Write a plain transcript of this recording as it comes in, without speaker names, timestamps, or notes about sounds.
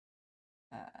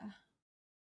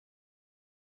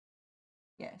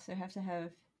so I have to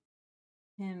have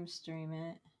him stream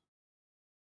it.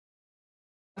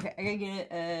 Okay, I gotta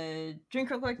get a drink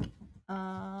real quick.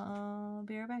 I'll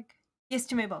be right back. Yes,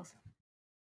 to my balls.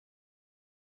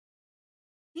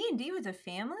 D&D with a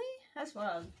family? That's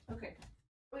wild. Okay.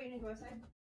 Wait, you need to go outside?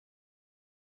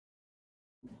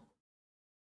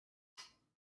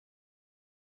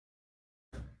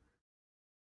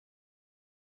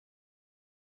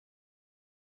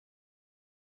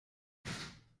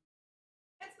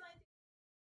 That's mine.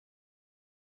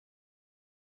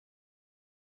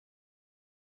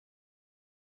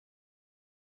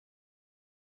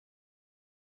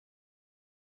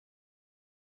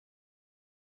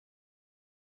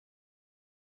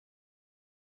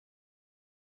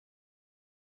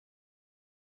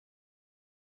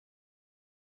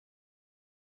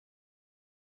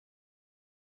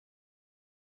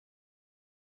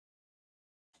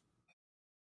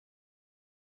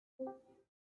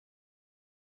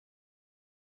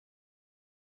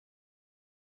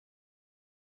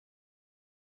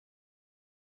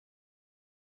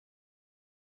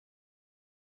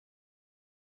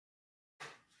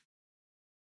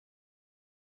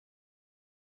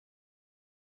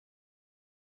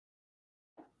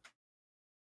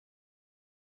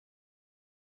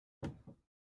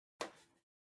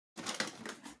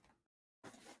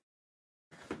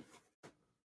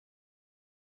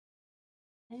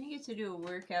 I didn't get to do a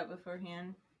workout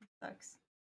beforehand. It sucks.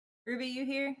 Ruby, you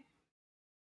here?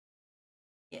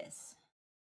 Yes.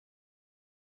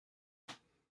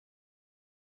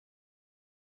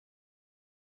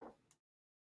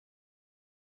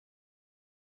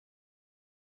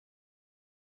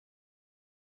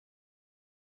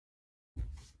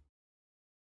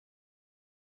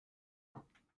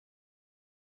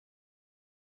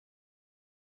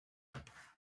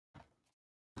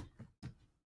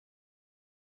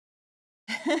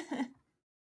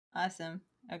 Awesome.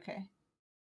 Okay.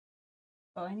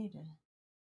 Oh, I need to.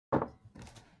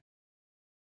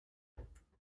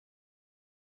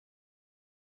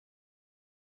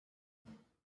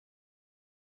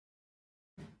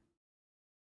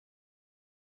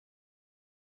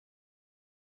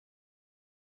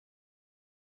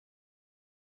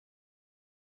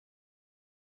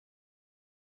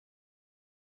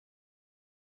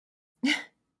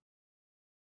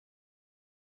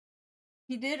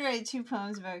 He did write 2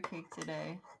 poems about cake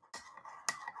today.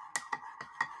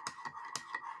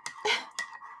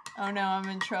 Oh no, I'm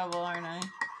in trouble, aren't I?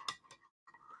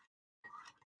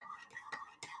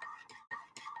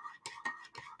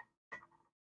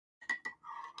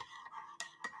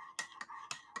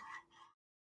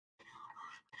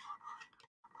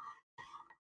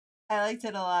 I liked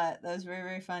it a lot. That was very,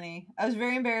 very funny. I was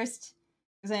very embarrassed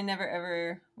because I never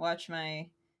ever watch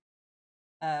my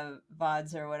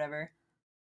VODs or whatever.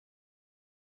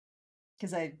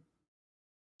 Because I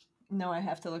know I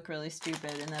have to look really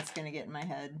stupid and that's going to get in my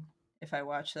head if I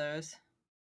watch those.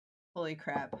 Holy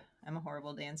crap. I'm a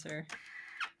horrible dancer.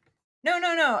 No,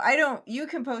 no, no. I don't. You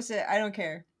can post it. I don't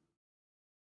care.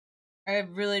 I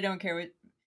really don't care what.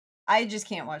 I just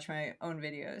can't watch my own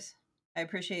videos. I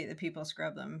appreciate that people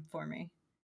scrub them for me.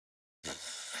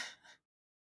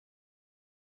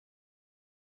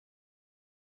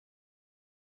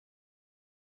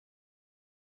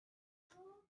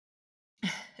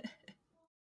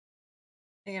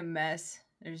 Like a mess.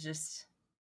 There's just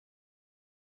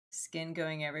skin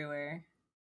going everywhere.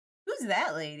 Who's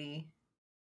that lady?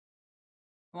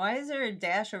 Why is there a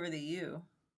dash over the U?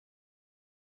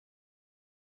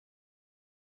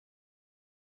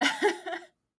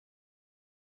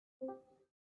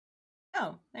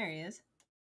 Oh, there he is.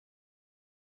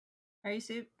 Are you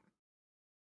soup?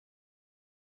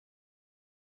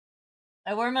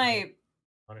 I wore my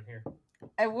on it here.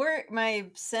 I wore my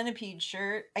centipede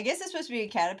shirt. I guess it's supposed to be a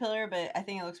caterpillar, but I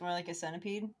think it looks more like a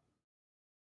centipede.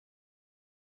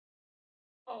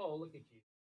 Oh, look at you.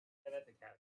 Yeah, that's a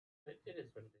cat. It is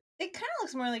what it is. It kind of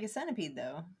looks more like a centipede,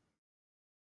 though.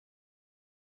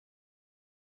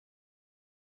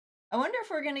 I wonder if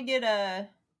we're gonna get a.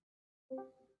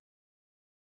 What's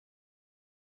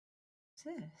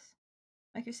this?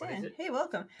 Like you're saying, hey,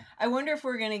 welcome. I wonder if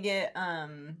we're gonna get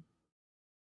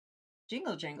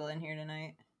Jingle Jangle in here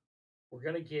tonight. We're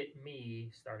gonna get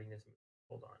me starting this.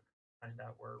 Hold on. Find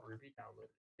out where Ruby downloaded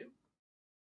it to.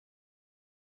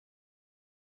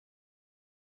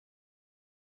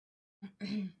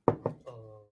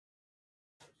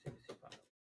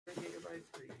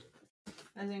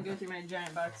 I was gonna go through my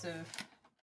giant box of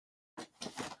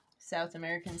South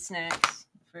American snacks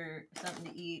for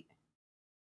something to eat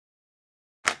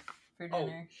for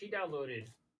dinner. Oh, she downloaded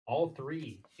all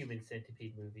 3 Human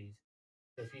Centipede movies.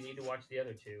 So if you need to watch the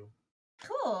other two,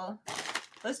 Cool.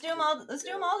 Let's do them all. Let's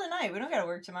do them all tonight. We don't gotta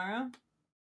work tomorrow.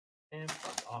 and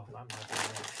fuck off. I'm not doing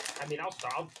that. I mean,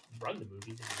 I'll run the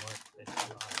movies if you want, but I'm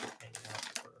not hanging out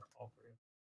for all three.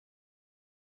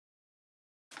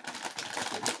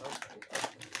 Okay.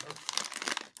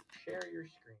 Share your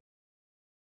screen.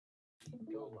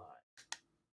 Go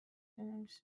live.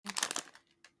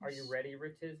 Are you ready,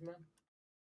 Ritisma?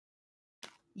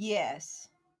 Yes.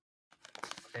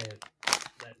 Okay,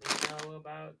 let me know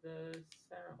about the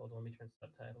sound. Hold on, let me turn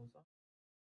subtitles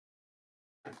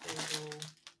on. Table.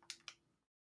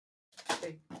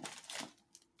 Okay.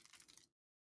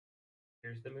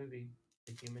 Here's the movie,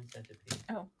 The Human Centipede.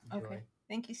 Oh, Enjoy. okay.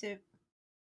 Thank you, Soup.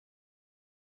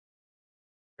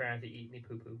 Trying to eat any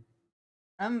poo poo.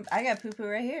 I got poo poo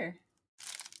right here.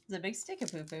 There's a big stick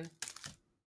of poo poo.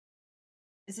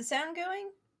 Is the sound going?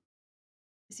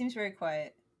 It seems very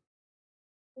quiet.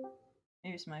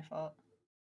 Maybe it's my fault.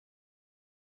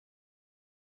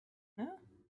 No?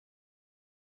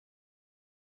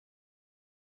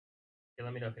 Okay,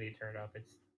 let me know if I need to turn it up.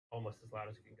 It's almost as loud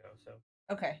as it can go, so.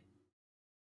 Okay.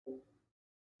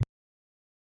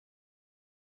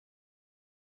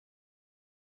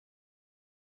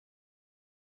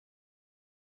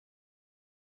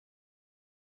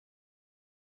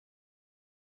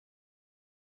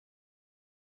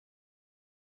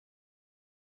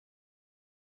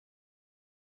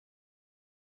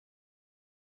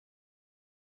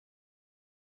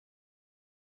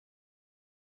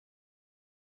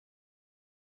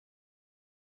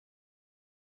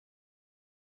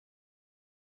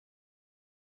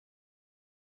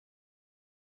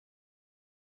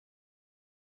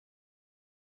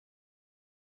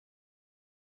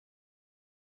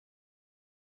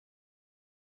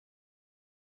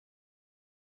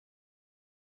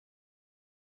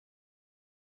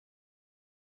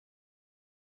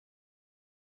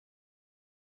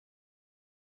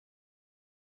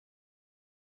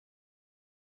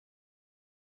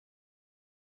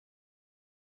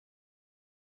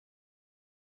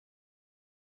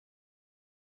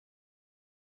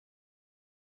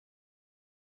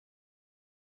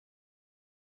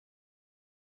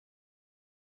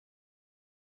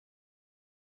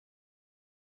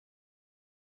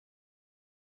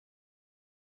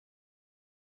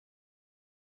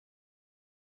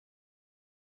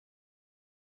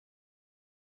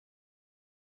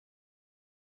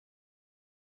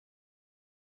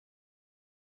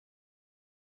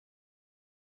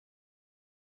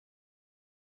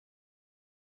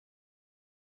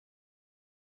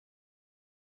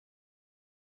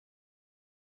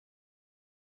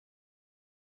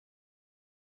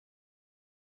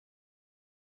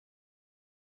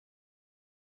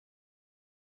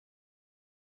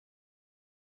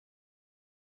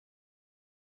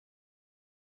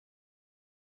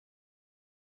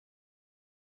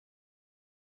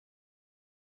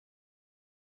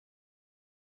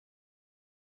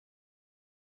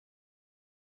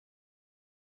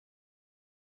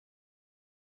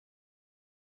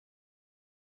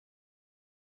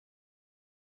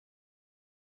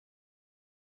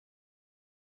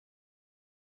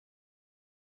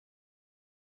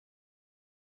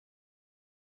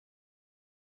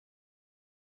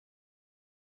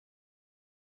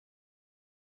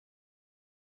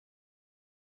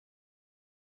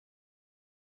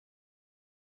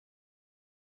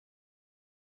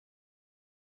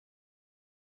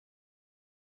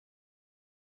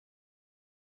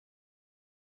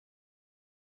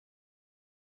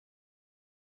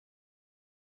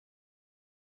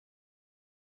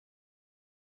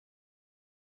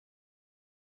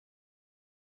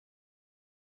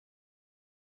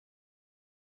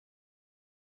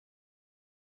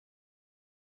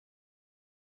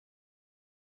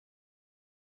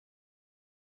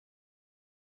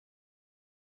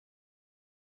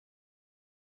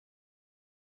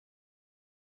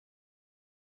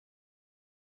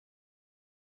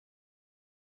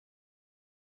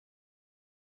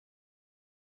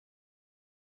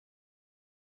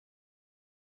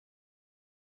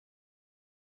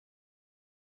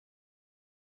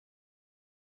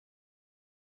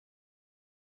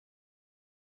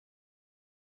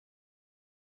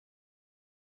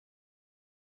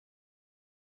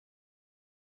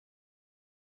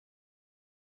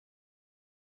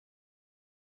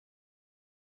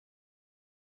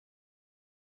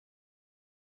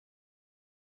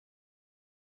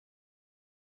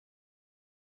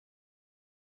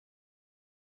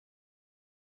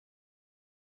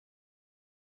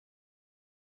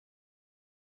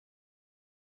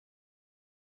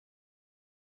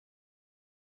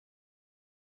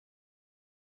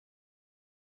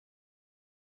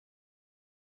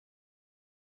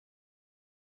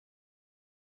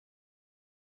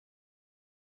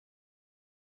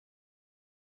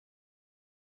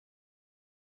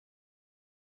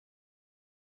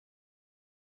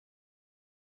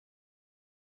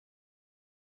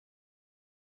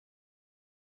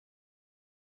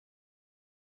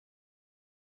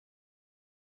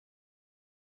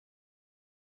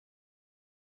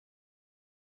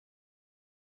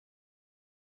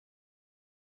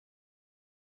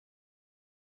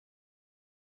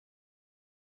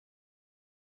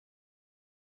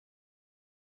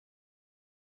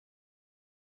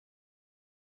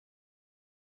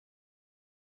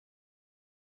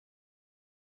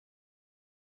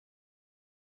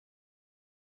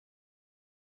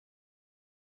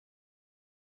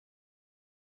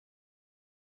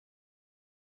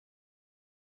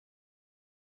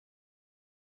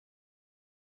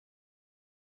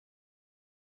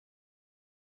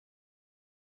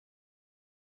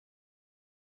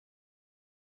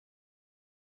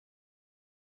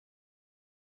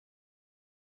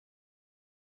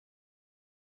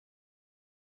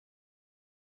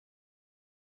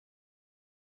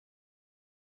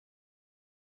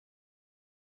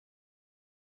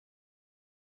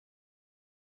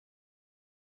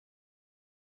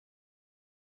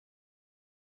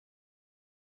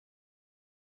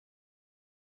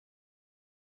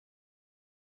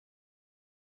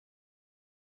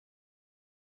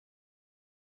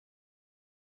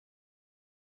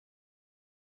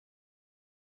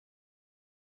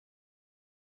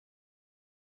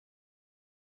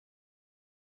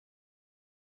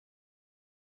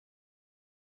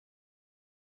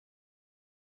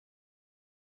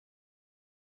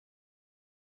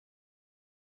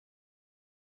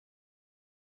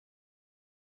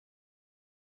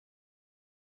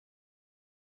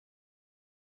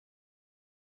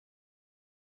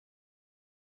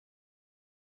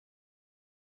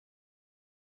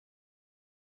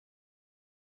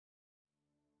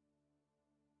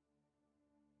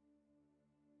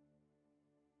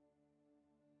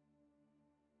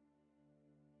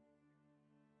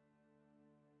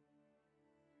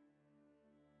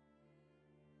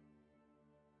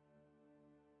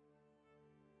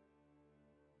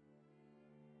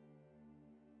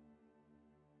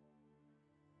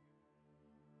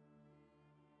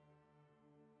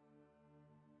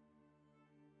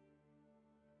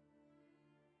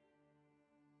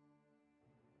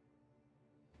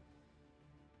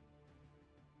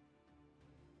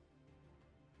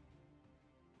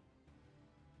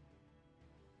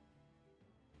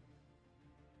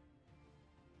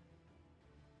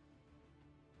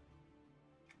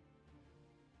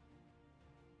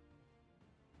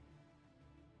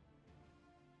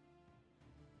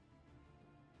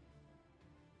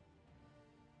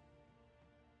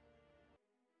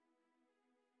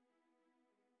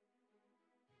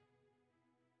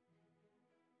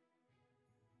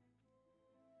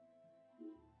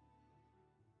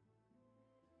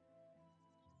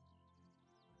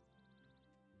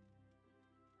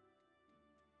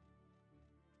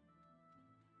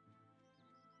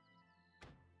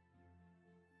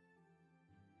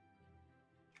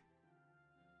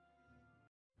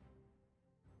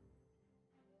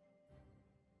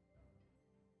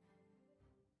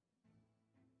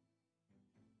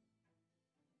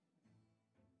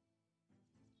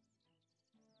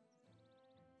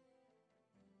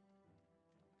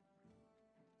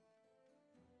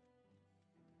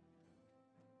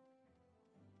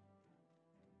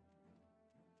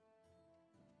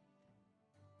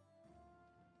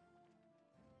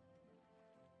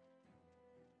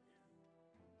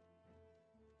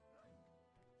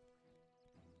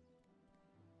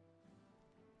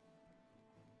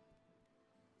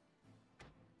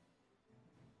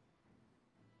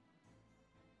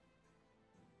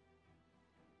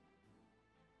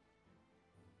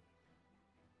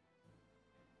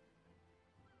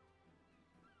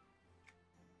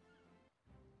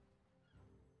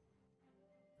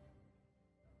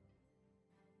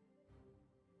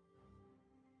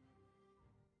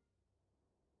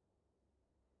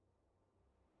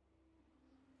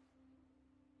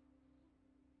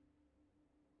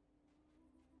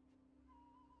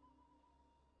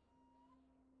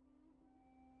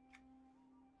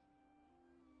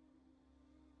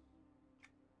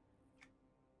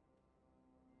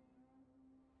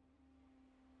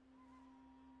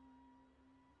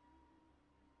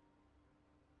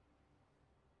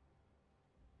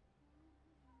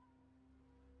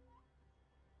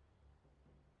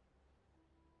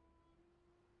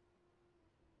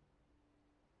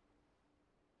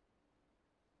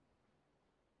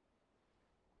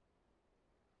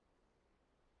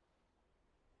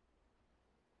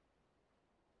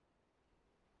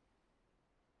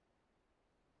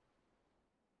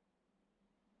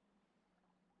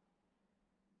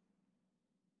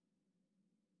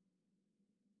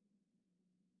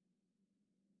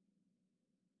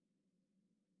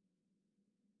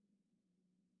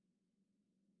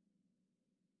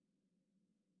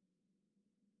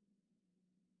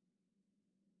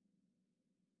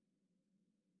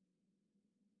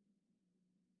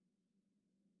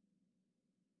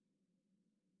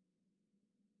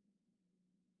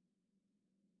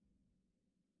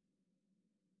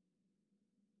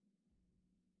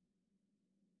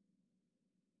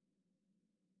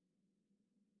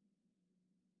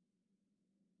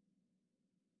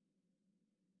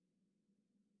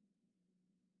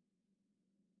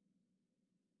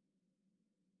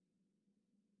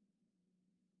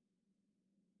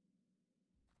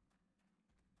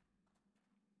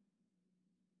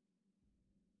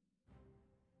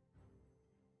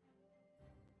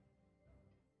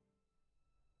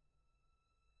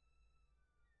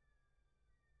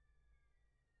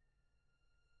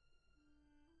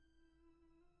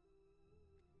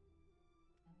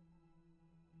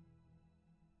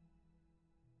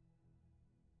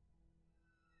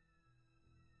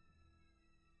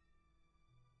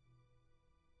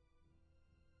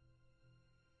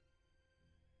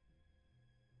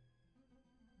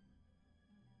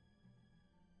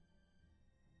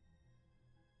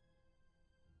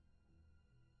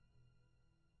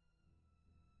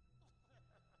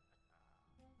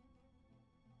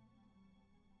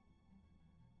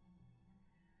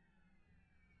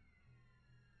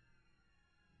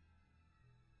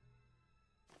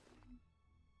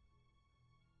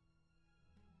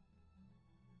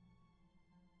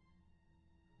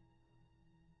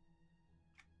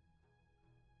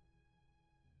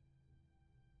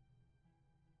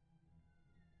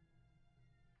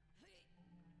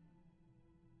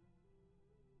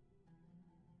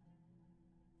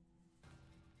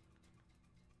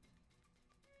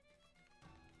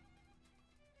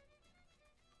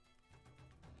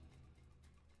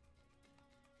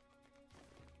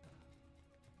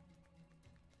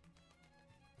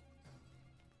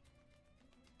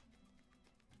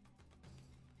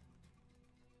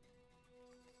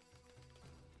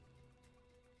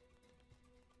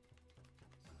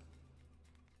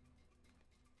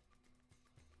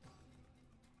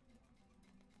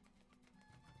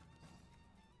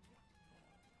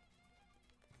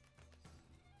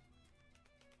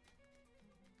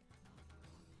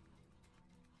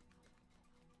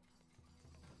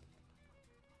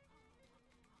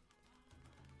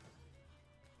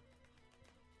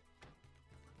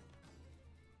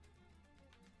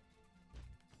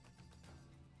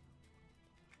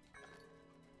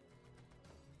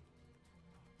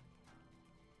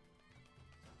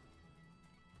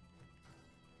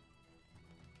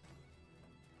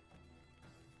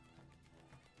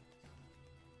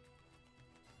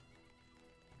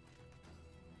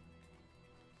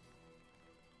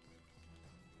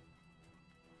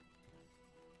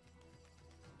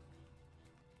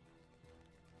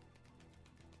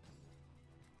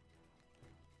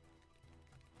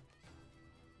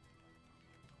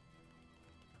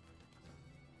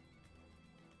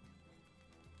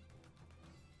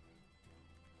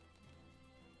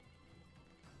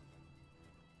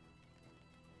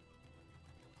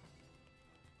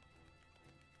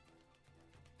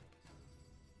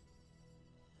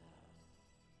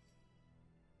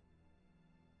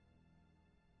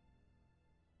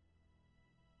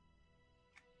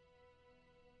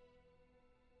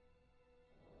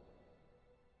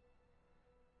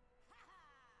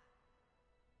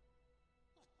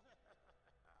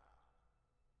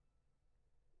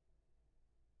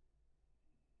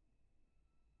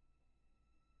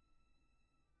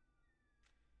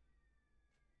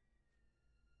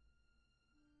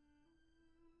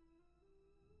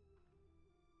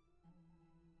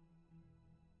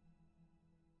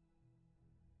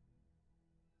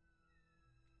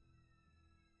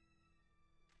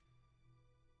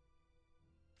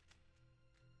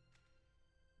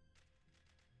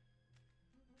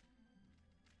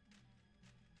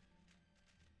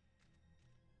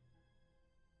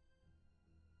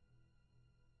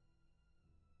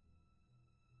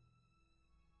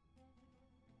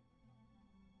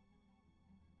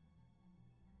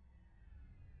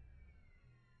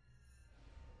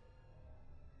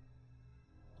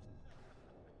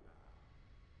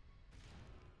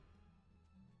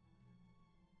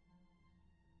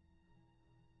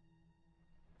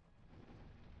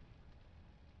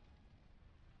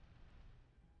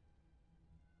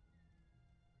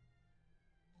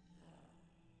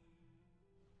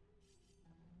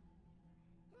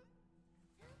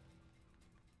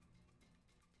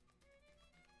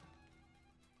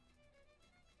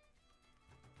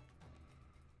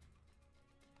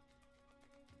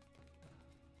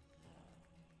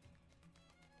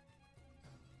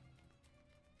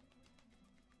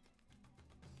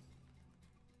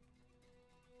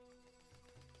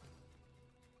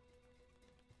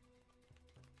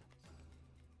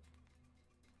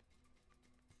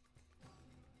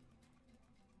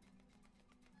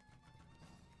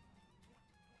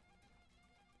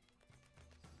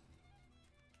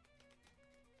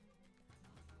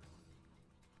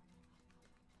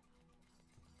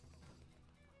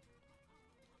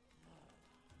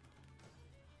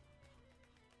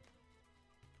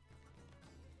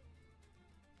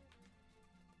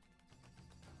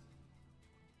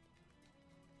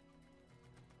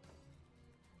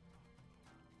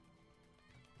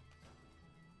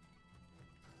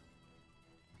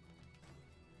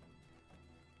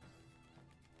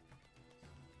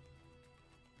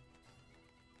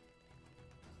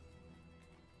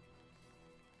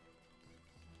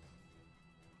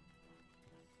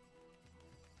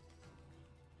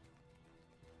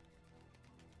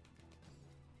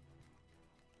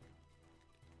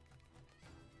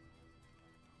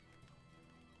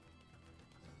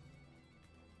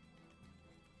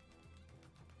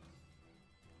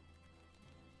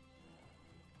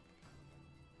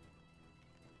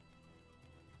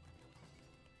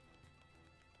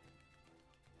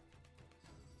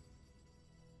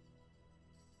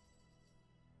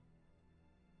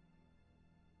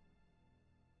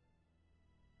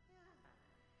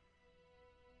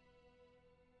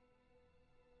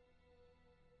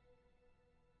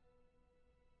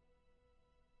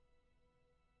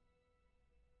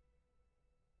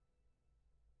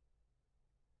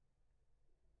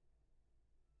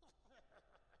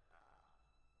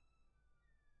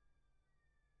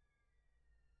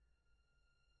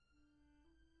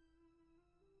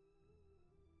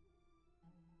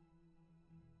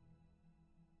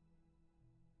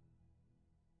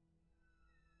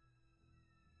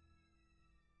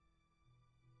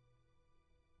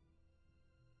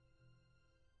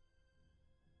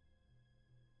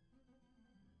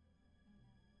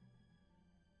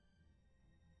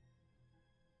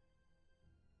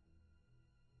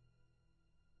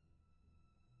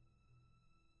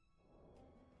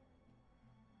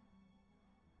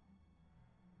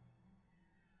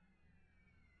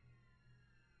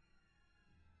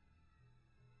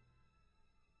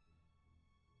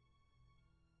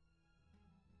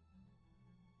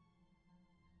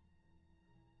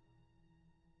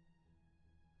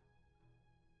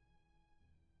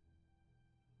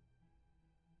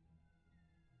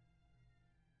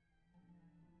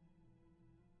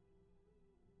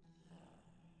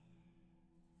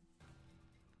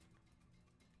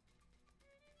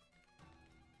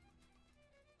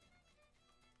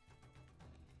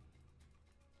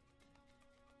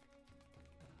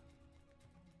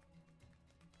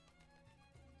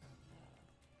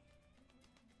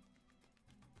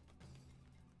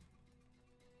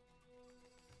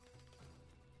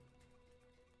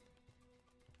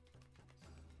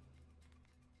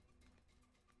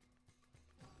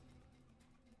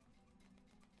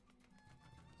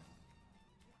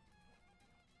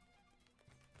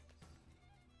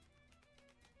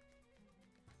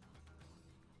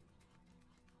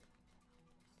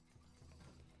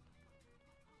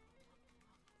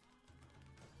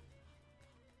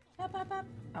 Up, up, up.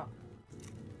 Oh.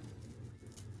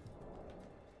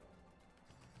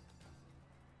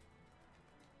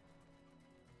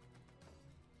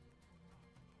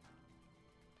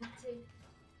 That's it.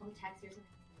 I'll text you or something.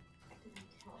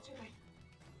 That's okay.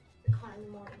 The car in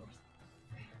the morning or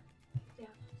something. Yeah.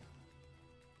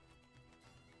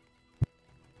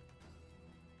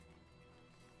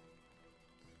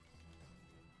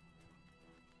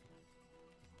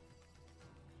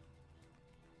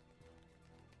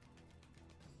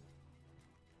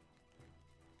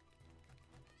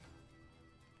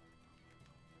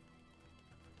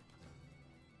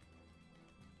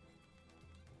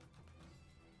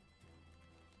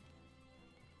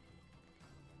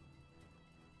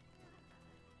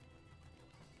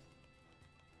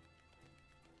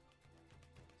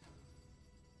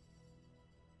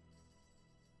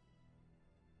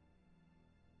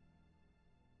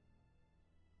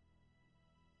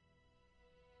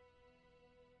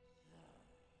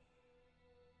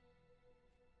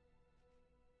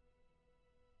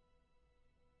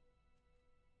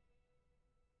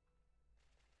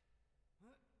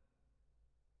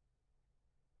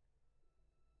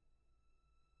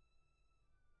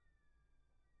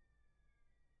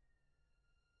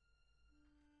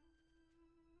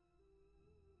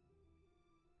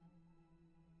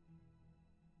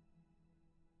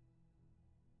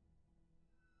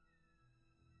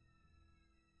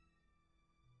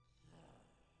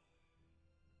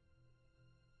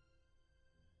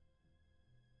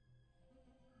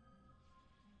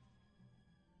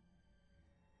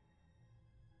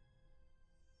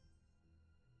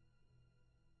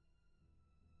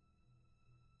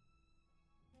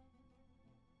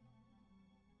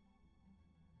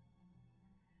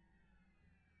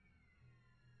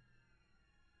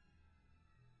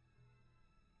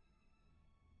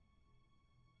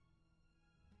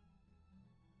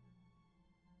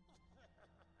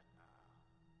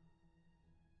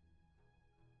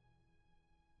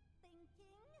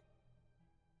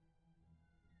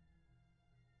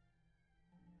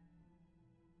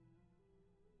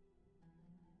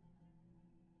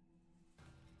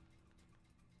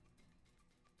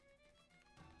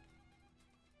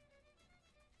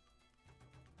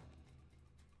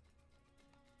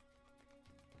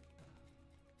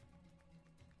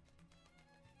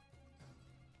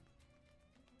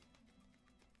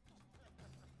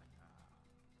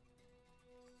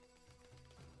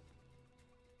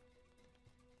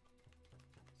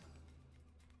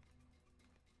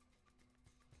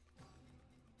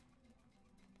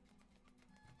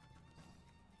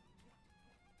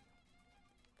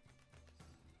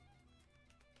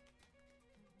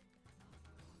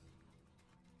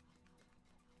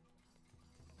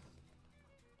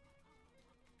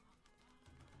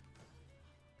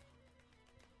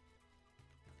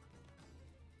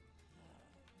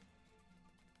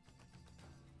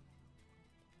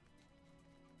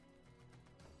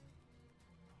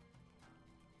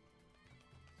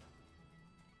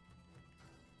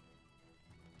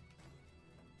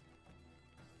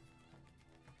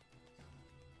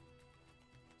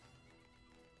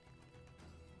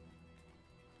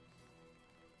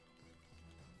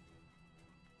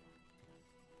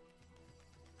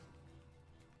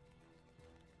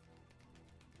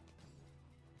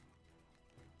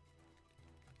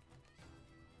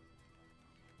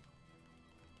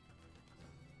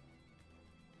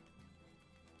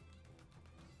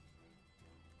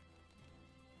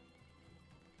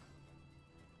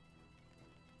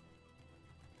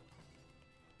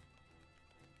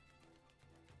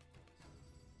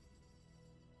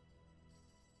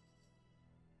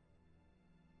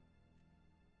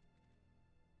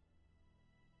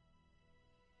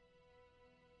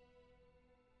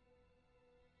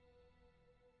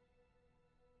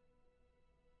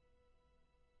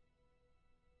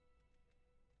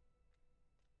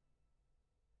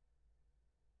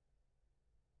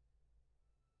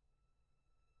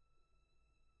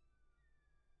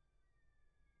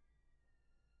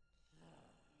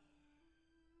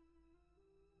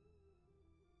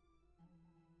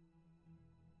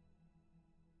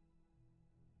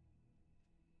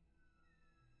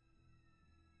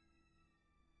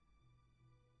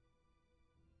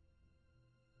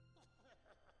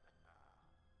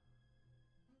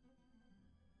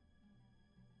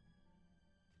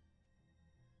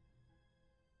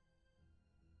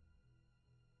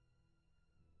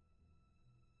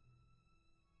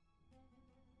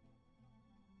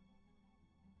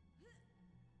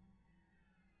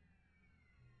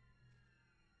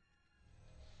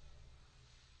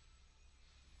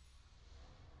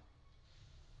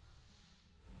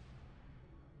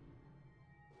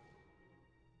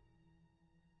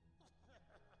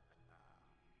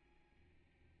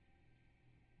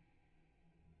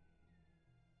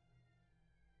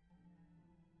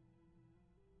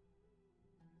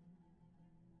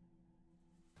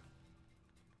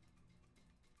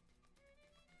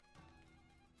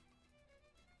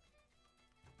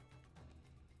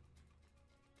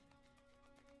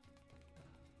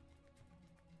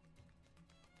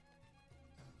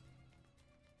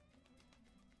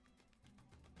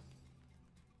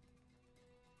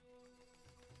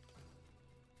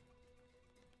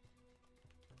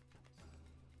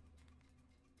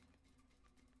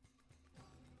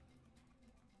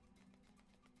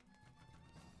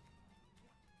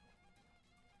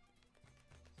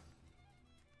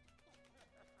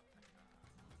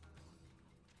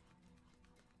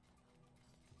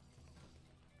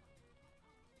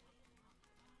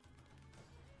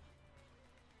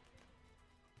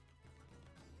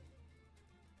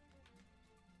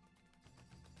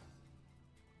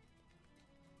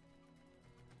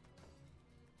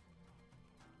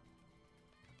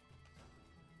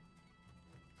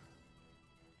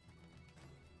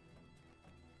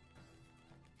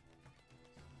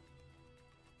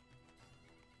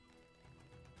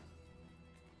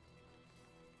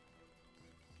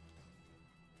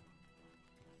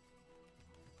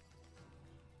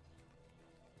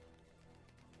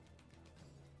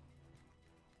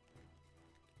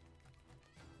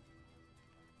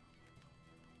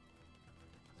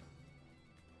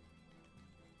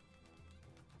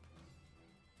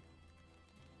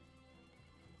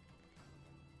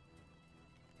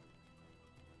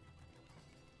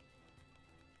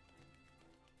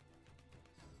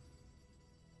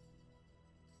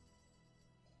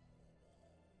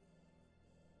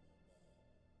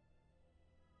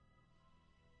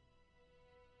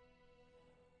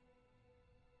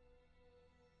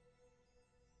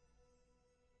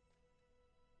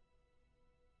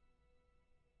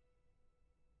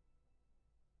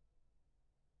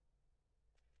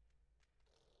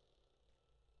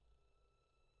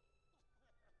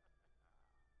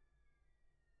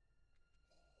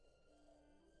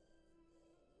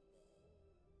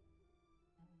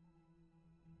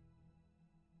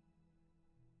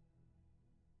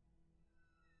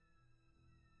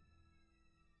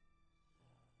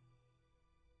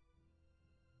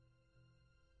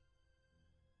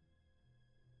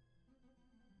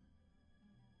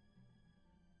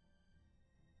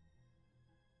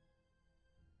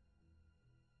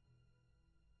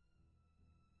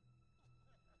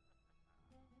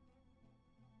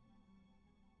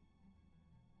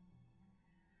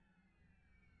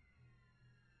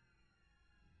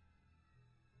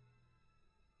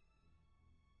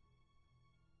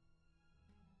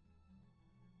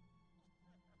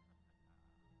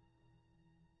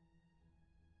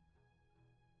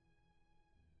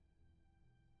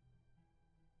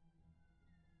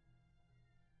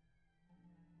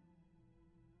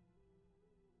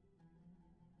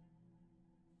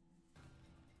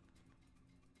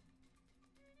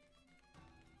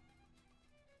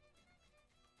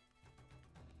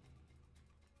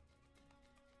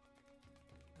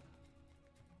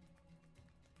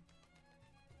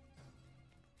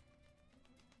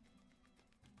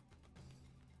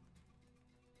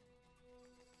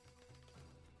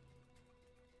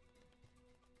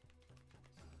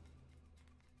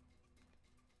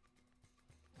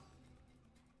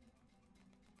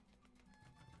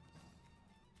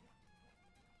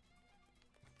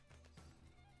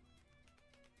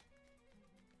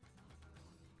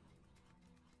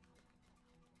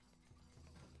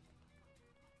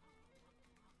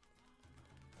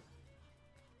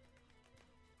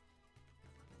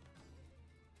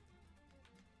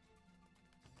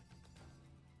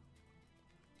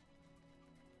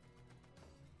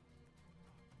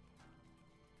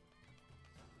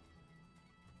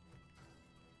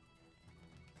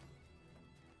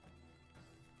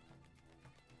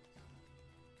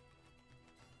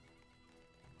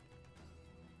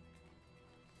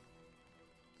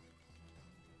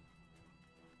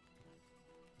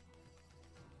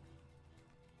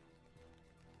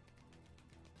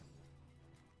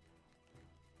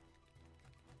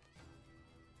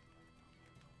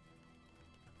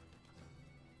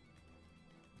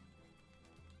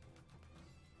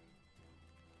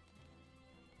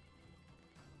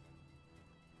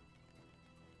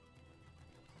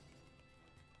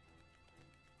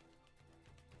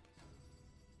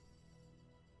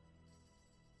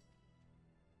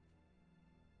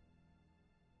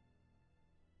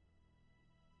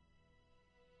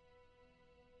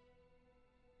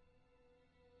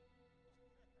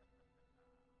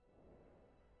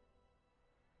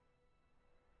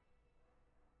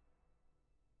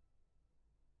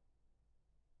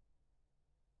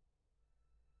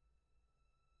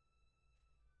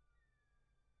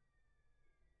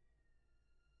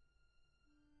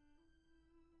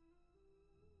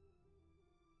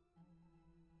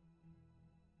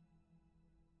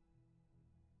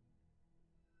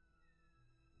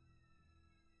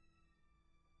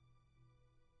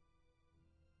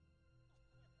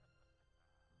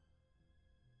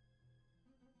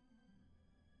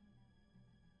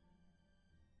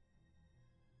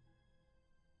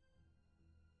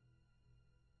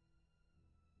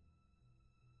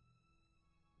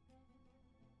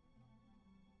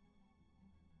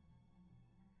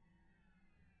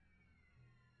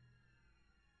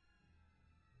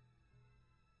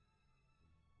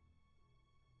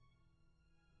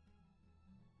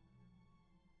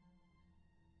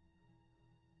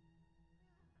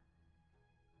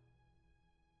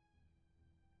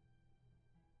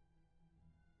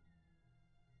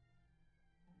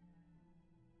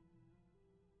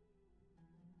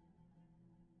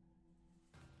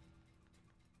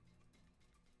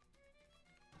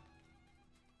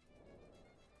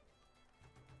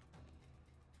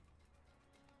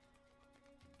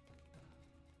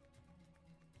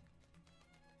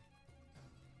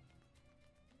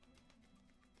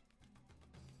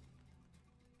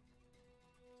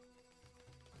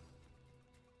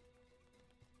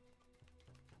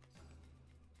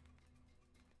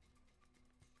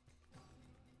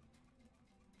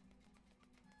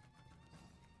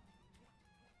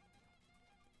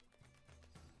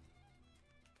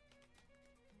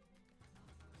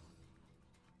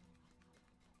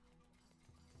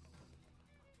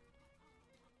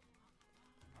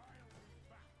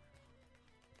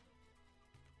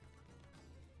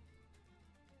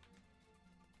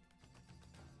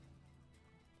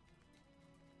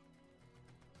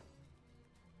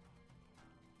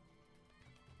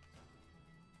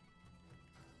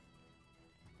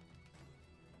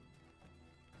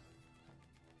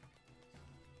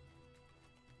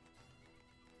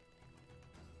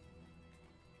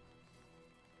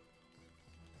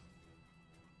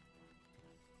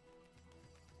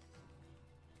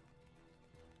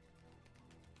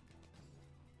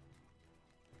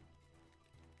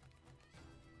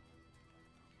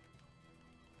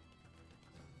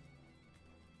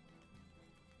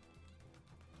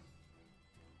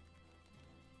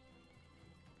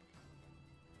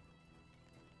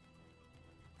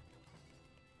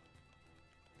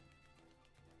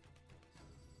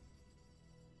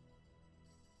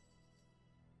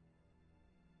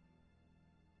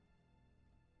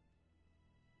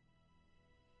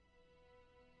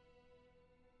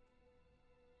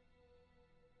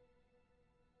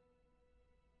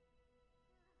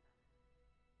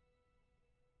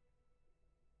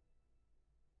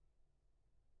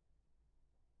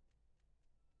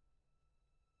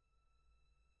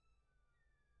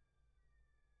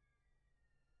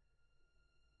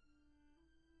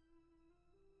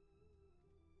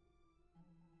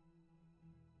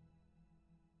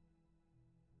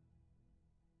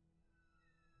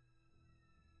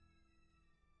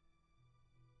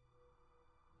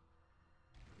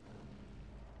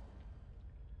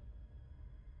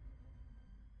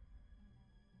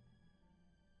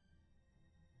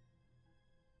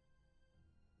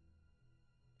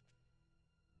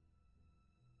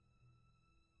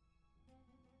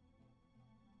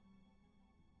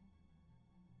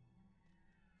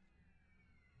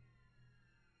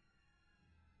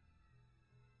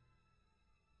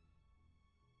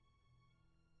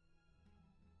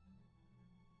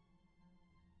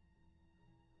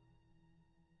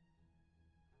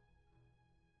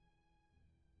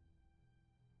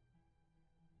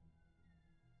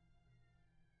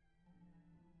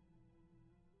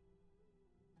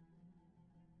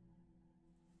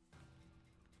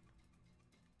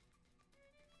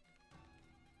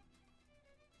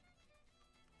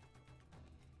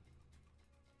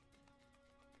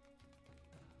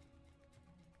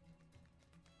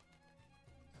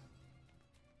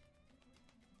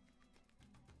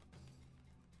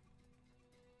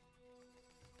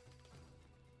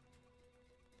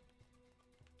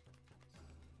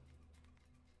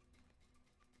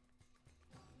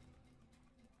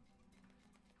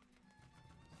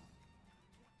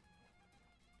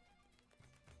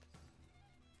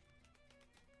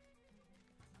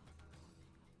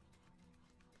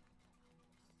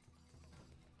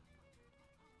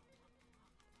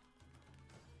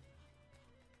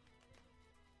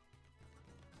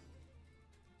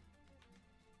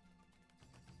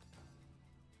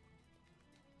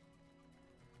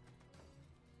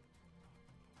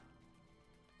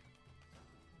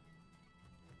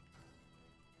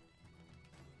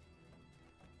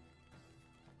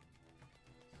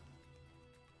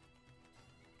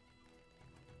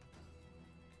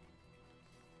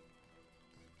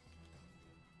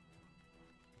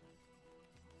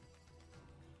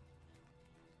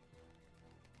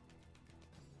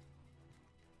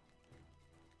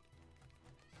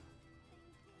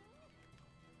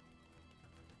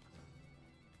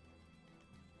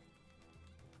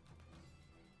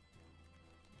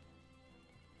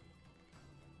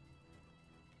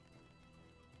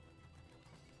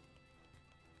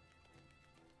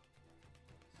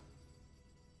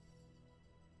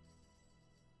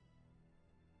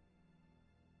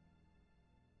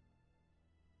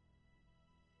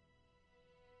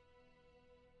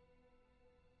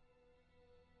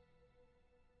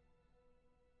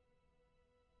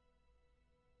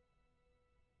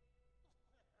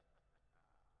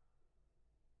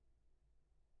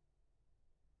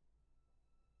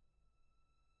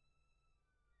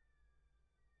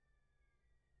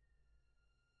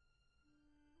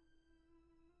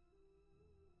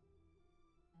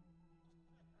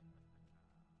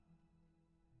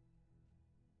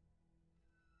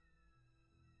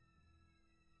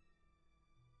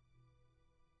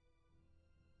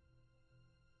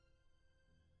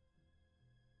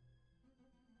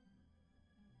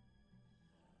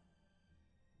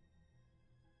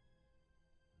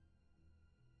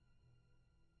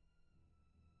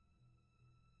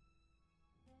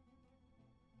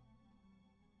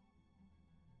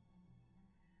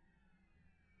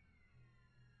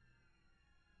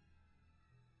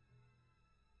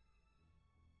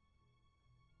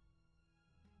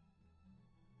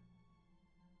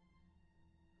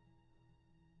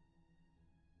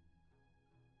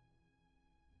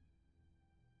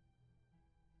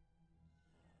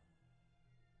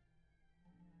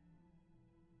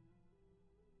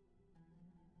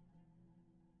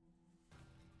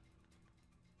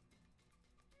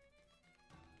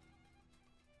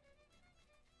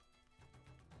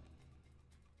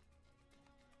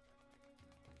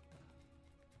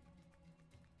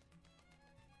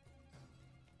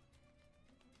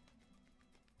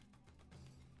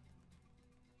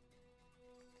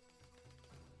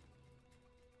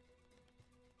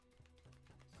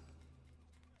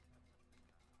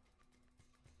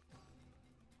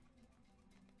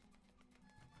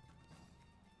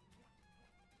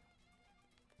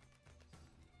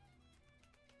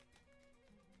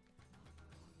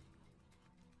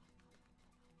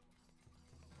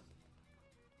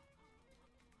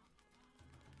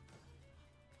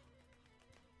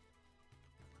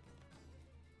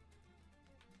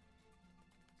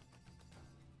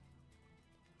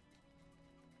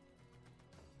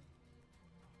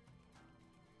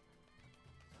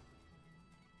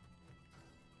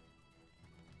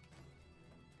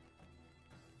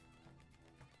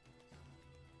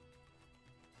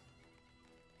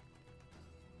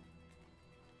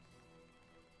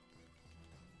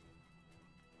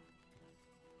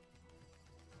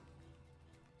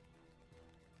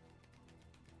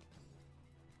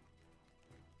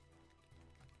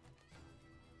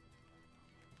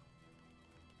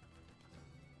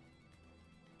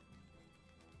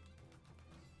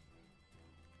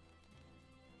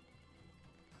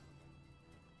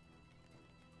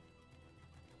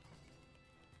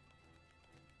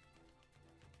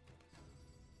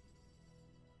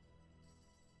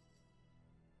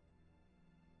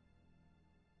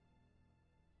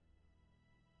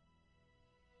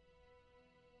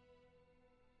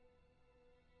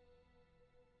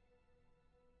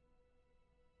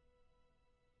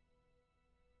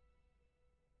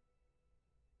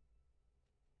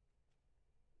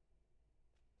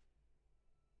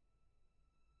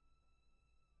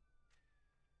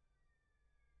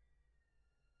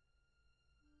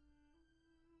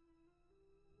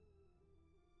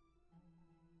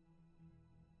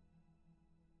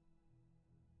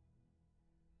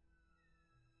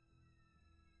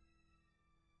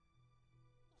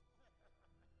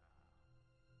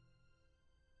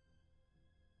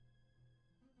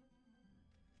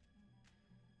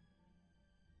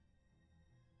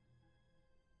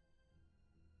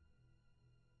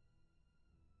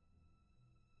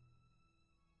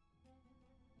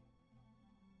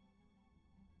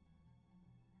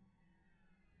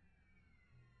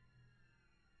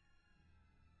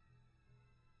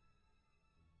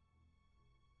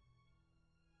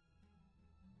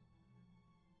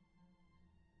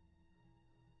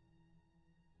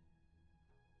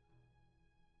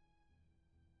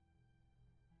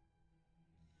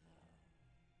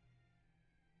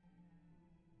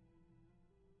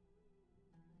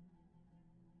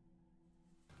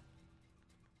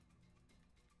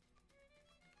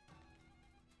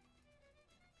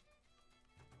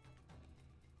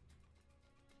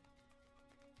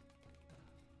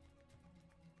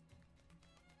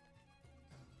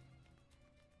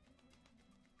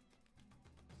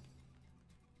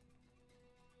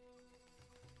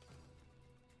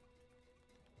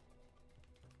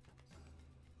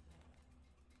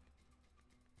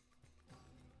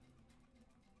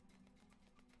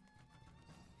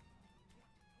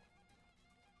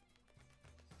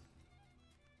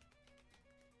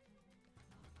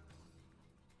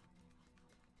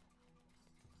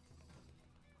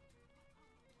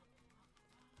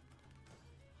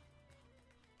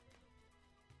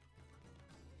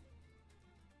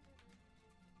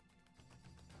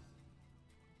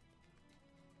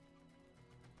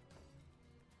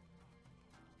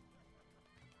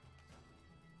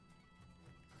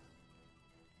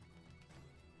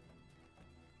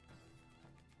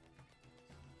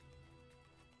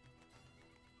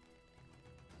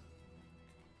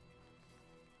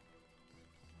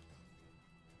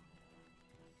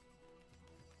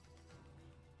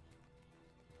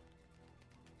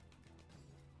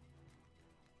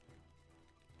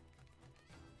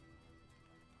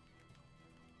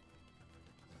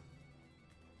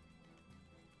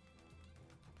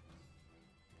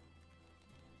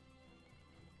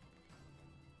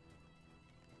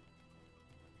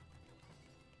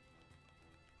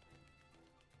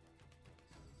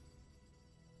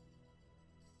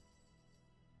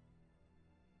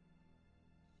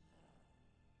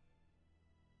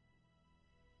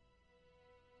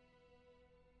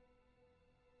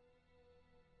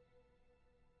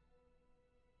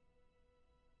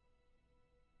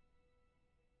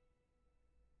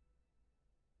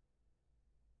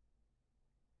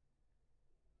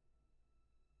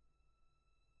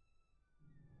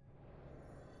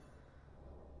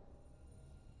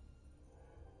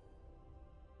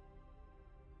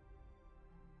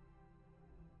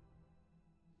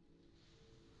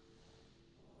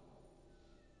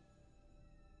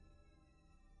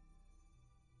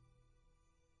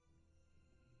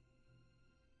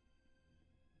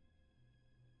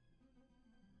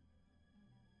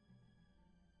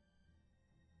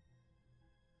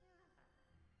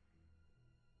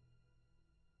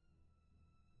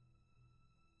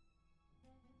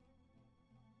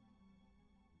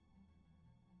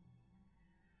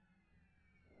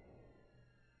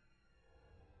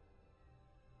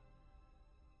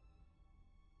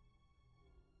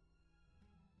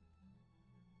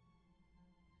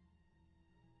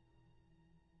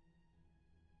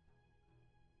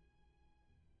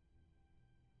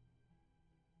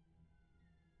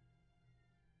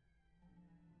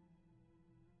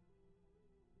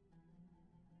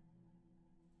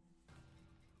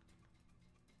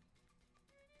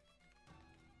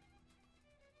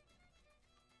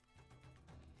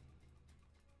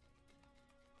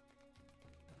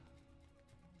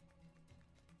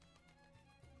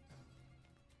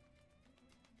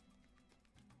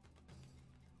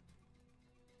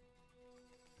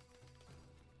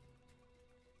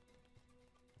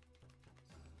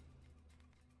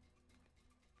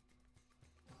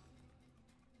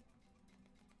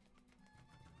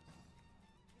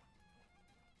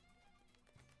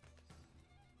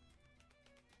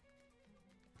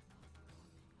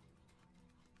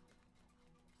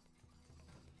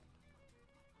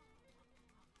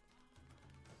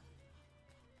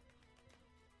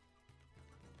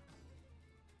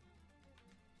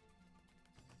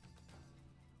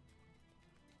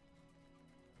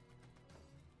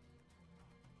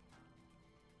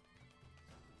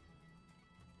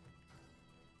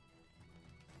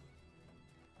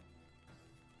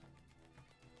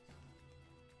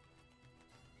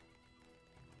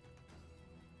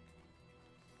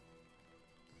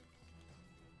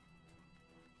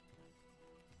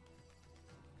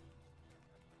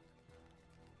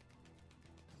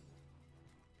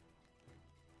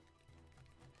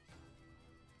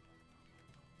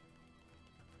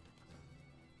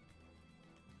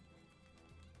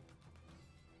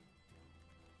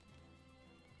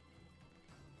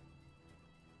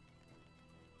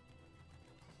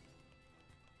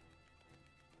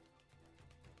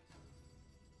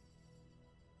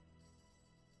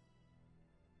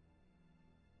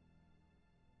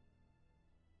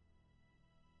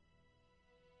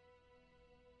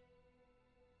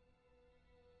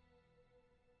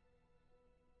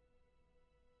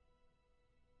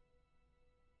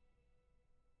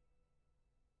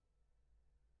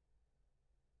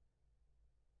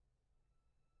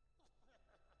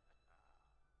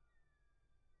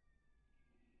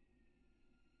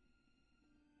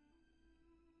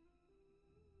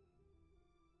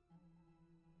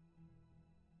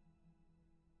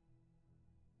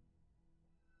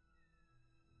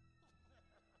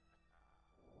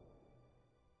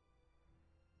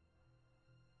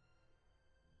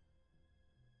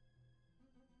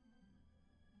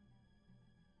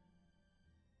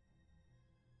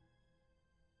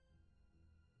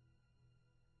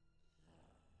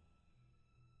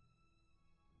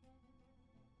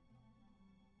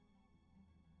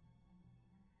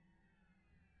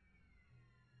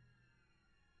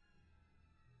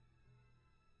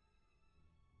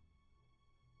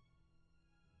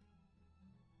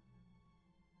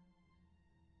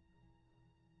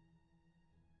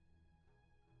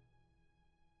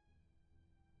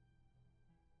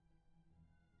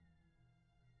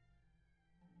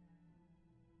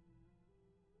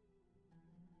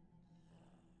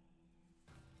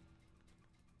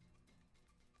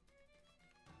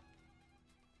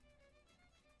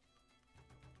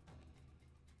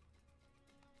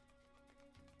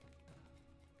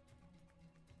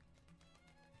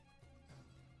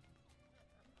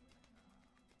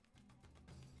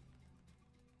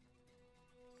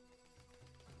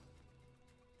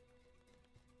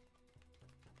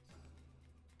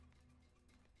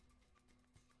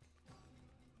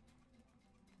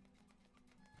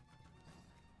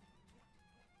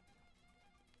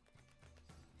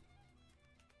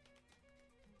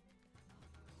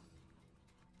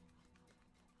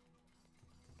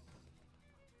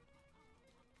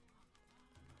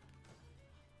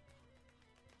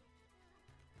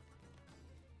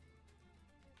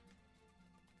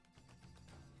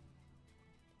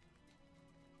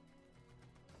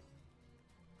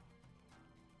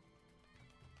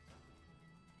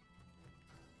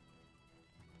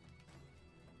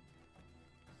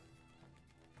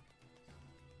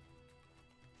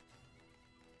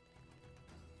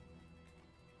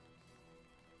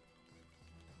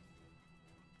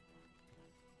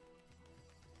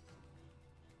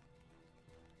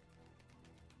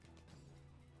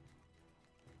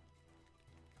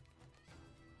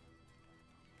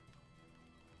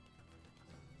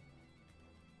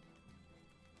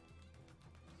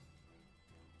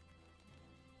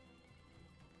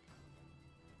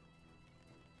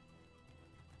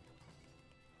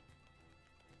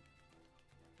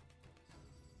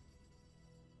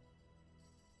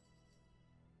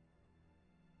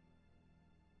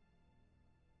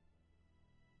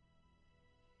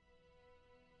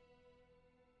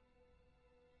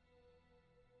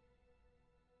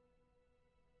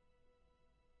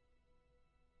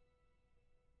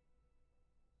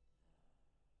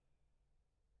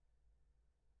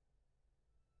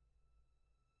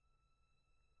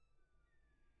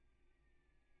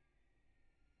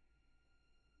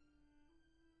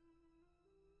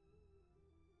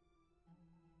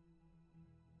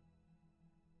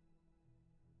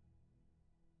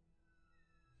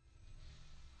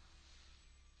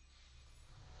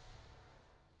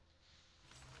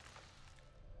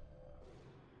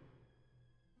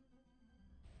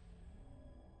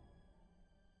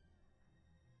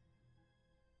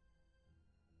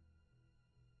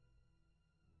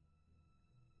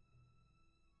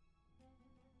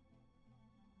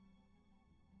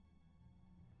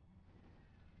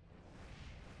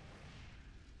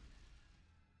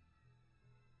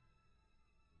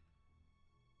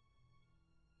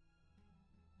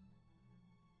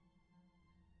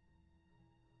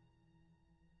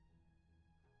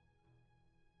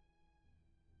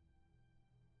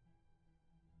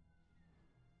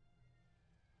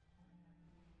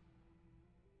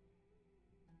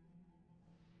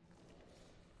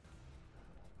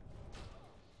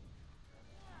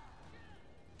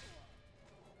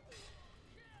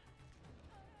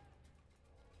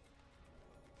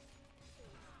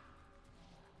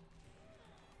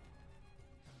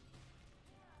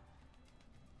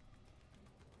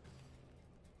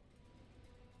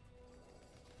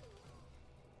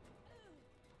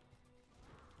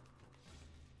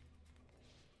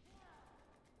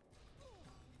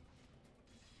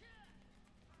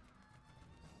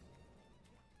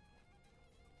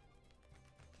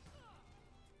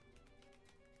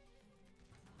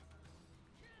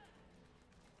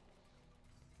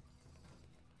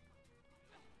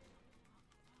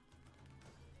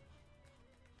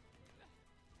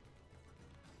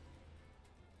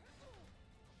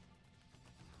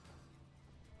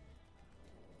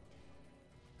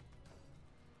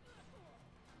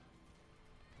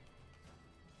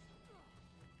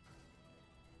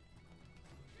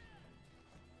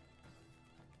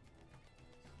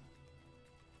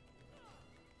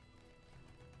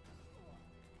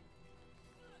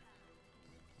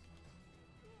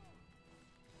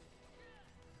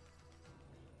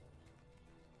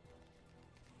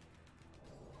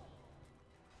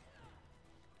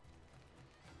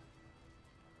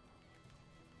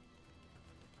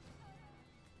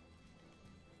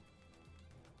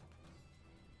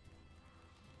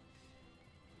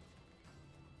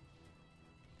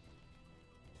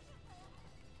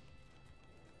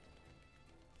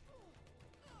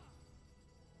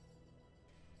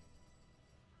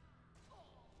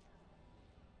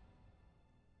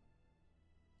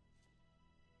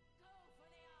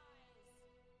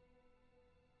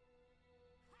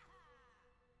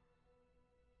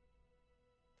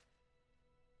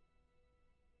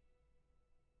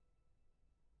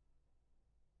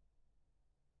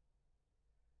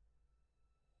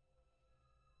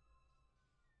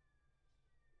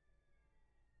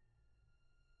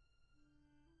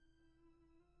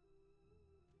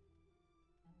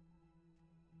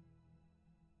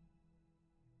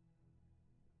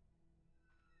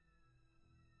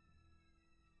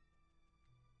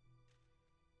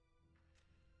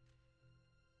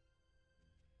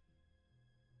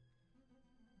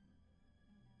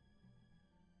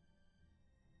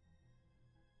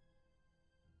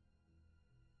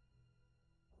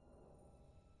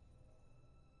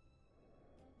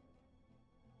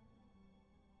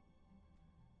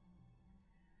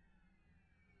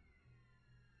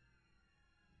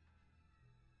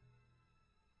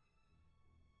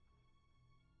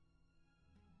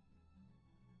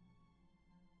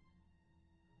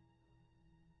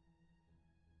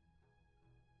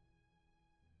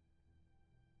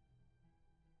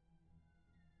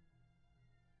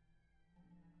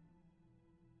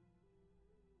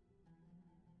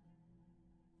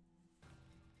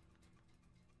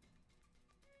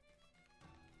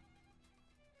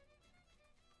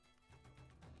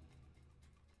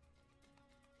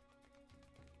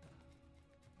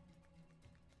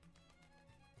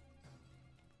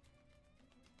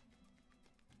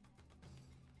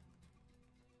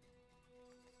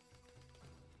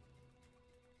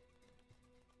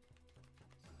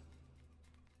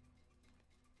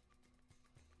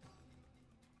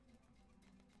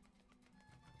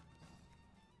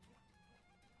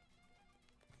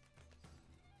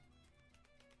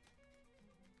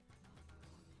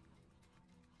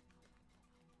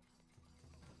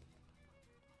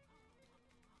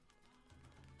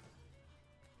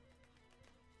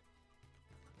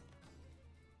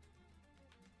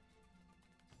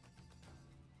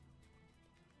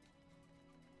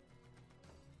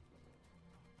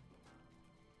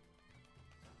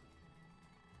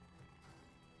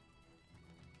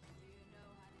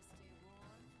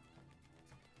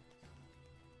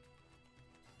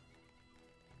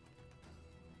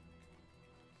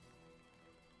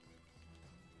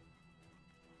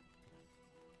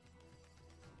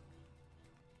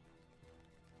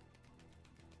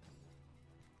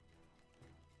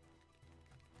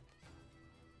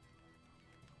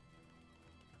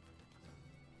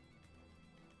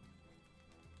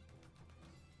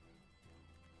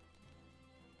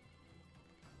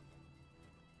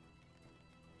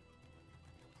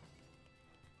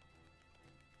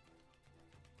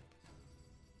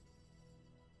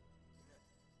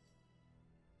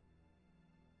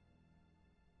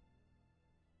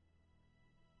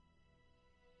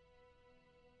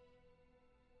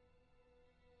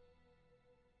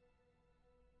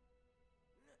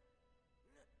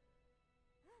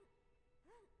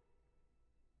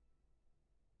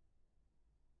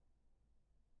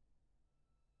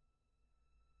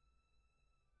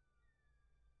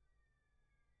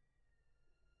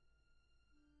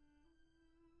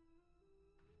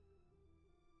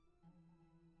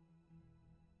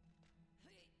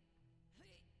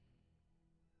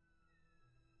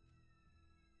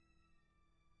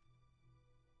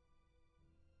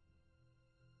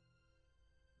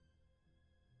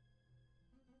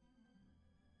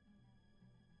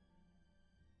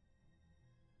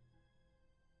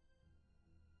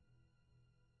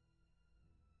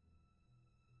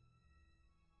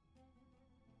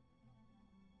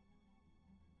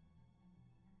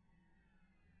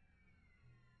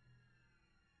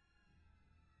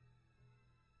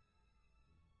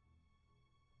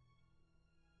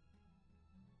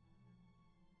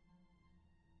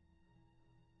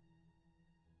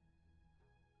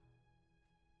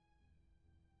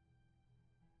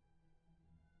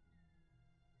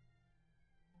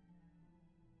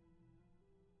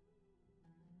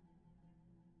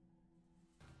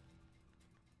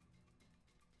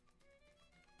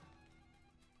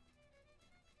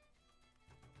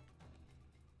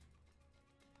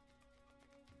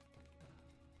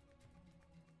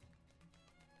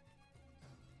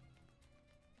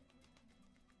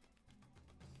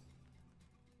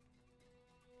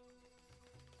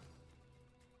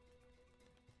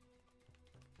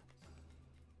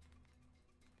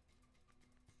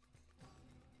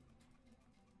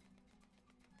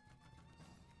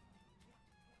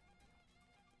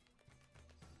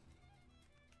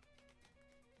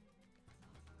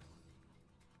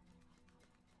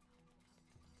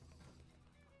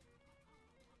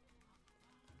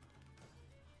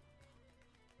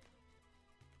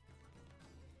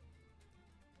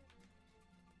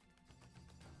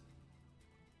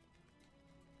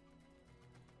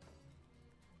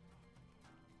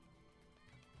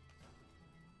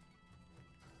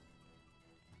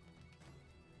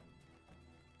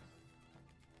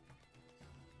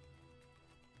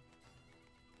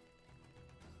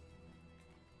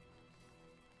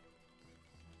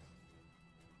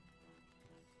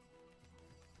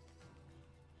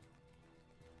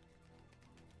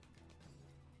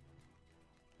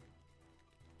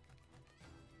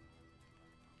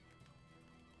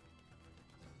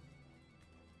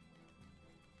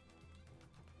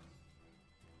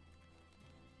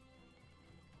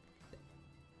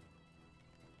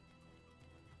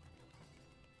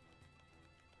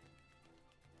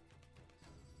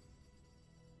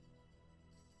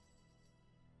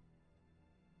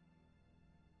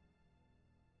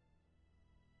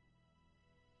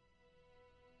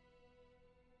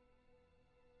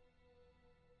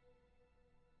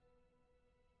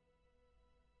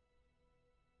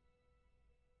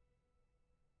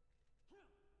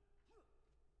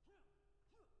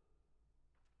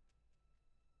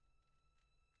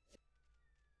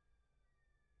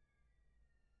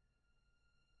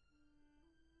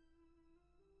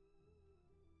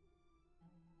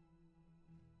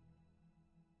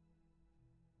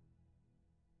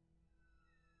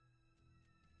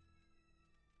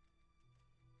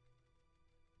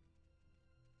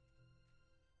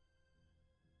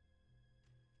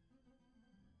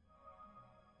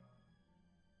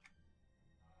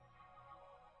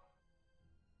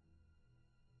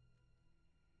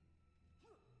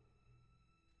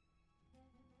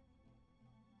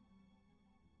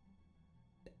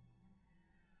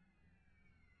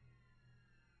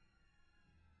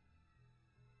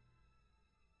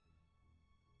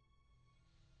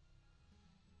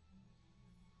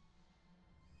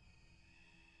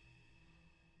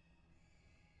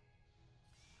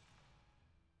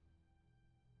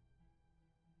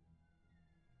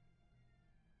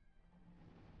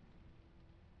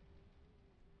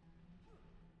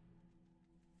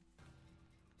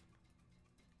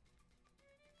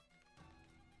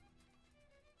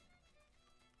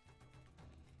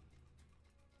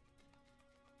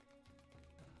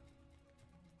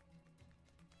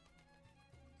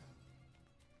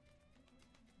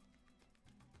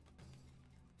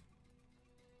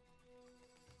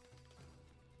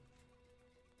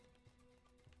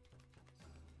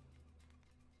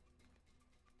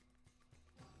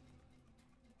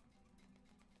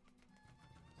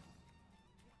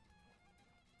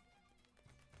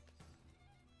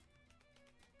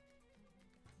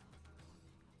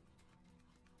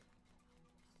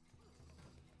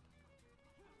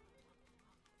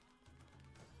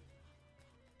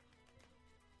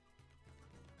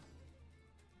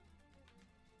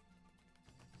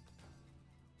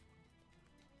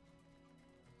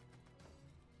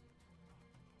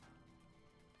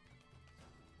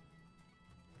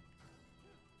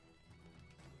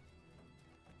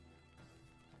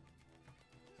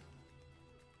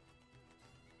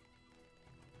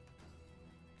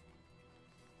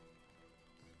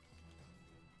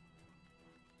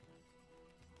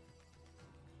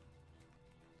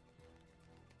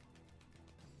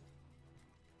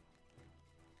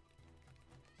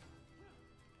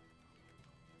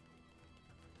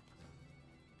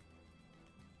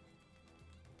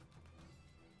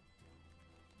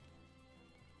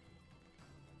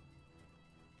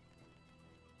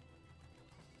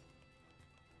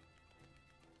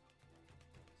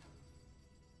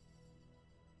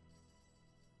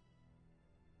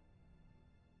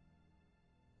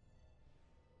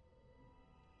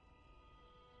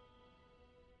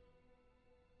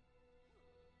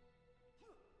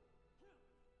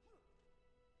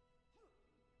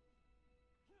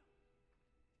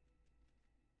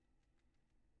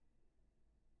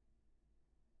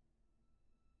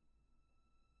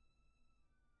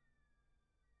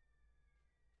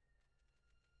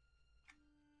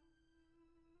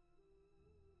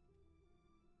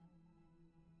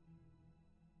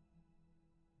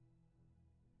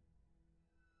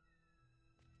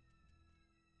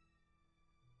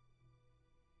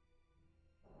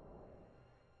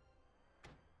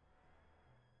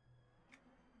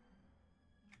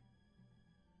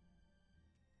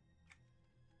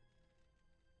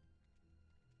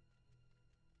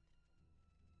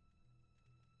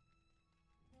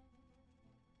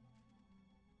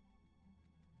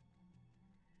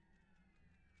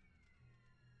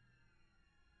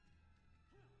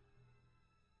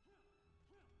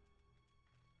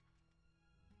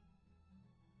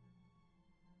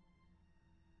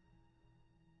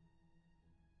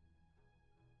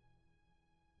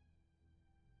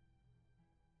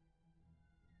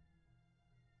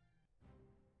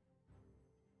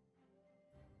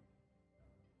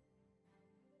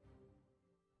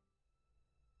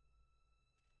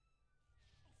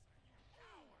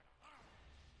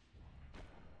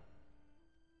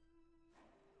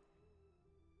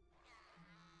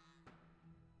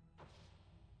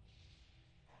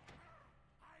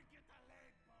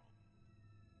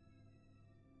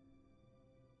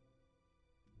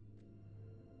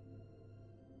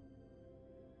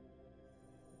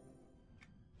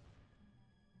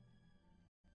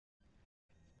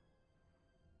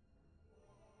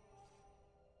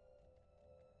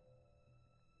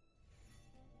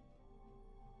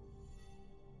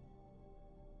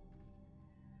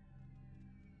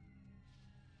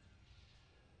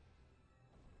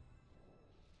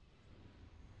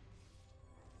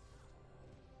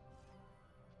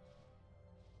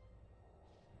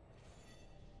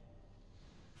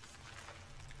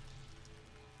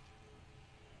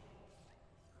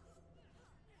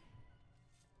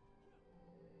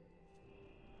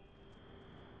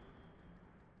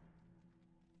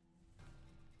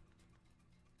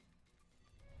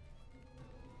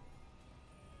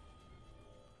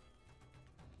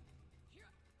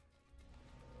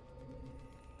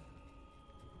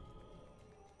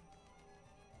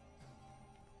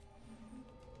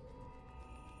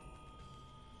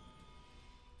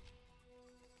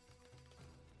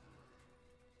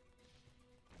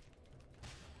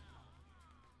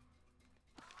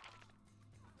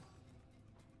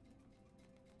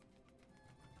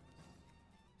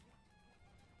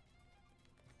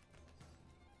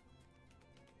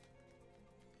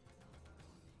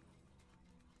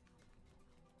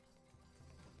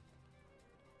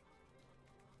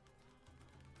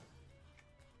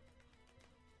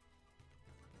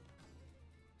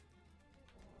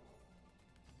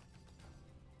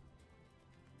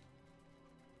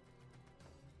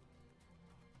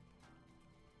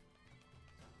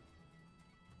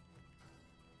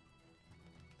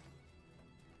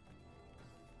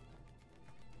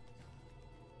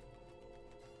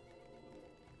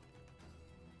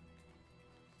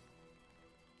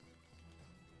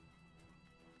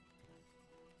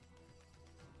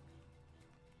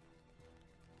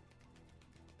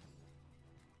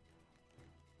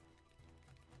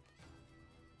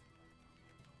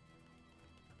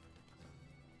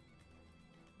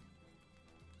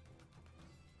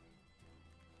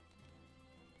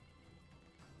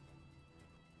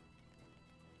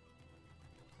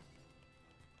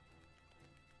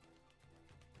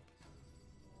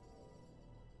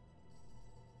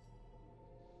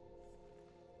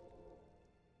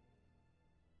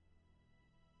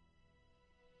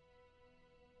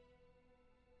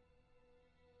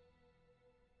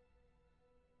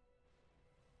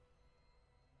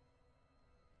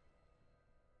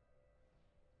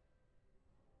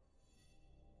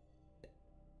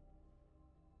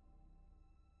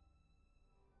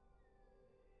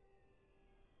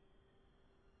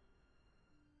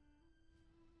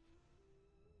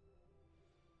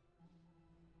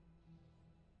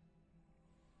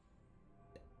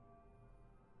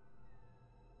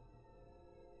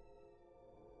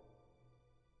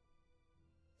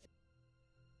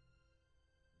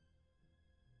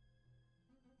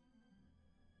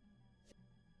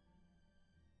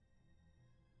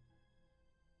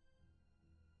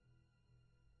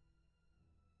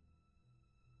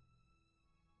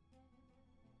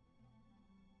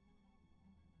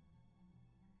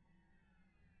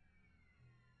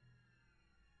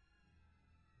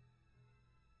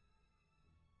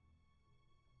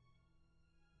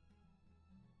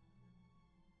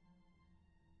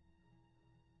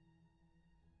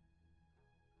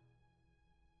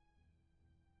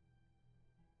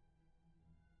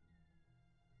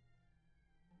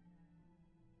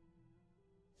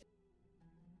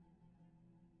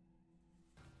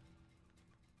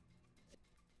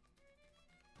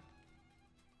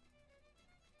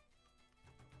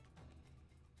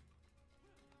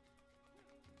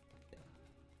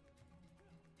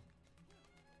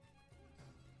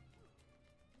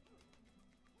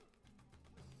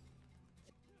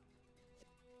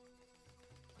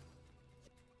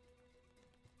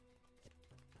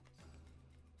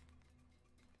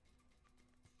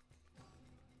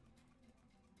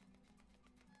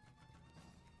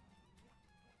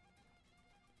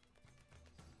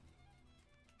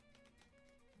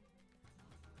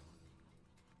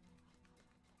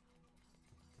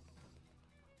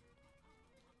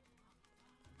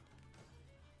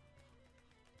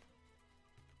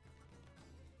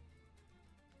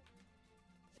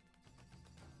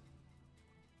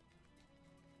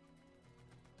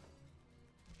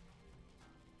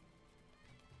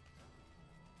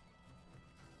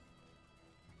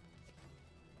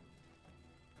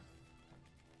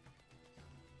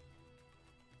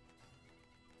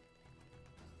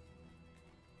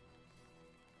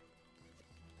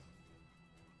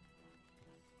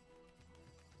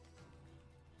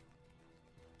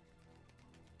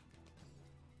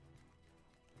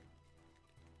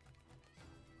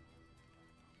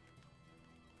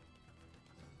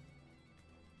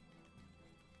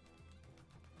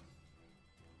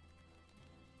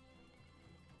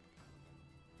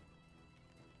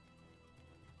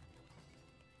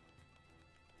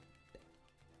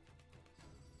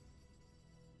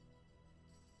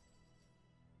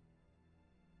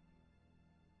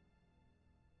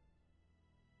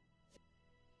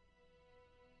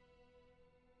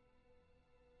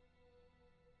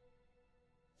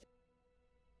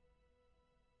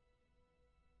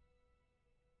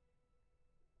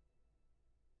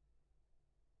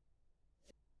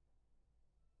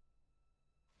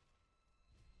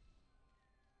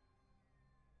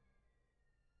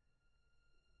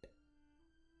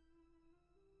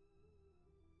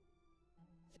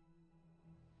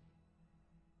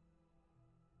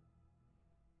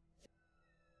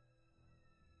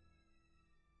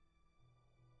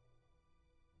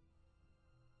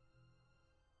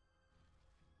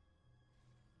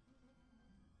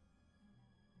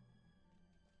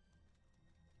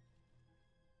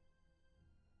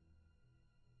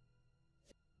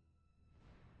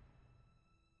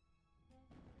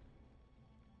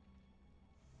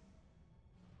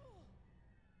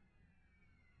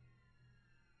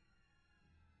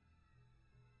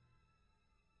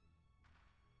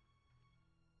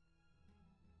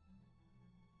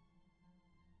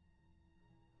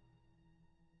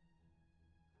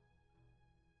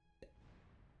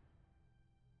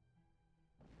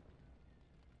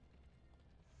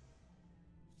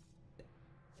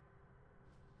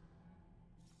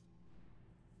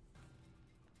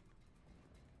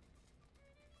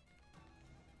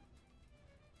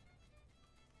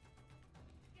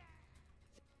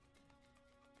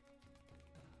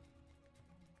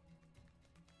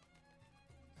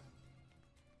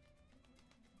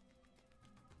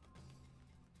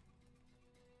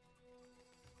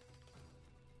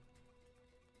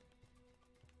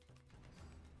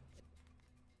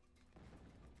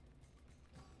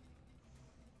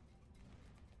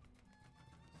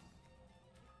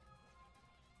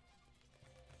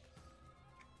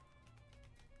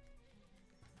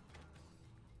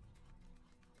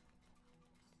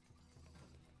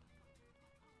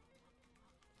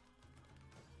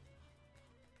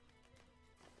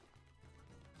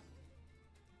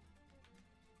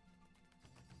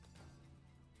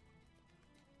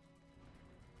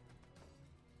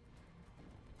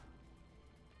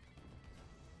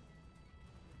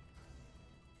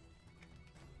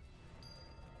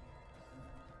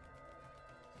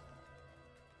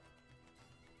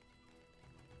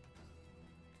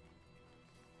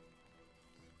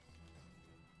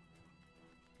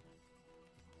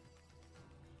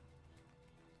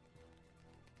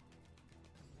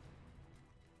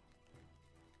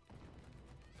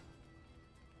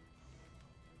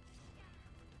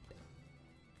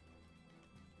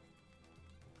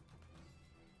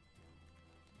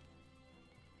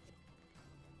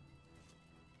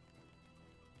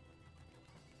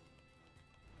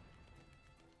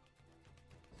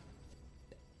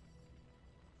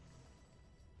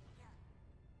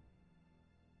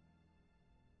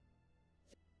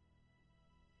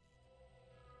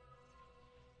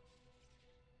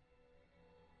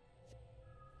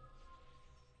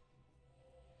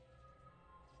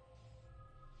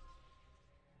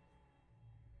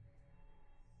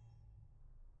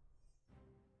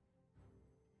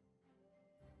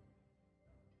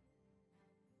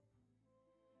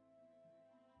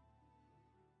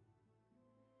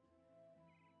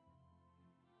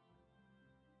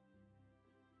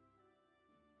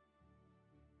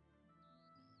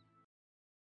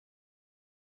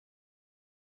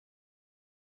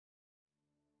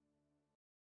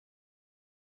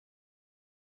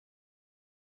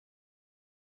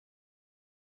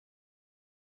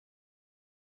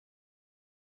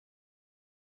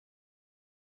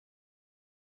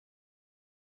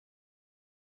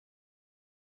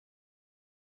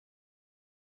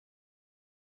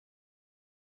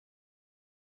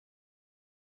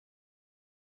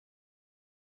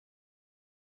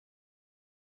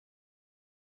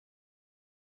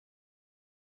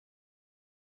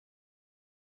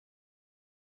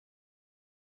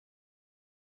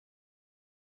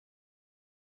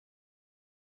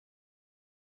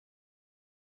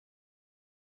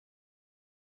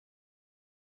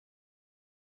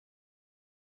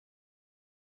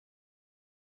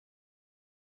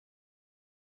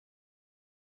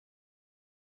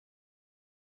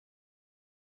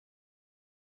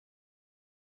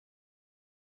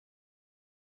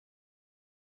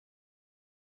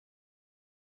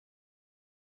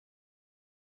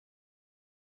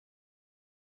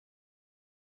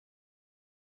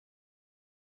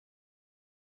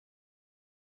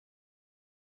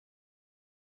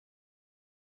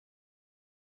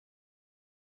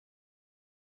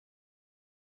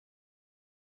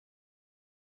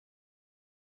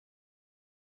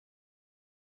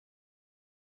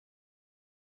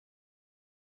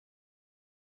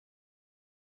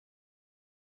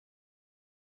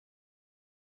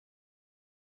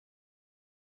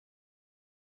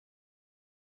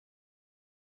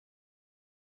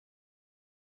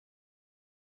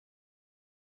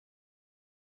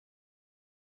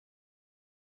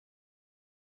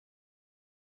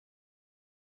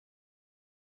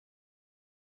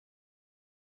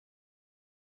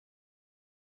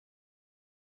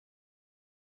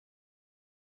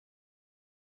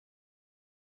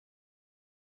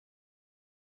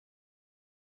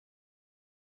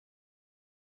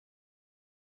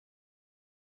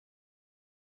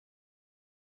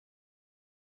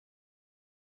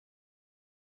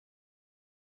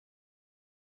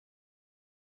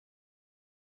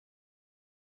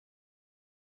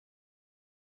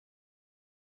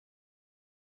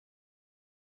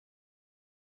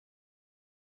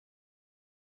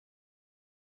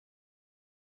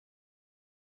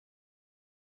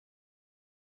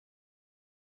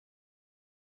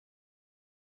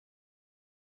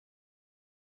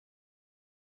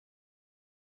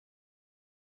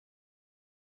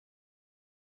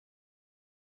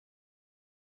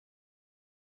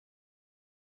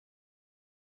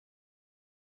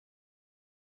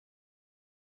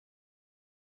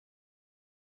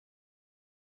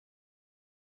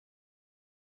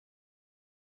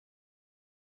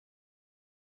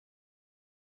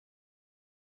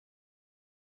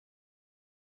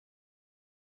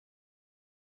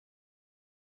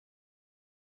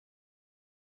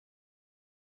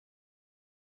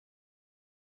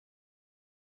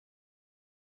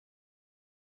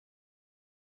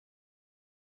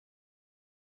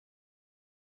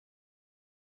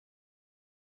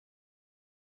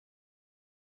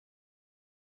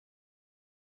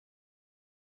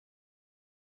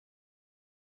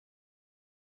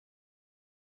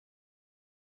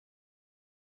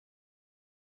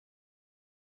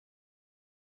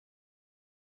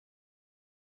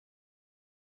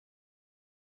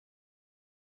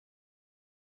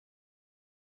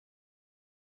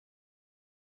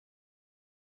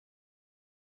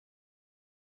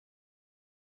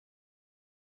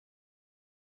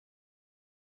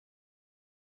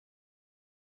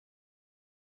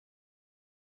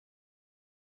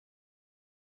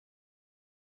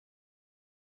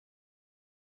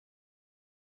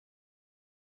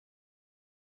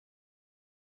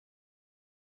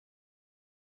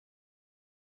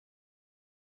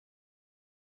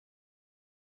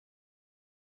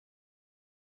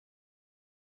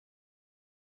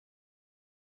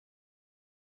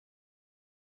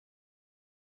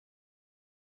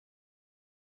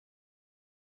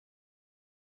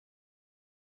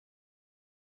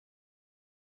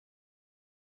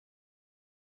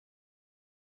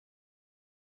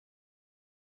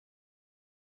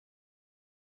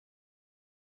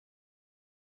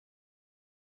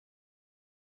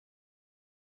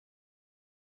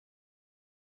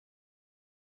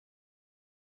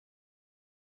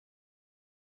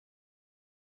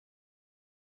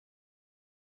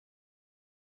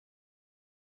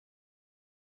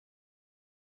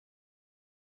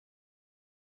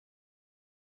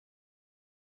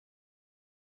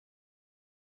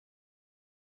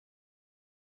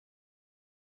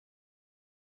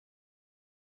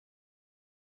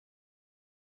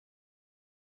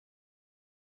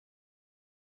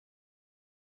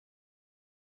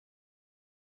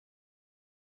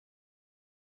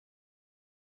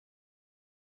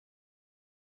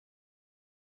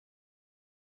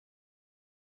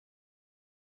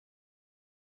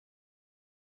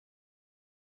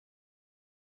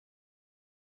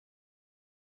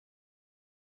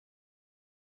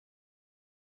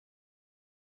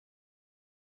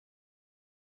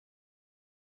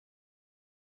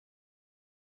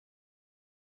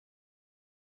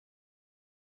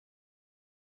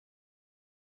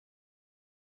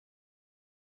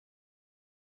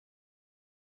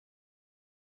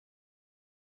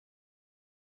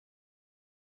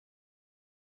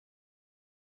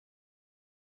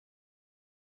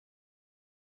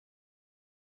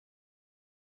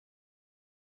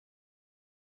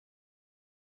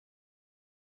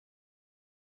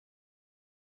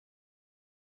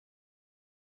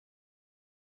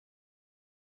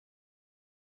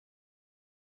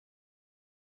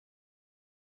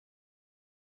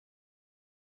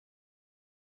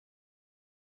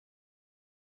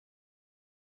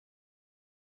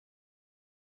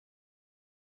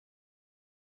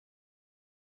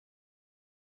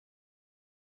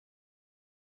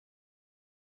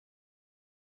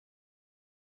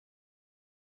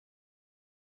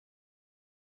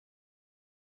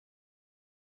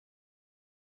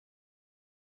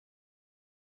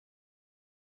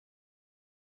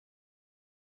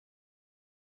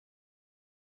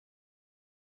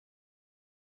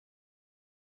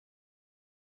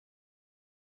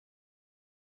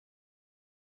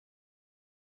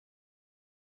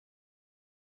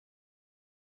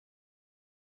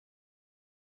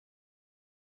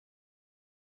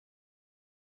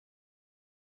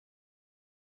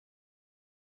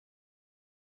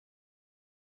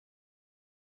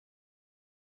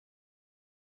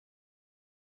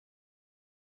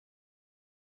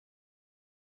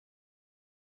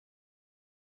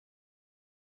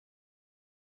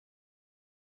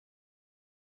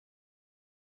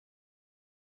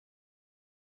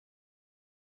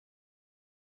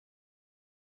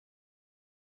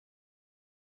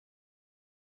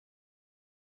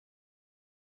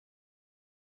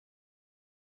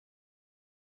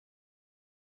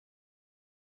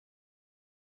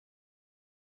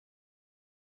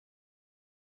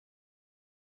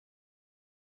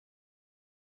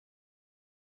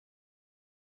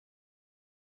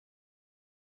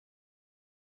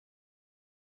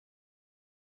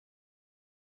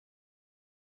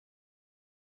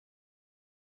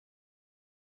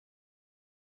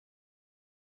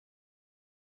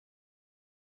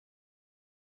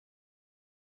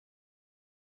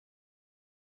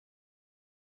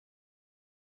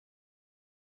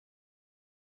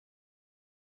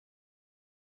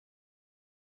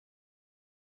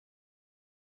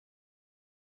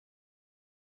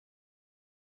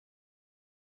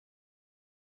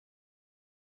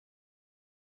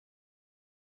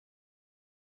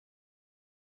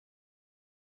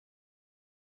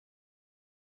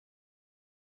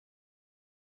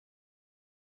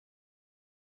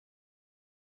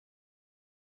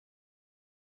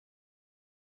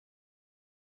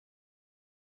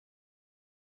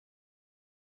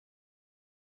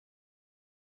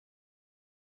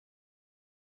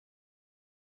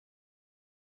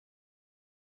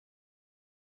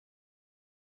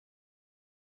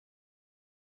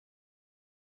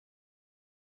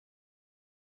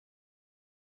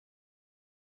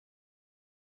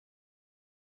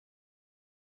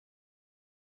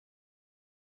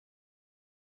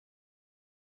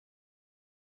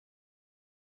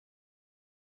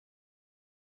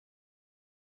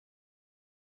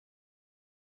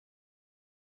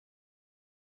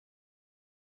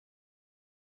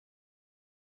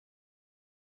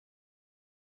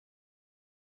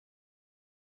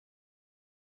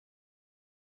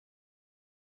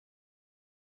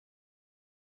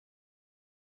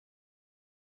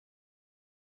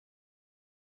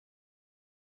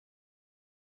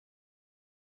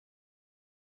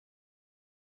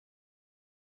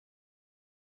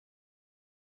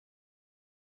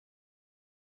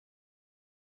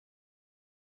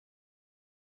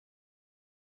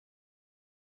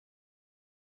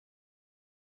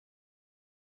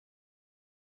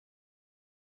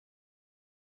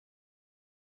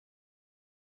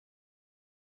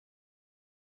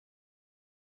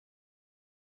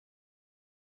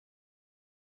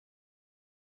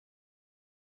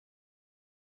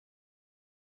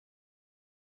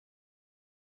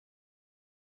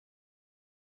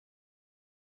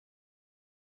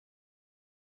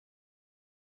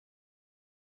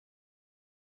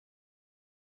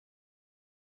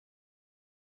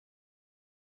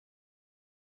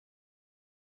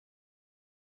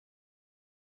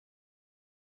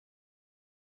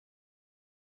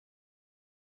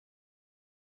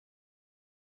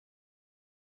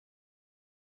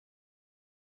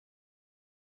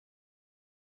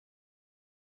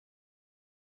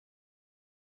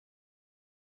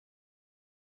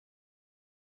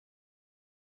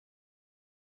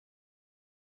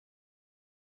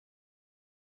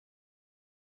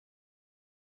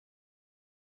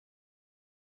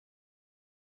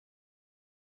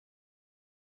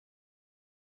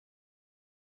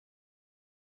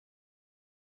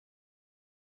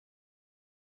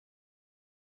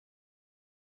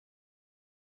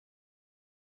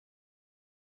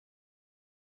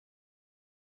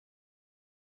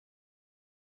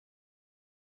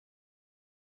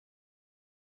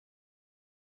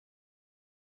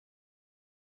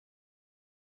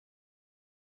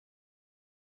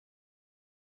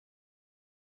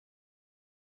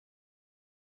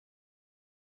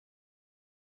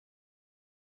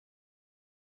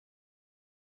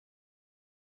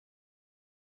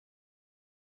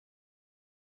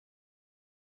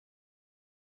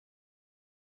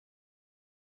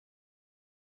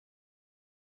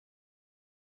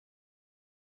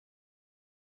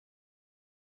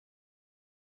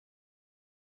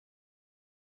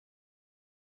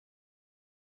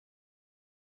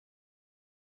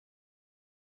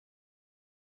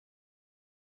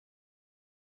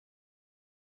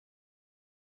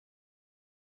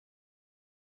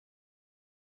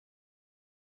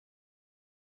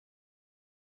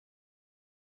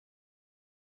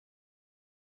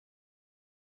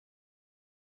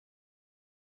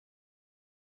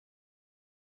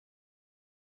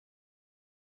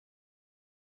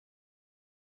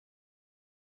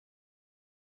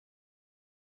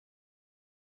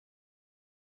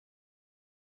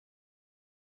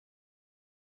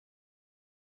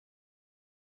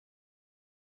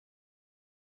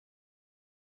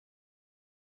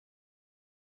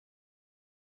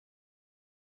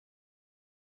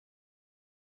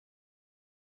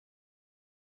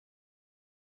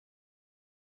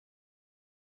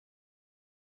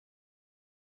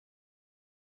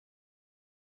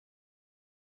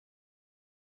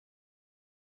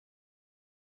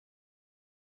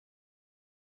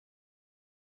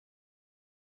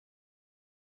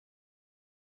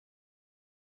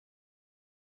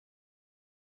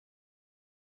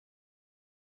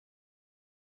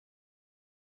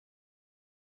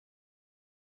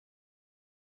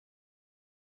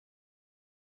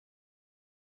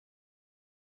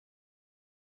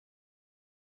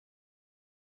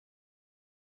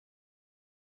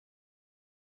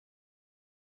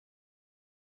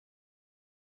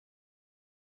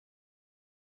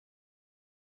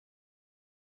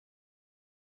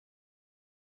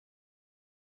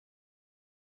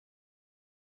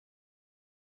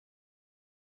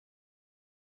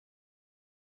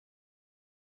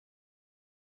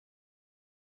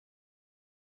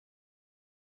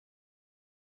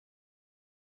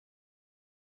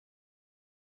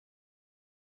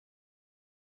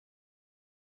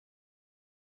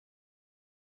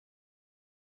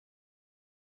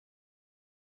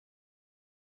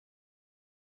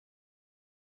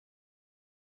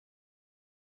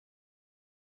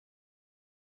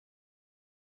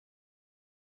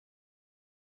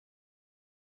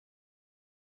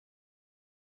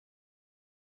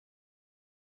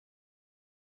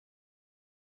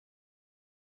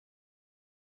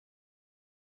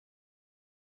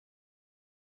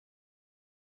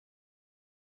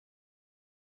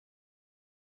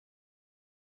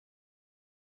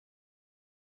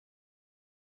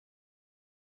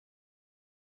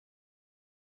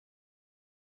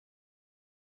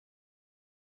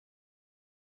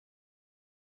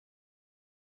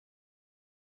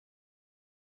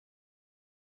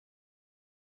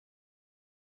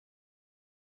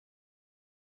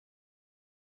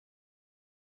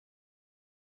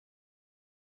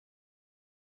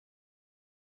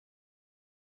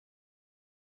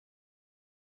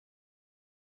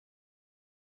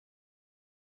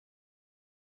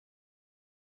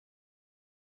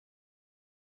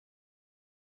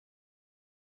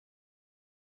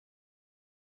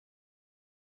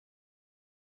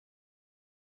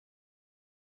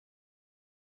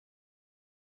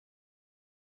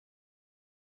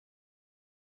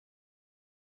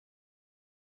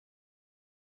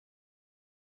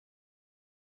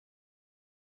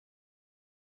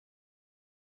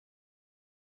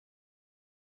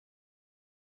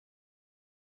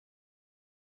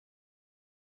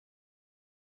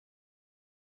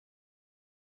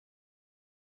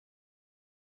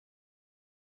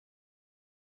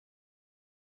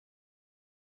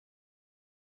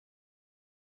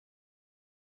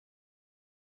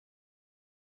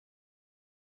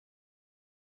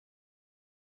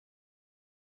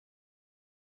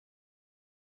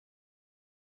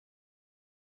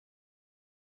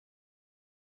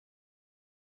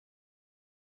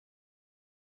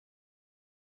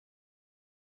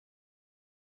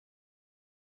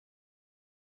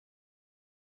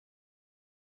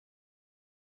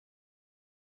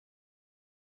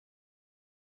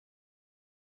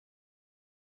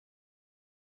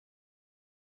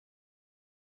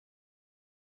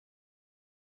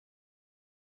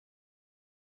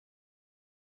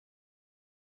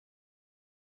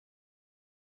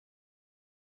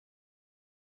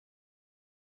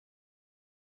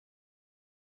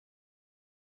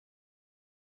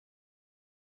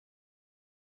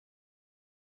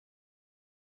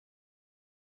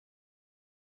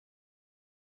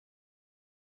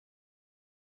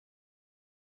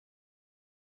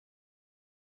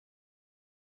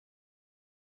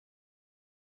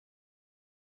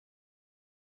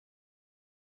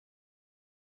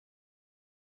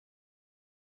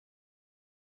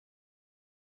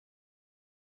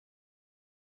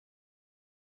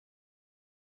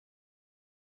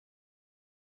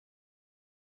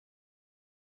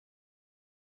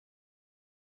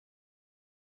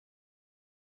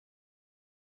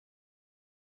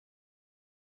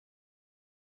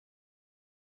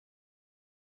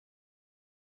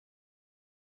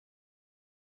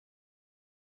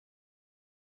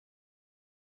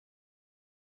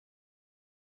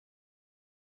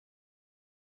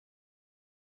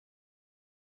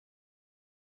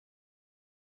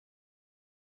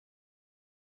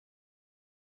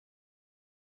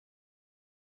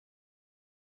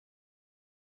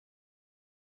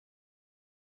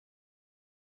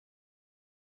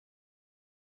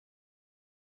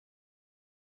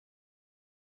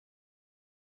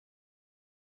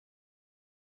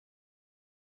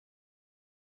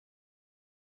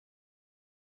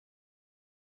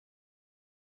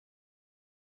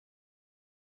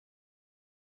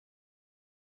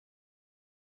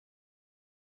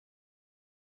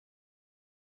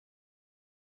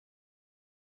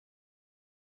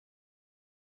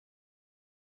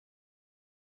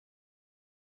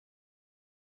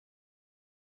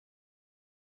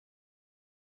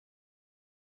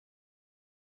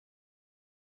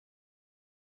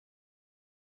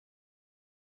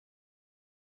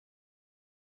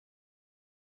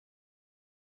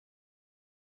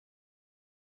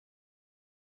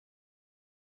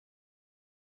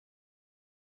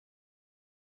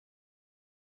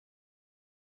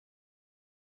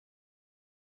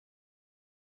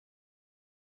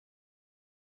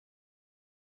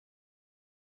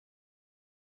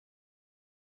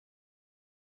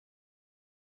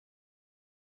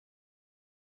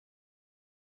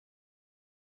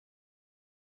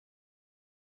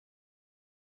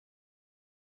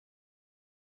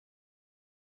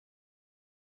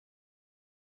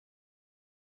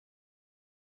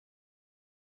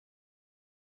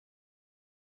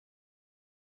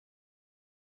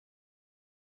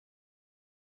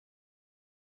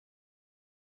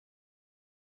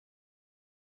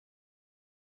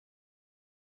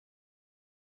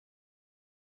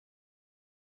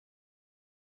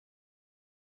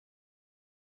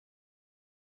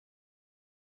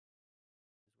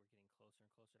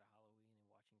 closer to Halloween and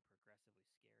watching progressively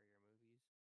scarier movies?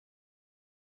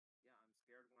 Yeah, I'm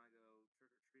scared when I go trick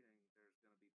or treating.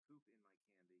 There's gonna be poop in my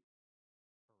candy. For real.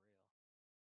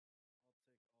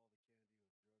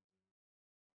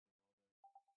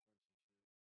 I'll take all the candy with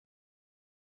drugs in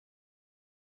it.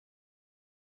 All that drugs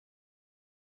and shit.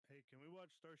 Hey, can we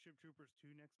watch Starship Troopers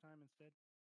 2 next time instead?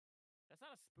 That's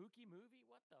not a spooky movie?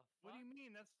 What the fuck? What do you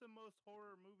mean? That's the most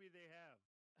horror movie they have.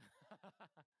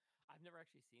 I've never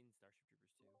actually seen Starship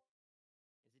Troopers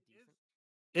 2. Is it decent?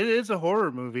 It is a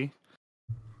horror movie.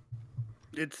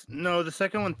 It's no, the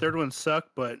second one, third one suck,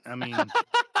 but I mean,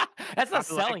 That's not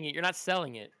I like- selling it. You're not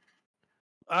selling it.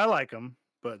 I like them,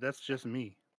 but that's just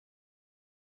me.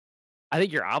 I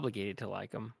think you're obligated to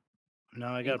like them. No,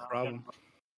 I got a problem.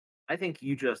 I think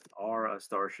you just are a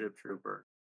Starship Trooper.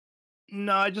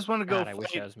 No, I just want to go God, I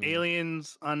wish I fight was me.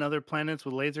 aliens on other planets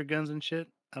with laser guns and shit.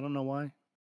 I don't know why.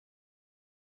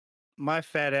 My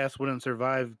fat ass wouldn't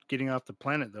survive getting off the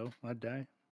planet, though. I'd die.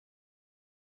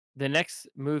 The next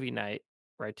movie night,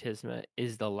 right, Tisma,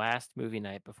 is the last movie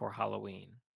night before Halloween.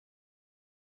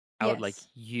 I would like Yes.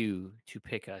 you to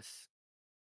pick us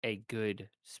a good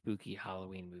spooky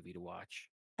Halloween movie to watch.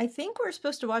 I think we're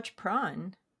supposed to watch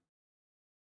Prawn.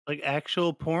 Like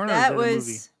actual porn, or is That that a movie?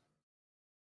 was.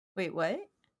 Wait, what?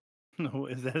 No,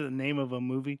 is that the name of a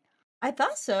movie? I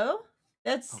thought so.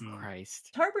 That's Oh,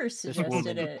 Christ. Tarber This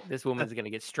suggested it. This woman's going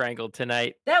to get strangled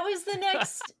tonight. That was the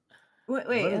next. Wait,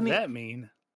 What does I mean, that mean?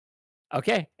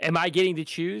 Okay. Am I getting to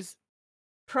choose?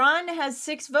 Prawn has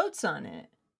 6 votes on it.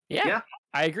 Yeah.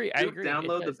 I agree. I You agree. It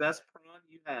Download the does. best prawn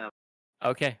you have.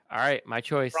 Okay. All right. My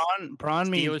choice. Prawn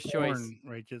means Dealer's choice. porn,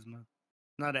 right, Gizmo?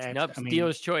 Not act. Nope. I mean,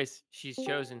 Dealer's choice. She's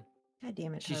chosen. God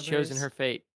damn it, She's chosen Tarbers. her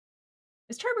fate.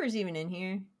 Is Tarber's even in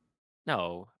here?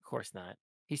 No, of course not.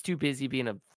 He's too busy being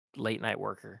a late night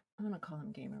worker. I'm gonna call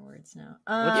him Gamer Words now.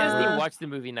 He doesn't even watch the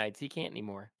movie nights. He can't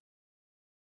anymore.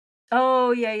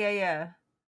 Oh yeah.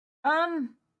 I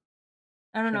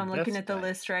don't know. I'm looking at the Transvestite.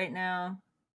 list right now.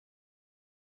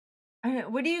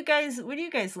 What do you guys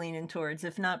leaning towards?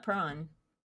 If not Prawn,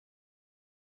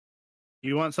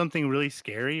 you want something really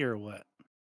scary or what?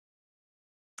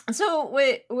 so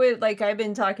what like I've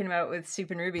been talking about with Soup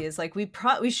and Ruby is like we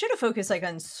should have focused like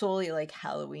on solely like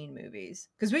Halloween movies,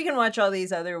 because we can watch all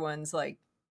these other ones like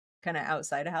kind of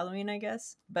outside of Halloween, I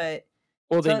guess. But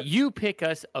well, then you pick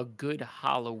us a good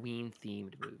Halloween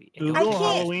themed movie. Google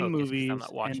Halloween movies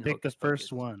and pick the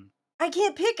first one. I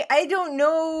can't pick. I don't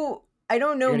know You're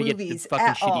gonna movies get the fucking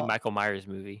at shitty all. Michael Myers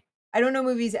movie. I don't know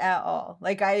movies at all.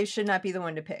 Like I should not be the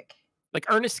one to pick. Like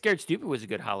Ernest Scared Stupid was a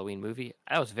good Halloween movie.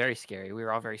 That was very scary. We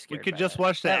were all very scared. We could by just that.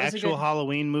 watch the That was a actual good-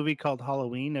 Halloween movie called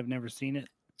Halloween. I've never seen it.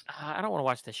 I don't want to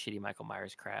watch the shitty Michael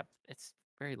Myers crap. It's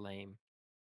very lame.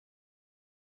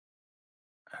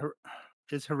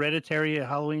 Is Hereditary a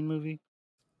Halloween movie?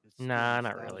 It's still Nah,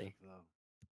 not nostalgic, really. though.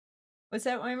 What's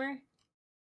that, Weimer?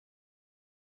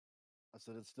 I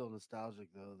said it's still nostalgic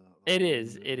though. The It Halloween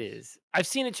is. It movies. is. I've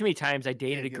seen it too many times. I Can't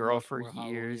dated a get girl much for more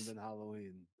Halloween years than Halloween,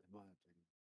 in my opinion.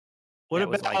 What that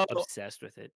was like about obsessed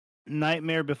with it.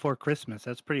 Nightmare Before Christmas?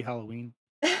 That's pretty Halloween.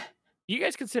 Do you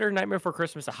guys consider Nightmare Before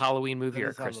Christmas a Halloween movie That or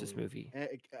a is Christmas Halloween. movie?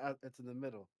 It's in the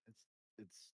middle.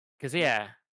 It's Because yeah,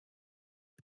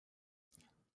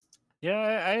 Yeah,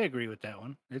 I agree with that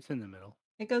one. It's in the middle.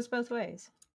 It goes both ways.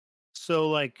 So,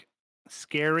 like,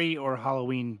 scary or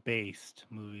Halloween based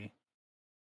movie?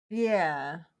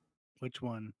 Yeah. Which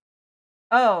one?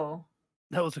 Oh,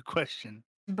 That was a question.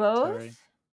 both. Sorry.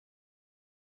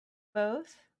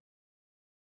 Both.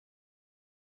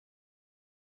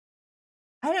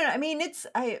 I don't know. I mean, it's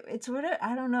what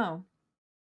I don't know.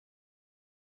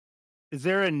 Is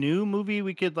there a new movie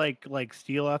we could like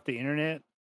steal off the internet?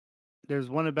 There's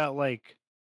one about like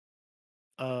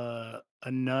a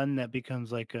nun that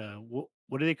becomes like a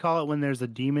what do they call it when there's a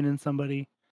demon in somebody?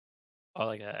 oh,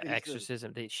 like an Is there-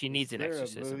 exorcism. She needs an Is there a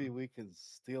exorcism. movie we can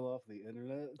steal off the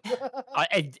internet?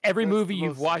 Every That's movie the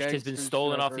you've most watched has been gangster shit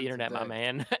stolen I've off the heard internet, my today.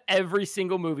 man. Every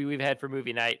single movie we've had for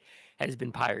movie night has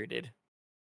been pirated.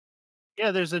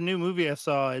 Yeah, there's a new movie I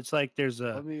saw. It's like there's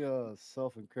a Let me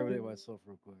self-incriminate myself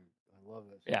real quick. I love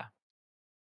that shit. Yeah.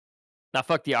 Now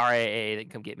fuck the RAA. They can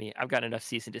come get me. I've got enough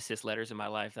cease and desist letters in my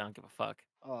life. I don't give a fuck.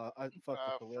 I fuck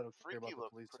the police. I don't care Freaky about the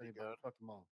looked police pretty anybody. good. Fuck them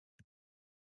all.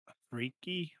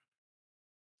 Freaky.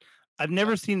 I've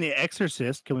never seen The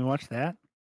Exorcist. Can we watch that?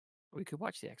 We could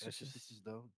watch The Exorcist. Exorcist is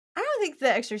dope. I don't think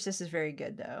The Exorcist is very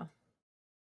good though.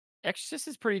 Exorcist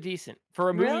is pretty decent for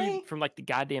a movie Really? from like the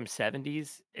goddamn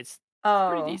 70s. It's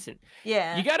Oh, pretty decent.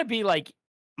 yeah. You got to be like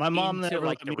My mom into never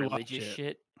like let the me watch religious it.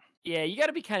 shit. Yeah, you got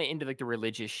to be kind of into like the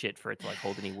religious shit for it to like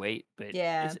hold any weight. But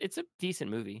Yeah. it's a decent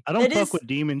movie. I don't It fuck is- with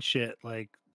demon shit. Like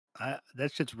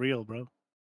That shit's real, bro.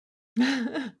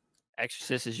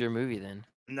 Exorcist is your movie then.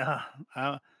 Nah,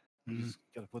 You just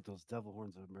gotta put those devil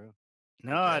horns on, bro.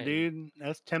 no, right. dude.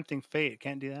 That's tempting fate.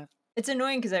 Can't do that. It's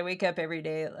annoying because I wake up every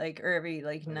day, like, or every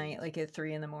like Right. night, like at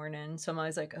 3 a.m. So I'm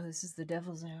always like, oh, this is the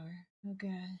devil's hour. Oh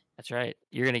god. That's right.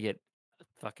 You're gonna get a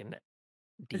fucking demon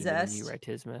in you, Possessed? right,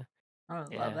 Tisma? I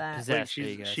would Yeah, love that. Wait, possessed. There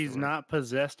you go, that's the she's word. not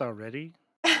possessed already.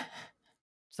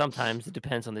 Sometimes it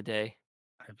depends on the day.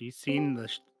 Have you seen the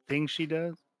thing she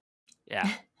does?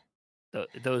 Yeah,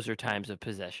 those are times of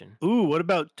possession. Ooh, what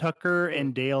about Tucker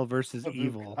and Dale versus The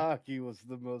Evil? Bukkake was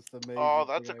the most amazing. Oh,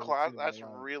 that's thing a I ever class. seen in my That's life.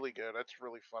 really good. That's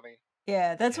really funny.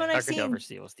 Yeah, that's one I've Tucker Dale seen.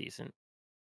 versus Evil's decent.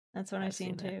 That's one I've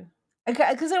seen that. too.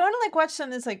 Because I want to like watch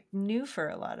something that's like new for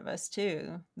a lot of us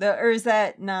too. Or is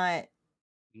that not?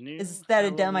 Is that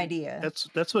a dumb idea?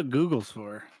 That's what Google's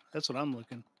for. That's what I'm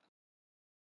looking.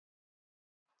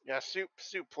 Yeah, Soup,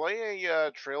 play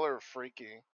a trailer of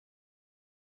Freaky.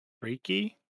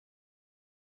 Freaky?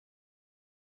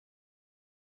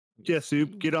 Yeah,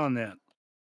 Soup, get on that.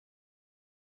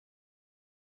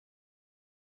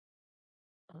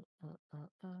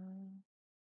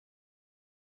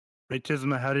 Right,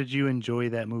 Tisma, how did you enjoy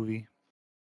that movie?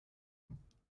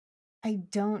 I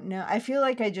don't know. I feel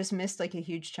like I just missed like a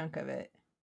huge chunk of it.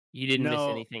 You didn't miss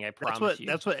anything, I promise you.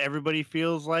 That's what everybody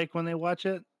feels like when they watch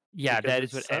it. Yeah, because that it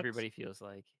is what sucks. everybody feels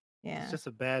like. Yeah. It's just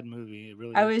a bad movie. It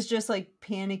really I is. was just like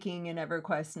panicking in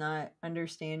EverQuest, not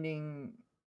understanding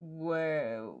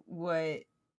what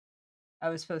I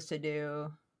was supposed to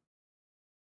do.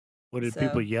 What, did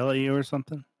people yell at you or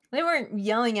something? They weren't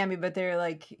yelling at me, but they're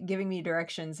like giving me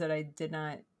directions that I did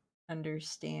not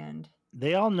understand.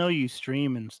 They all know you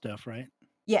stream and stuff, right?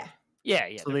 Yeah. Yeah,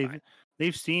 So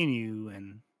they've seen you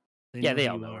and they know they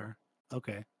who all you know are. her.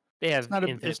 Okay. They have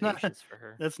it's not patience for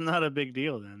her. That's not a big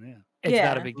deal then, yeah. It's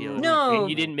not a big deal. No. And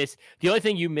you didn't miss. The only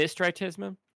thing you missed, right,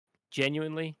 Tisma,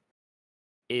 genuinely,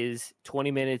 is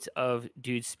 20 minutes of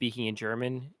dudes speaking in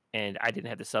German, and I didn't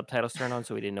have the subtitles turned on,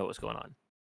 so we didn't know what was going on.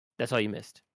 That's all you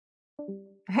missed.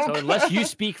 Okay. So unless you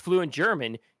speak fluent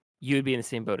German, you would be in the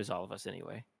same boat as all of us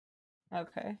anyway.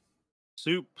 Okay.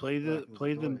 Soup, play the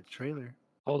trailer.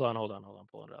 Hold on,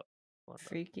 pull it up.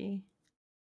 Freaky.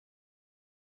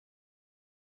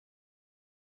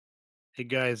 Hey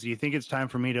guys, do you think it's time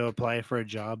for me to apply for a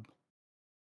job?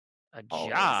 A Oh,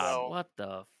 job? no. What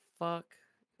the fuck?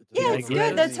 Yeah, it's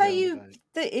good. That's how you. you.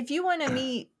 If you want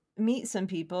to meet some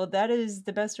people, that is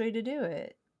the best way to do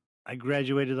it. I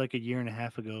graduated like a year and a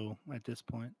half ago at this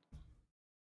point.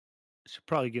 Should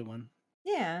probably get one.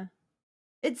 Yeah,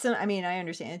 it's. I mean, I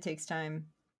understand it takes time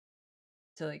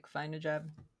to like find a job.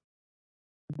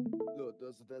 No, it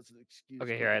doesn't. That's an excuse.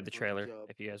 Okay, to here I get have the a trailer. job.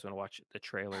 If you guys want to watch the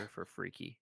trailer for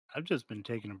Freaky. I've just been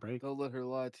taking a break. Don't let her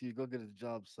lie to you. Go get a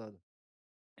job, son.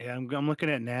 Yeah, I'm looking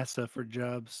at NASA for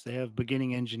jobs. They have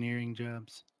beginning engineering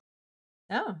jobs.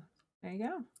 Oh, there you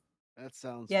go. That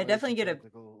sounds Yeah, way definitely too get a-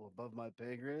 technical, above my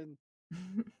pay grade.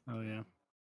 Oh yeah.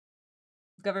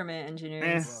 Government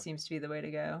engineering seems to be the way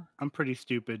to go. I'm pretty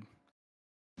stupid.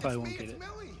 Probably won't get it.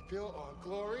 Feel our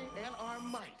glory and our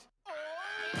might.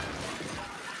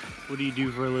 What do you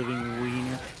do for a living,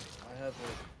 wiener? I have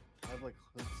like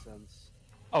hood sense.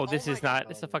 Oh, this is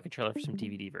not. It's a fucking trailer for some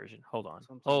DVD version. Hold on.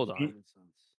 Hold on. Hood sense.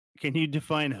 Can you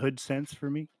define hood sense for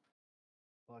me?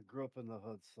 Well, I grew up in the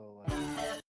hood, so like.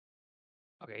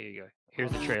 Okay, here you go.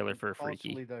 Here's the trailer for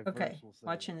Freaky. culturally diverse, Okay, we'll say.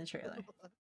 watching the trailer.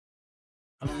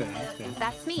 Okay.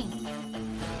 That's me,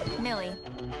 Millie.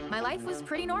 My life was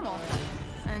pretty normal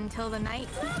until the night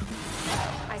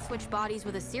I switched bodies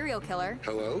with a serial killer.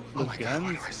 Hello? Oh my God.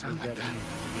 What does that mean?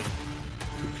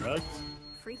 Drugs?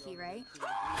 Freaky, right?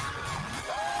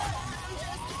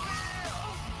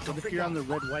 What if you're on the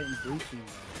red, white, and blue team?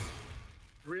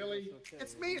 Really?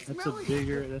 It's me, it's That's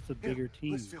Millie. That's a bigger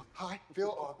team. Let's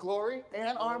feel our glory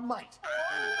and our might.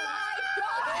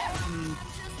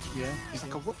 Yeah. He's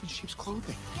like a wolf in sheep's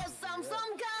clothing.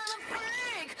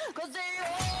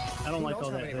 I don't like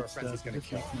all that hood stuff. It just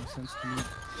makes no sense to me.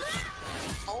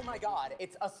 Oh my God,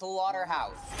 it's a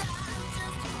slaughterhouse.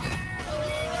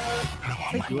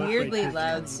 It's like weirdly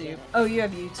loud soup. Oh, you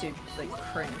have YouTube like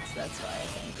crinks. That's why I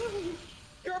think.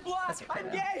 You're black. That's okay, I'm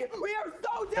though. gay. We are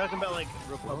so dead. Talking about like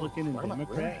Republican and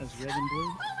Democrat as red and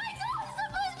blue.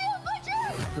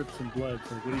 Crips and Bloods.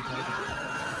 Like, what are you talking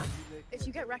about? If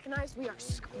you get recognized, we are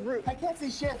screwed. I can't see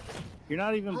shit. You're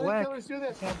not even How black. do killers do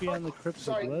this? You can't be on the Crips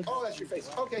Sorry. or Bloods. Oh, that's your face.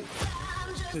 Okay.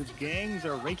 Because gangs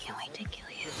are racist.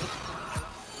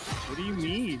 What do you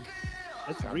mean?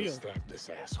 That's real. Stab this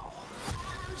asshole.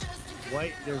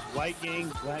 There's white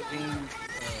gangs, black gangs,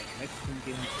 Mexican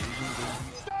gangs, Asian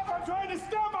gangs. Stop! I'm trying to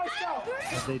stop myself.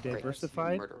 Have they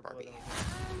diversified? Murder Barbie.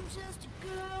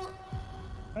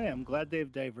 Hey, I'm glad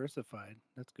they've diversified.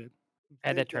 That's good. I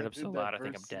had that turned up so loud. I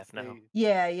think I'm deaf now.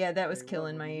 Yeah, that was Hey, what-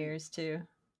 killing what my do you- ears too. I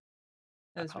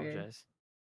That was weird. apologize,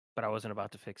 but I wasn't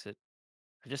about to fix it.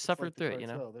 I just It's suffered like the through it, you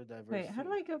know. cartel, They're diverse. Wait, how do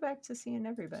too. I go back to seeing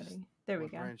everybody? There we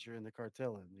What go. branch you're in the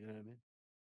cartel in? You know what I mean?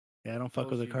 Yeah, I don't fuck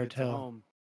with the Closer you get to cartel. home,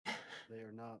 they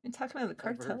are not. You're talking about the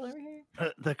cartel diverse. over here?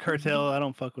 The cartel, I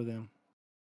don't fuck with them.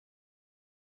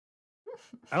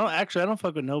 I don't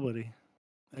fuck with nobody.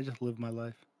 I just live my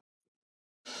life.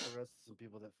 Arrested some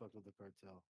people that fucked with the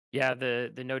cartel. Yeah,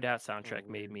 the No Doubt Kinda soundtrack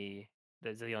made weird. me.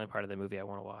 That's the only part of the movie I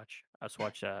want to watch. I just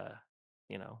watch,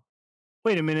 you know,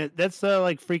 Wait a minute, that's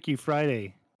like Freaky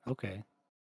Friday. Okay.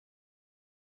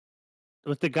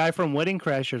 With the guy from Wedding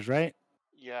Crashers, right?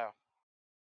 Yeah.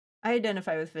 I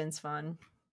identify with Vince Vaughn.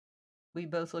 We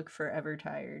both look forever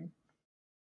tired.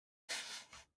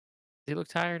 he look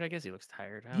tired. I guess he looks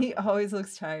tired. I don't He know. always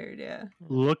looks tired, yeah.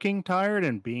 Looking tired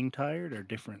and being tired are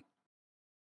different.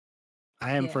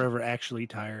 I am Yeah. forever actually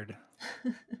tired.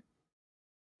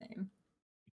 Same.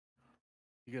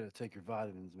 You gotta take your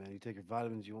vitamins, man. You take your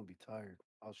vitamins, you won't be tired.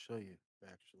 I'll show you,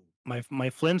 actually. My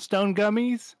Flintstone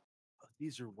gummies,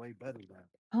 These are way better now.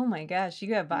 Oh my gosh, you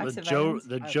got a box the of Joe vitamins?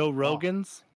 the I have Joe a box.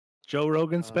 Rogans, Joe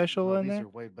Rogan special No, in these there. are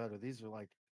way better. These are like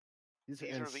these are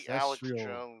These are the Alex ancestral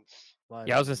Jones. Yeah, I was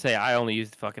gonna vitamins. say I only use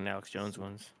the fucking Alex Jones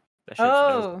ones. That shit's dope.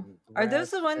 Oh, are those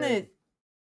the one Grass-fed.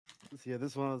 that? Yeah,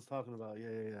 this one I was talking about.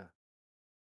 Yeah.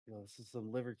 This is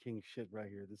some Liver King shit right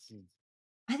here. This is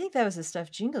I think that was the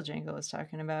stuff Jingle Jangle was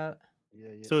talking about.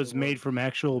 yeah. So it's made from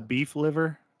actual beef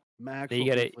liver. Then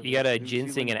you gotta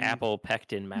ginseng and apple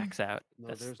pectin max out. No,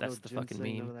 That's there's that's no the fucking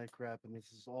ginseng, none meme. of that crap, and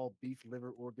this is all beef liver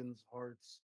organs,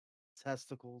 hearts,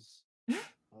 testicles,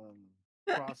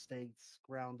 prostates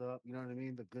ground up. You know what I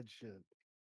mean? The good shit,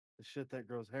 the shit that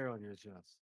grows hair on your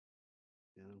chest.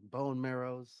 Bone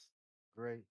marrows,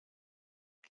 great.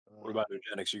 What about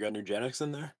Nugenics? You got Nugenics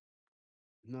in there?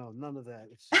 No, none of that.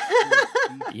 It's just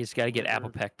pure beef, You just gotta get apple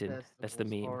liver, pectin. That's the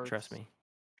testicles, meme. Trust hearts. me.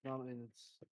 No, I mean it's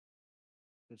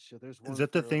good shit. There's Is one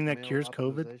that the for, thing like, that male cures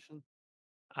COVID? optimization.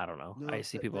 I don't know. No, I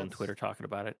see people on that's Twitter talking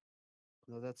about it.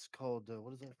 no, that's called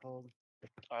what is that called?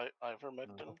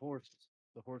 Ivermectin. The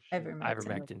horse shit.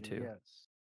 Ivermectin too. Yes,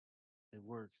 it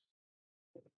works.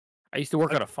 I used to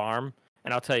work on a farm,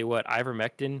 and I'll tell you what,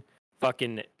 ivermectin,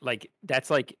 fucking like that's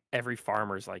like every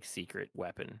farmer's like secret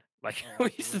weapon. Like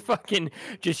we used to fucking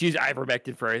just use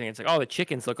ivermectin for everything. It's like, oh, the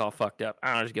chickens look all fucked up. I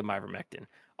don't know, just give them ivermectin.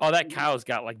 Oh, that cow's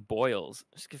got like boils.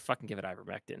 Fucking give it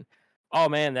ivermectin. Oh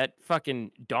man, that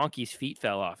fucking donkey's feet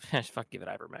fell off. Just fucking give it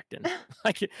ivermectin.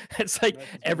 Like it's like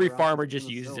every farmer just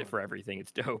uses it for everything.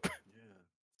 It's dope. Yeah,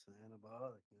 it's an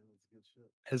antibiotic, man. It's good shit.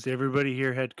 Has everybody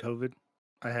here had COVID?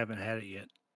 I haven't had it yet.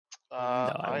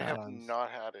 I have not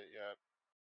had it yet.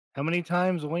 How many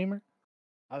times, Weimer?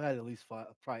 I've had at least five,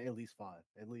 probably at least five,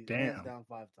 hands Damn. down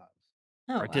 5 times.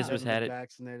 Oh, wow. Artismus had it.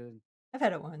 Vaccinated. I've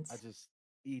had it once. I just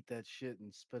eat that shit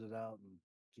and spit it out and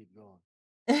keep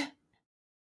going.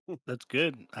 That's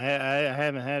good. I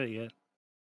haven't had it yet.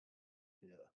 Yeah.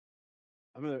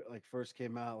 I remember like first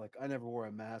came out, like I never wore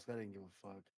a mask. I didn't give a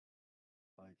fuck.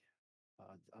 Like,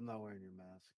 I'm not wearing your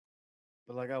mask.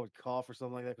 But like I would cough or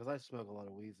something like that because I smoke a lot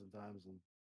of weed sometimes, and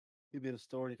you'd be in a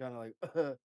store and you kind of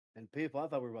like, and people, I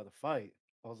thought we were about to fight.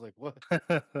 I was like, what? I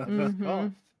just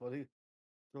coughed. What?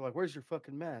 They're like, where's your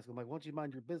fucking mask? I'm like, why don't you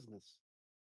mind your business?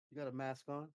 You got a mask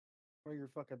on? Wear your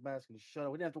fucking mask and shut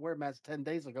up. We didn't have to wear masks 10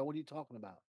 days ago. What are you talking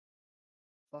about?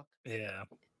 Fuck. Yeah.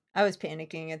 I was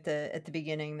panicking at the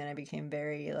beginning, then I became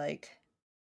very like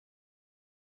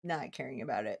not caring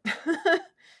about it.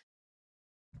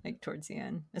 Like towards the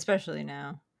end, especially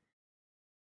now.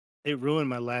 It ruined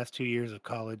my last 2 years of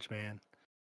college, man.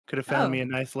 Could have found me a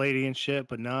nice lady and shit,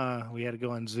 but nah, we had to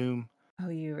go on Zoom. Oh,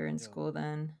 you were in school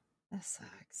then? That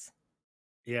sucks.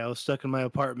 Yeah, I was stuck in my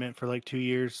apartment for like 2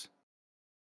 years.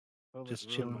 COVID Just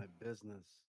ruined chilling. my business.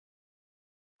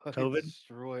 COVID? It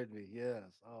destroyed me. Yes.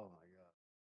 Oh my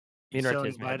god. Me and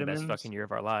Artismus had the best fucking year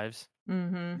of our lives.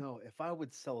 No, if I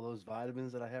would sell those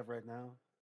vitamins that I have right now,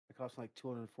 it costs like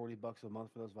 $240 a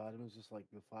month for those vitamins, just like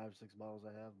the 5-6 bottles I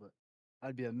have. But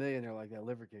I'd be a millionaire like that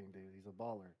Liver King dude. He's a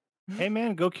baller. Hey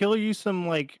man, go kill you some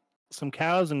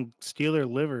cows and steal their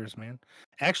livers, man.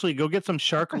 Actually, go get some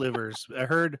shark livers. I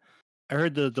heard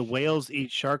the whales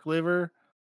eat shark liver,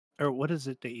 or what is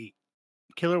it they eat?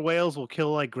 Killer whales will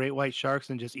kill like great white sharks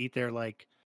and just eat their like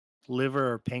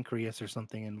liver or pancreas or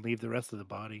something and leave the rest of the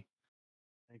body.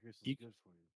 Pancreas is good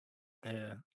for you.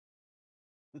 Yeah.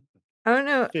 I don't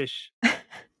know. Fish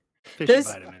Those-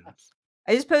 vitamins.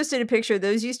 I just posted a picture.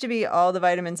 Those used to be all the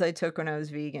vitamins I took when I was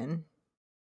vegan.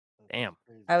 Damn.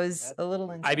 I was a little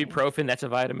insane. Ibuprofen, that's a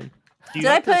vitamin. Do you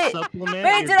Did I have to put? supplement Wait,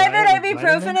 your did I diet put with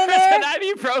ibuprofen in vitamins? There's there?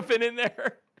 an ibuprofen in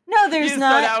there. No, You there's just throw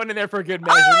that not. one in there for good Oh,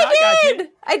 measure. No, I got I you. did.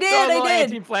 I Throw a little did.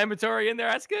 anti-inflammatory in there.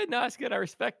 That's good. No, that's good. I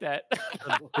respect that.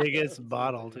 The biggest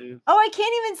bottle, too. Oh, I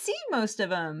can't even see most of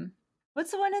them.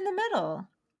 What's the one in the middle?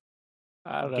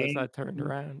 I don't know. It's Gain- not turned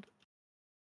around.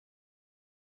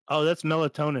 Oh, that's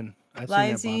melatonin. I've seen that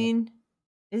bottle. Lysine.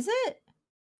 Is it?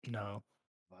 No.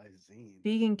 Visine.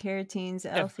 Vegan carotenes,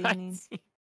 Yeah, L-theanine. Visine.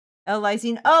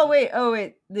 L-lysine. Oh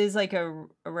wait. There's like a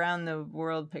around the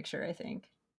world picture, I think.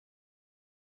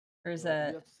 Or is Well, that?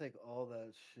 You have to take all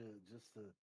that shit just to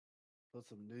put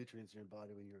some nutrients in your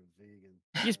body when you're a vegan.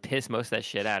 You just piss most of that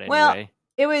shit out Well, anyway.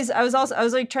 it was. I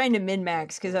was like trying to min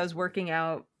max because I was working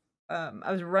out.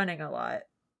 I was running a lot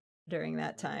during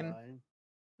that time.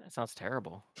 That sounds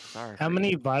terrible. Sorry. How for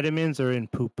many you. vitamins are in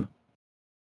poop?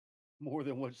 More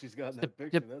than what she's got in that Dep-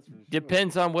 picture, that's for sure.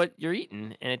 Depends on what you're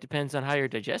eating, and it depends on how your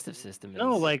digestive system is.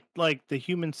 No, like the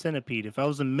human centipede. If I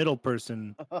was a middle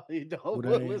person, You don't would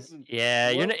well, I? listen. Yeah,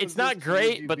 you're what not, it's not position would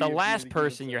great, you but be the if you were last the human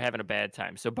person you're having a bad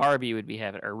time. So Barbie would be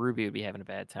having, or Ruby would be having a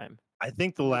bad time. I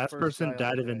think the I'm the last first person guy on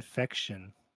died the of day.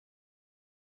 infection.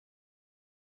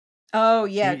 Oh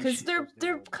yeah, She- because she-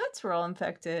 their cuts were all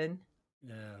infected.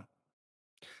 Yeah.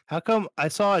 How come I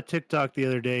saw a TikTok the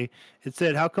other day? It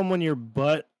said, "How come when your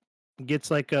butt gets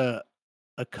like a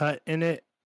cut in it,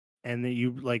 and then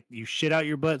you shit out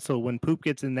your butt, so when poop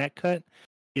gets in that cut,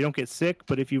 you don't get sick,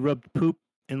 but if you rubbed poop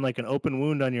in like an open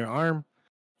wound on your arm,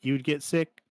 you would get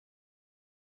sick."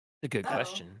 A good Oh.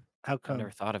 question. How I've come? never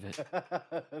thought of it.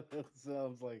 That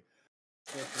sounds like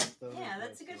such a stoner Yeah,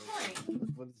 that's a good question.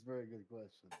 point. But it's a very good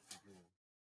question.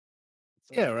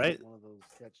 It Yeah, sounds like right? One of those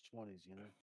catch-20s, you know.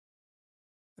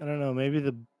 I don't know. Maybe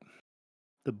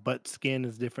the butt skin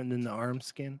is different than the arm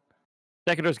skin.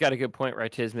 Secondar's got a good point,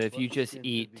 right, Tisma? If you Butt just skin could be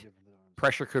eat different than arms.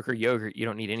 pressure cooker yogurt, you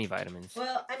don't need any vitamins.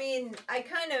 Well, I mean, I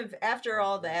kind of after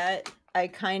all that, I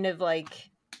kind of like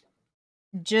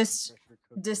just Pressure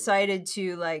cooker. decided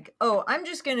to like, oh, I'm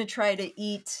just gonna try to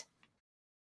eat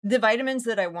the vitamins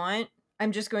that I want.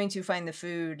 I'm just going to find the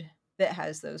food that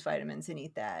has those vitamins and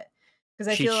eat that. Because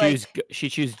I feel like She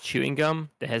chews chewing gum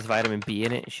that has vitamin B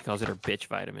in it, and she calls it her bitch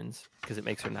vitamins because it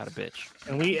makes her not a bitch.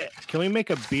 Can we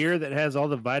make a beer that has all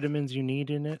the vitamins you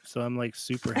need in it? So I'm like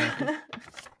super happy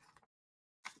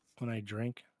when I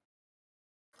drink.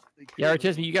 They Yeah, could,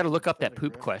 but Tisma, you got to look up that synthetic,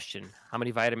 poop right? question. How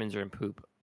many vitamins are in poop?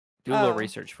 Do a little Oh.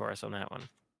 research for us on that one.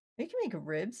 you can make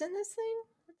ribs in this thing.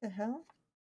 What the hell?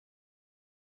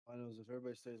 I know if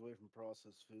everybody stays away from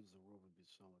processed foods, the world would be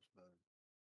so much better.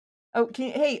 Oh,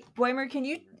 hey, Weimer, can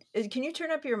you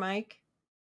turn up your mic?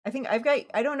 I think I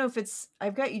don't know if it's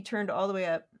I've got you turned all the way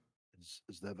up.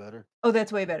 Is that better? Oh,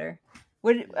 that's way better.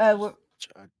 What Yeah, what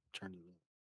I turned it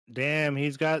up. Damn,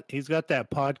 he's got that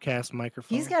podcast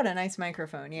microphone. he's got a nice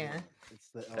microphone, yeah. It's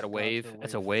the Is that a wave? Elgato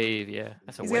That's a Wave wave, 3. yeah.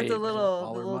 That's a He's wave. got the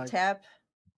little Baller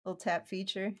mic. tap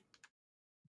feature.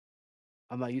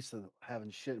 I'm not used to having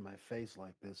shit in my face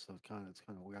like this, so it's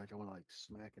kind of weird. Like I want to like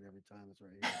smack it every time it's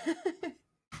right here.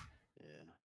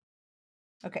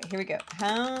 Yeah. Okay, here we go.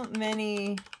 How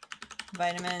many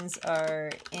vitamins are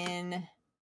in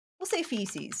we'll say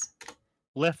feces?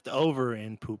 Left over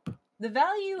in poop. The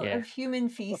value Yeah. of human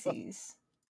feces.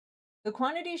 The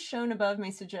quantities shown above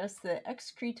may suggest that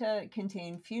excreta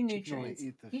contain few You can only nutrients.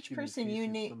 eat the Each human person feces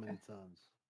unique. so many times.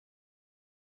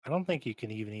 I don't think you can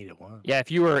even eat it once. Yeah, if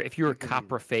you were You can eat it.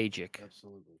 coprophagic,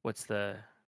 Absolutely, what's the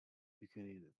you can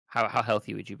eat it. how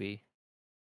healthy would you be?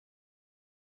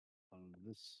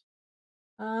 This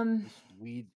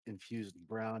weed infused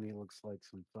brownie looks like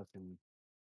some fucking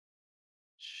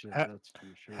shit. How- That's for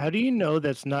sure. How do you know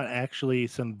that's not actually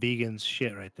some vegan's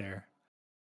shit right there?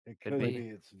 It Could could be. be.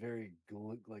 It's very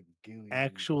like gooey.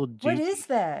 Actual What juicy- is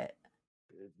that?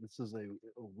 This is a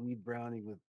weed brownie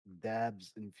with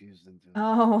dabs infused into it.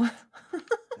 Oh,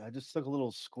 I just took a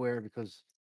little square because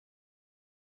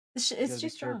it's you too gotta be careful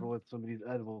strong. with some of these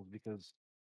edibles because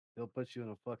they'll put you in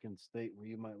a fucking state where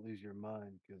you might lose your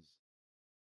mind because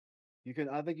you can.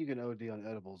 I think you can OD on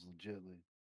edibles legitly.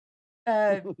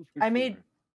 For I made sure.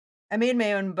 I made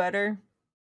my own butter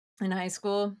in high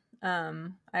school. I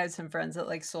had some friends that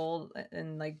like sold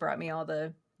and like brought me all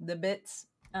the bits.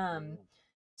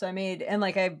 So I made and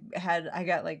like I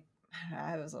got like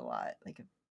I was a lot like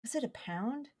was it a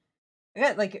pound? I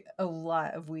got like a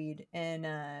lot of weed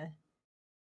and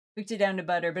cooked it down to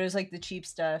butter, but it was like the cheap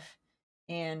stuff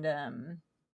and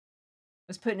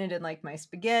was putting it in like my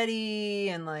spaghetti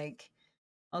and like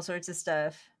all sorts of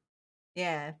stuff.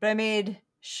 Yeah, but I made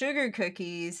sugar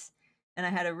cookies and I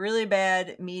had a really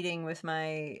bad meeting with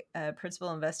my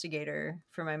principal investigator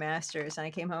for my master's and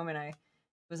I came home and I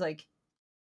was like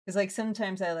because like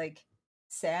sometimes I like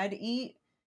sad eat.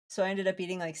 So I ended up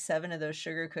eating like 7 of those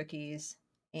sugar cookies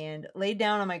and laid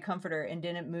down on my comforter and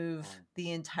didn't move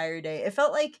the entire day. It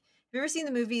felt like, have you ever seen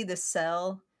the movie The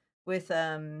Cell with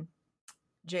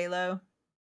J-Lo?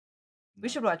 We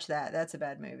should watch that. That's a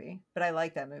bad movie, but I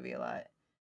like that movie a lot.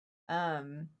 But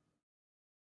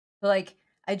like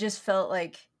I just felt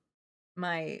like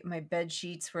my bed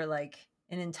sheets were like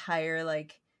an entire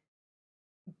like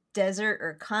desert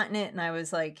or continent, and I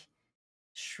was like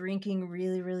shrinking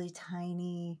really, really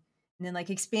tiny, and then like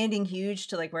expanding huge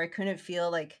to like where I couldn't feel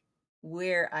like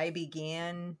where I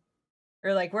began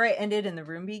or like where I ended and the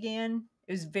room began.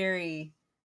 It was very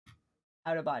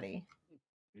out of body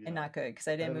and not good because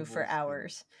I didn't move for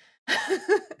hours. Yeah,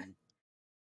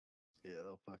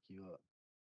 they'll fuck you up.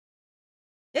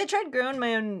 I tried growing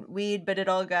my own weed, but it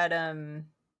all got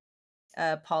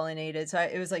pollinated, so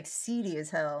it was like seedy as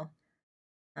hell.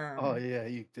 Oh yeah,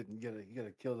 you didn't. You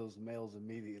gotta kill those males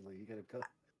immediately. You gotta cut.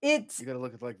 It's. You gotta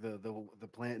look at like the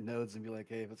plant nodes and be like,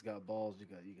 hey, if it's got balls, you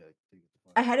gotta.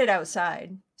 I had it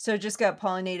outside, so it just got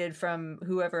pollinated from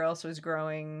whoever else was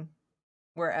growing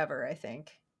wherever, I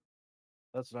think.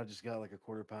 That's what I just got, like a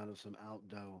quarter pound of some out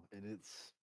dough, and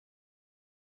it's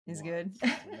good.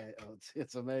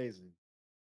 It's amazing.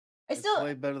 I It's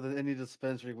way better than any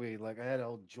dispensary weed. Like I had a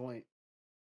whole joint.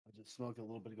 I just smoked it a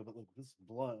little bit ago, but like this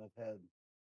blunt I've had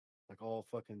like all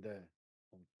fucking day.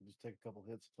 Like, you just take a couple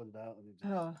hits, put it out, and it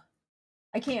just. Oh,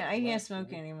 I can't lasts,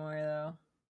 smoke right? anymore though.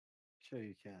 Sure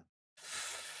you can.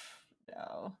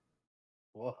 No.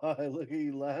 Why? Look at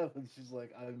you laughing. She's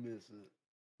like, I miss it.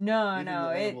 No, Even no,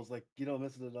 the edibles, like you don't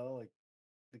miss it at all. Like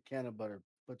the can of butter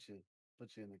put you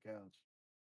in the couch.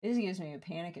 This gives me a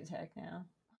panic attack now.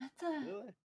 What the?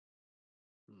 Really?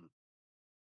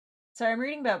 Sorry, I'm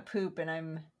reading about poop,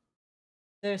 and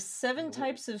there's 7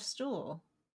 types of stool.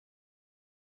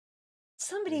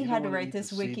 Somebody had to write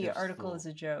this wiki article as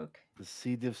a joke. The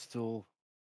C. diff stool,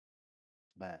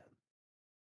 bad.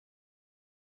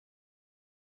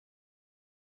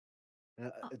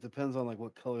 And it depends on like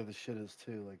what color the shit is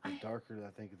too. Like the darker,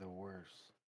 I think the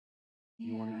worse.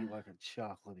 You want to eat like a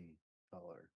chocolatey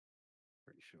color.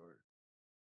 Pretty sure.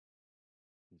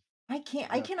 I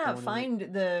cannot find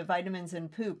the vitamins in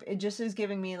poop. It just is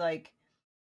giving me like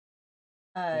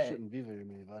there shouldn't be very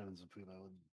many vitamins in poop. I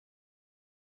wouldn't.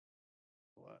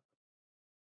 What?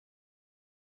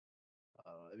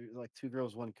 Like 2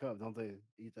 girls, 1 cup. Don't they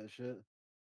eat that shit?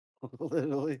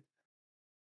 Literally.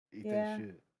 Eat that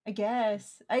shit. I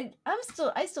guess. I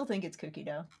still think it's cookie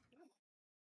dough.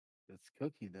 It's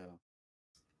cookie dough.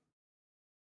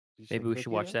 Maybe we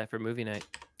should watch that for movie night.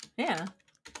 Yeah.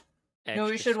 Extra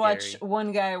no, we should scary. watch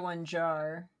One Guy, One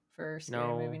Jar for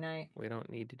scary movie No, night. we don't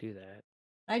need to do that.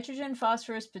 Nitrogen,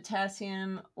 phosphorus,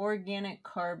 potassium, organic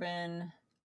carbon.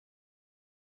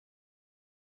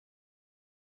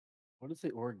 What is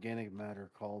the organic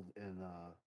matter called in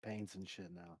paints and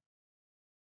shit now?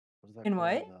 What is that in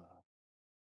called? what?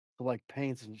 So like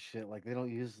paints and shit. Like they don't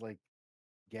use like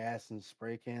gas and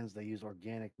spray cans. They use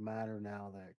organic matter now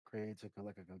that creates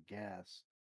like a gas.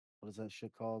 What is that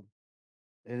shit called?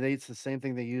 And it's the same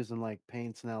thing they use in like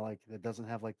paints now. Like that doesn't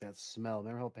have like that smell.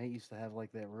 Remember how paint used to have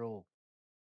like that real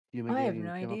I have fumigating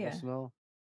no chemical idea. smell?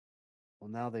 Well,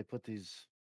 now they put these.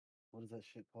 What is that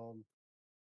shit called?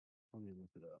 Let me look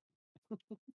it up.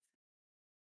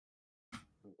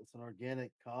 It's an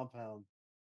organic compound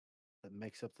that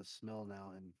makes up the smell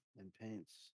now in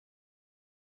paints.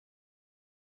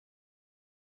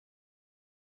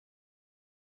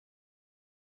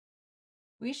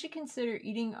 We should consider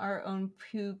eating our own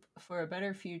poop for a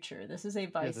better future. This is a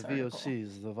Vice the article.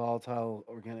 VOCs, the volatile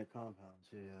organic compounds.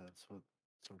 Yeah, that's what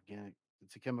it's organic.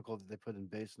 It's a chemical that they put in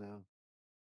base now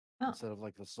instead of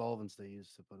like the solvents they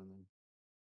used to put them in.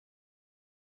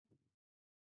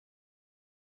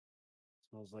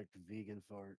 Smells like the vegan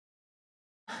fart.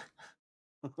 I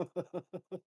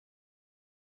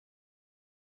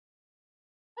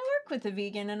work with a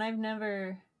vegan and I've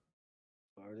never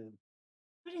farted.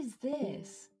 What is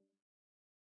this?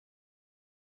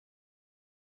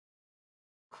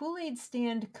 Kool-Aid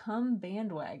stand cum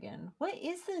bandwagon. What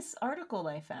is this article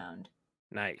I found?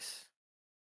 Nice.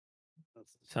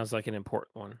 Sounds like an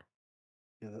important one.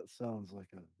 Yeah, that sounds like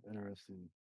an interesting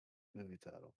movie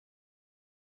title.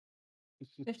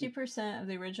 50% of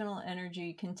the original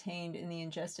energy contained in the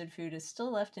ingested food is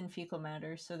still left in fecal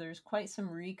matter, so there's quite some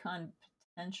recon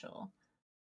potential.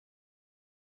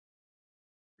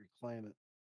 Reclaim it.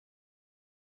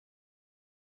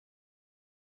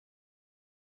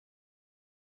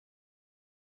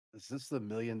 Is this the $1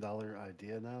 million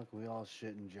idea now? Can we all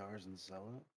shit in jars and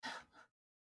sell it?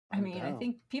 I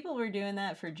think people were doing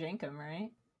that for Jenkum,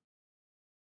 right?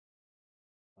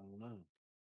 I don't know.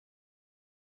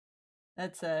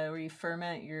 That's where you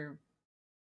ferment your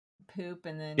poop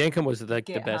and then Yankum was like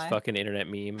the get best high. fucking internet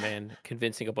meme, man.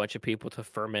 Convincing a bunch of people to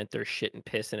ferment their shit and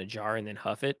piss in a jar and then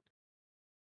huff it.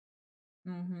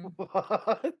 Mm-hmm.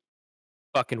 What?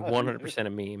 Fucking I don't 100% a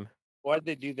meme. Why'd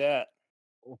they do that?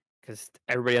 Because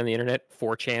everybody on the internet,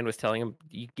 4chan was telling him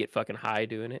you get fucking high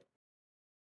doing it.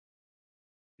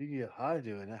 You can get high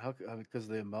doing it. How? I mean, because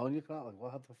the ammonia con. Like,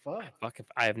 what the fuck? Fuck if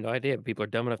I have no idea. But people are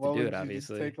dumb enough Why to do would it. you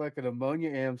Obviously, just take like an ammonia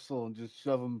amsel and just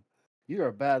shove them? You're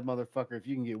a bad motherfucker if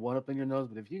you can get one up in your nose,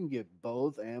 but if you can get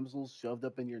both amsels shoved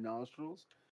up in your nostrils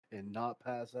and not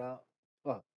pass out,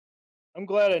 fuck. I'm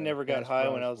glad I got a never got cash high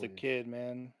when prize I was for a you. kid,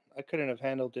 man. I couldn't have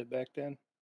handled it back then.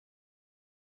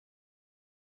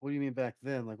 What do you mean back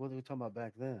then? Like, what are we talking about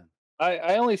back then?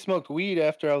 I only smoked weed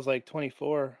after I was like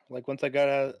 24. Like once I got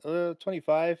out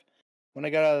 25 when I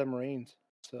got out of the Marines.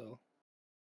 So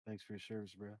Thanks for your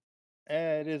service, bro.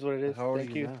 it is what it is. How old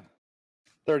Thank are you you. now?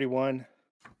 31.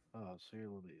 Oh, so you're a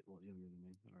little younger than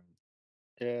me.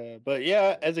 All right. Yeah, but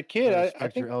yeah, as a You kid, gotta I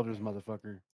respect think your elders,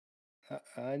 motherfucker.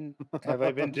 have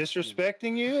I been I'm just kidding.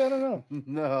 disrespecting you? I don't know.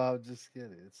 No, I'm just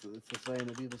kidding. It's a saying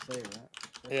that people say, right?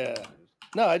 Respect your Yeah. elders.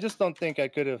 No, I just don't think I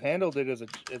could have handled it as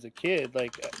a kid.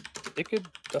 Like it could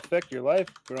affect your life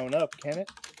growing up, can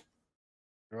it?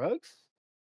 Drugs?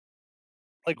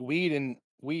 Like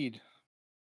weed.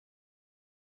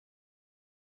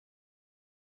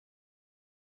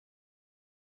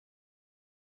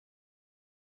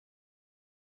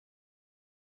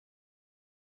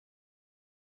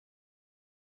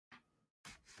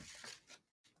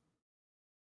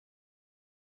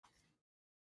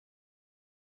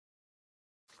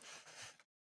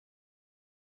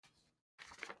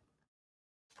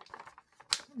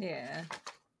 Yeah.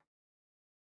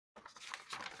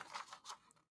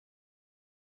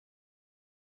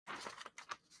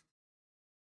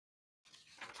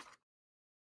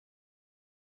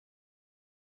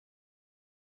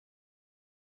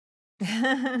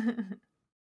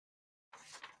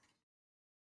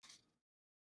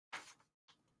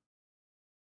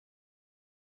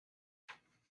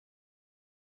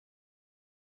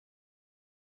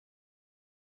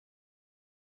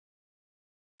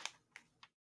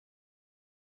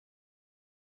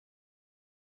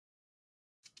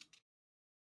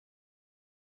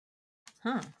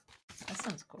 Huh. That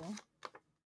sounds cool.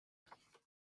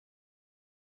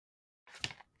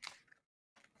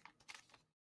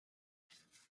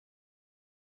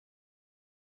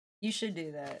 You should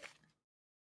do that.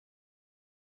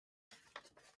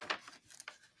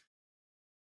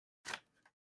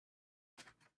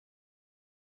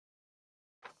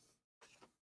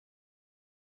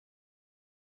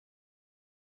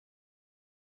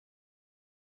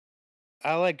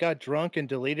 I like got drunk and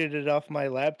deleted it off my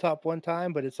laptop one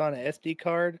time, but it's on an SD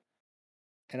card,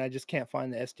 and I just can't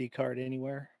find the SD card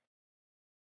anywhere.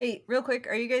 Hey, real quick,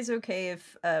 are you guys okay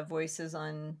if voice is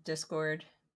on Discord?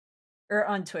 Or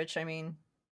on Twitch, I mean.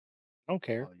 I don't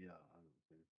care. Oh yeah.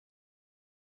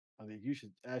 I mean, you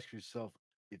should ask yourself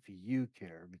if you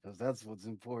care because that's what's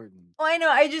important. Well, I know.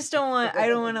 I just don't want. I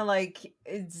don't want to like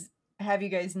have you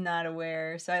guys not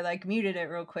aware. So I like muted it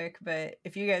real quick. But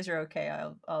if you guys are okay,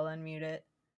 I'll unmute it.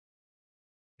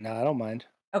 No, I don't mind.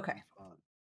 Okay.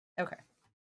 Okay.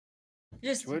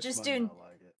 Just Twitch just might doing not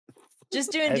like it.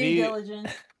 just doing Have due you-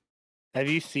 diligence. Have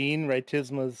you seen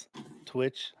Rightisma's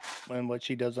Twitch and what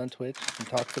she does on Twitch and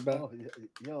talks about? Oh yeah,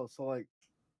 yo. So like,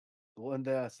 one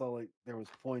day I saw like there was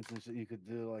points and shit you could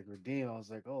do like redeem. I was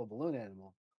like, oh, balloon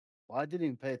animal. Well, I didn't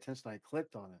even pay attention. I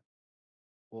clicked on it.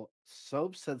 Well,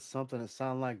 Soap said something that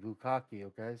sounded like Bukaki.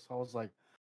 Okay, so I was like,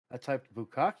 I typed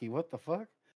Bukaki. What the fuck?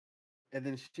 And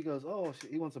then she goes, oh,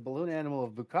 he wants a balloon animal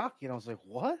of Bukaki, and I was like,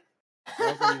 what?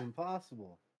 How's that even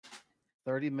possible?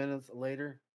 30 minutes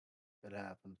later, it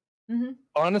happened. Mm-hmm.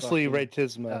 Honestly, Fucking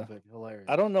Rightisma, epic, hilarious.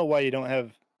 I don't know why you don't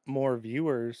have more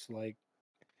viewers. Like,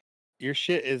 your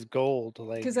shit is gold.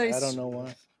 Like, Because I don't know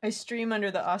why. I stream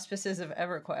under the auspices of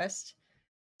EverQuest.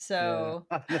 So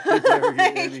You never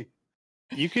get any.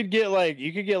 You could get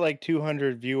like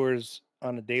 200 viewers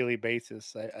on a daily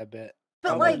basis. I bet. But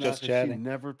Probably like, not, just 'cause chatting. she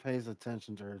never pays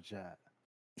attention to her chat.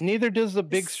 Neither does the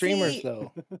big streamers, See,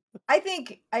 though. I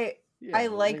think I Yeah, well, they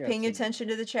like got paying some- attention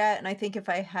to the chat, and I think if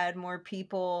I had more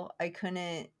people, I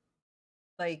couldn't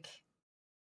like.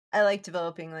 I like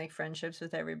developing like friendships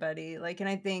with everybody, like, and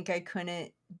I think I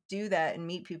couldn't do that and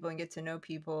meet people and get to know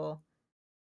people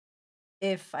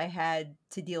if I had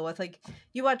to deal with like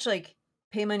you watch like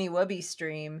Pay Money Wubby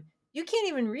stream, you can't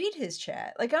even read his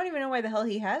chat. Like I don't even know why the hell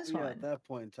he has Yeah, one. at that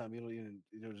point in time, you don't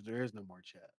even there is no more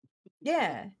chat.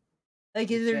 Yeah, like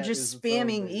The they're chat just is its own,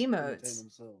 spamming they entertain emotes.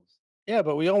 themselves. Yeah,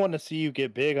 but we all want to see you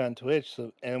get big on Twitch,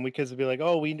 so and we could be like,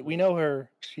 oh, we know her,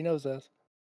 she knows us.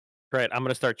 Right, I'm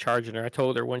gonna start charging her. I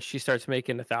told her once she starts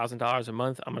making $1,000 a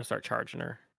month, I'm gonna start charging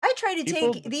her. I try to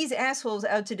People- take these assholes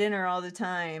out to dinner all the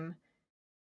time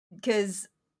because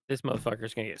This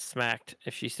motherfucker's gonna get smacked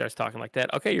if she starts talking like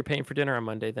that. Okay, you're paying for dinner on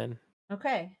Monday then.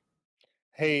 okay.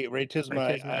 Hey,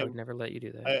 Raytisma, I would never let you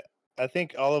do that. I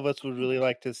think all of us would really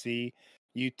like to see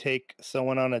you take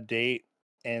someone on a date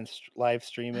and live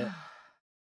stream it.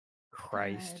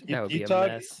 Christ, God. that would be a talk,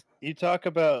 mess. You talk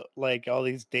about like all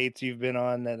these dates you've been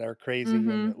on that are crazy,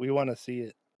 and we want to see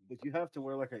it. But you have to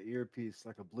wear like an earpiece,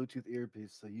 like a Bluetooth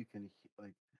earpiece, so you can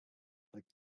like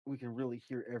we can really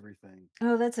hear everything.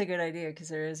 Oh, that's a good idea because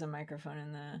there is a microphone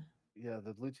in the. Yeah,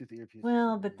 the Bluetooth earpiece.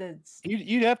 Well, but that's.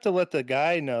 You'd have to let the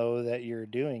guy know that you're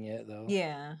doing it, though.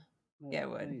 Yeah. Yeah, it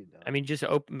would. I mean, just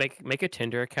make a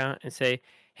Tinder account and say,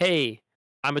 "Hey,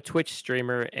 I'm a Twitch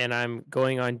streamer and I'm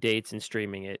going on dates and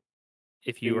streaming it.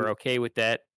 If you are okay with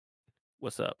that,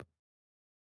 what's up?"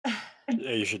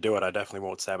 Yeah, you should do it. I definitely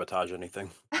won't sabotage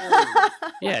anything.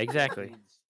 Yeah, exactly.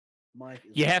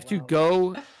 You have to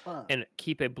go and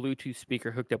keep a Bluetooth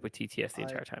speaker hooked up with TTS the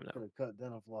entire time, though. Cut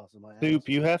dental floss in my Soup,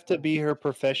 you have to be her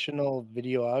professional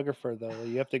videographer, though.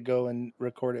 You have to go and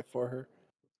record it for her.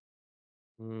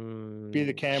 Be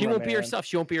the camera. She won't be herself.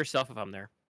 She won't be herself if I'm there.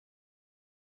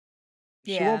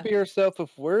 She won't be herself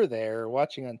if we're there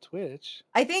watching on Twitch.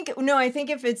 I think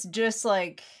if it's just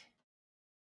like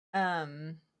I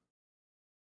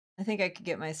think I could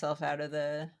get myself out of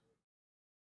the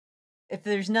if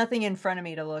there's nothing in front of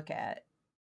me to look at,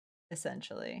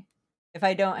 essentially. If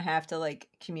I don't have to like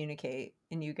communicate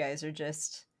and you guys are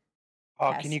just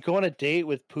can you go on a date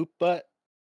with Poop Butt?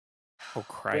 Oh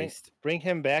Christ. Bring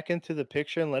him back into the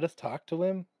picture and let us talk to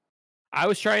him. I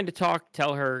was trying to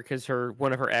tell her because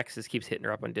one of her exes keeps hitting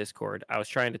her up on Discord. I was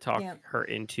trying to talk her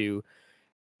into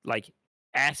like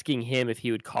asking him if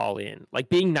he would call in, like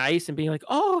being nice and being like,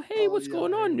 "Oh, hey, what's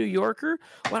going on, New Yorker?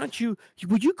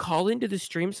 Would you call into the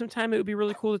stream sometime? It would be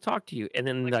really cool to talk to you." And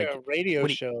then like a radio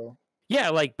show.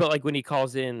 Yeah, but when he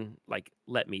calls in, like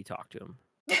let me talk to him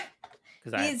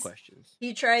because I have questions.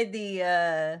 He tried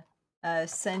the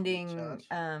sending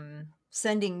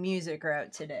music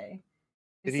route today.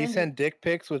 Did he send dick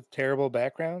pics with terrible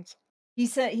backgrounds? He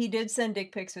did send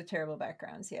dick pics with terrible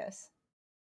backgrounds, yes.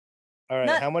 All right,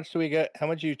 how much do we get? How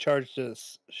much do you charge to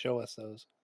show us those?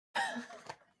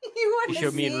 She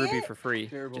showed me and Ruby for free,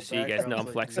 just so you guys know I'm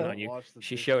flexing on you.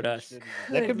 She showed us.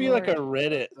 That could be like a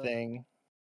Reddit thing.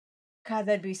 God,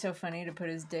 that'd be so funny to put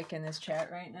his dick in this chat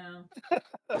right now.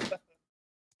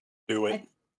 Do it.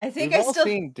 I think We've all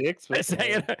seen dicks.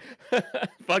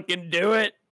 Fucking do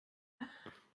it.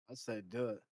 I say do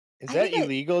it. Is that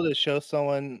illegal to show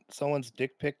someone's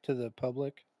dick pic to the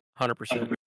public?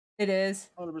 100%. It is.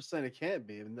 100%. It can't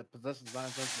be. I mean, that possesses 9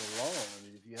 cents of the law. I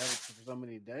mean, if you have it for so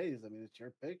many days, I mean, it's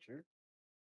your picture.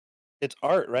 It's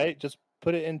art, right? Just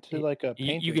put it into like a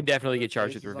painting. You can definitely get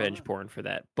charged with revenge porn for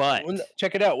that. But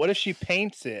check it out. What if she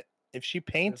paints it? If she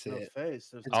paints it, yeah,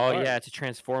 it's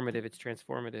transformative. It's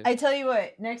transformative. I tell you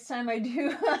what, next time I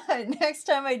do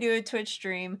a Twitch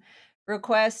stream,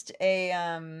 request a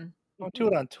Don't do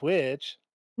it on Twitch.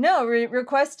 No,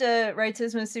 request a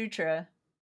Raitisma Sutra.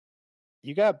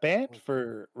 You got banned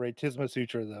for Raitisma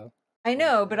Sutra though. I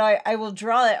know, but I will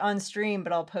draw it on stream,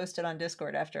 but I'll post it on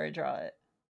Discord after I draw it.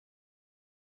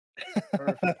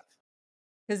 Perfect.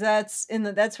 Because that's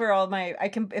where all my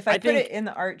if I put it in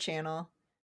the art channel.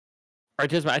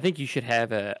 Artisma, I think you should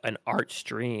have an art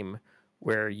stream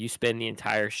where you spend the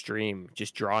entire stream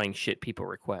just drawing shit people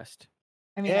request.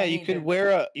 I mean, yeah, you could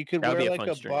wear like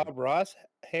a stream. Bob Ross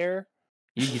hair.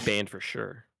 You'd be banned for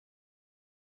sure.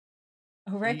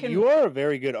 You are a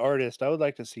very good artist. I would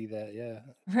like to see that. Yeah.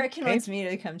 Reckon wants me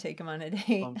to come take him on a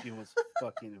date. Pumpkin was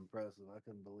fucking impressive. I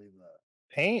couldn't believe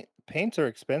that. Paints are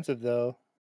expensive though.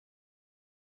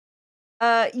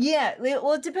 Yeah.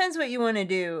 Well, it depends what you want to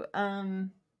do.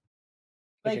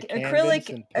 Like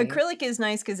acrylic is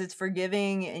nice because it's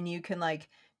forgiving and you can like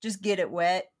just get it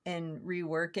wet and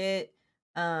rework it.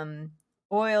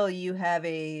 Oil,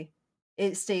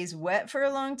 it stays wet for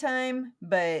a long time,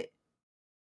 but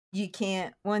you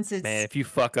can't once it's man. If you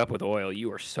fuck up with oil,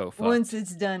 you are so fucked. Once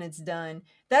it's done, it's done.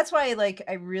 That's why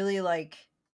I really like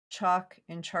chalk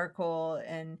and charcoal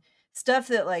and stuff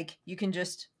that like you can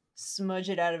just smudge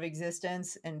it out of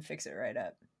existence and fix it right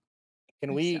up.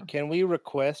 Can we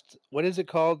request, what is it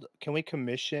called? Can we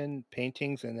commission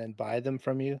paintings and then buy them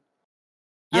from you?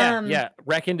 Yeah.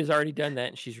 Reckoned has already done that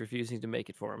and she's refusing to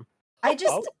make it for him.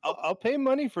 I'll pay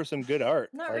money for some good art.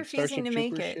 Not refusing to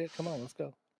make it. Shit. Come on, let's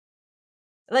go.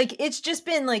 Like it's just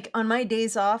been like on my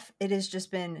days off, it has just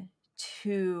been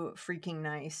too freaking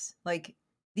nice. Like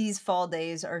these fall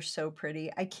days are so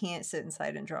pretty. I can't sit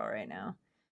inside and draw right now.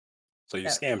 So you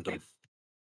That- scammed him.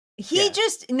 He Yeah.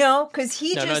 just no, because he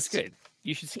No, just. no, it's good.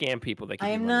 You should scam people that give I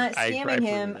you am money. not I scamming approve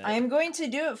him. of that. I am going to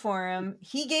do it for him.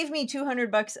 He gave me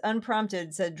 $200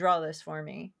 unprompted. Said, "Draw this for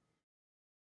me."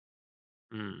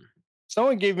 Mm.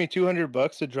 Someone gave me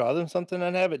 $200 to draw them something,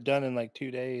 I'd have it done in like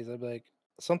 2 days. I'd be like,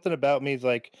 something about me is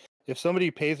like, if somebody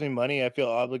pays me money, I feel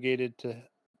obligated to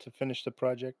finish the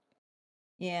project.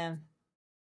 Yeah,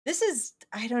 this is.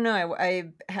 I don't know.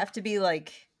 I have to be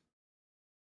like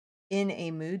in a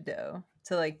mood though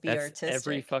to like be That's artistic.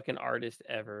 every fucking artist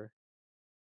ever.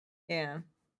 Yeah.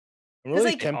 I'm really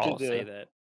like- They tempted all say to. that.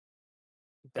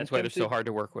 That's why they're so tempted- hard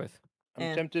to work with. I'm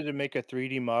Yeah. tempted to make a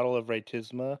 3D model of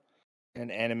Rightisma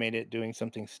and animate it doing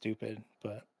something stupid,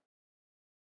 but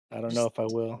I don't know if I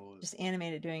will. Just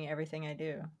animated doing everything I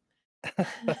do.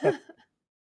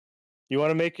 You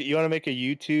want to make a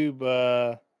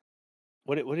YouTube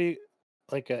what do you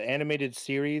like an animated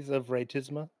series of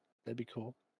Rightisma? That'd be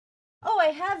cool. Oh,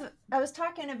 I was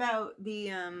talking about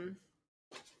the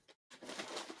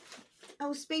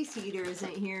Oh, Space Eater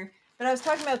isn't here. But I was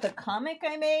talking about the comic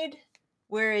I made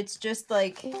where it's just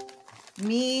like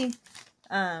me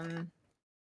well,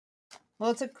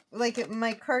 it's like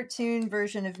my cartoon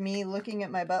version of me looking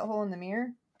at my butthole in the mirror.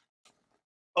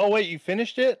 Oh wait, you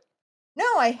finished it? No,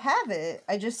 I have it.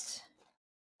 I just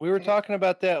We were talking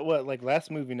about that like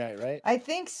last movie night, right? I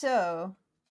think so.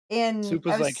 And Soup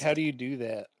was like, how do you do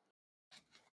that?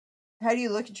 How do you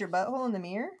look at your butthole in the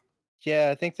mirror? Yeah,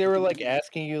 I think they were like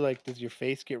asking you like, does your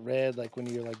face get red like when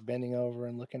you're like bending over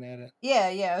and looking at it?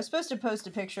 Yeah, I was supposed to post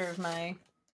a picture of my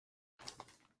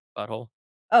Butthole.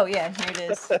 Oh yeah, here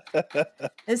it is.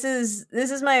 This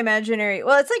is my imaginary.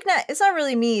 Well, it's not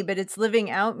really me, but it's living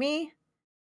out me.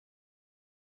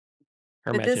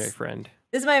 Her But imaginary friend.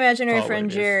 This is my imaginary Call it what friend it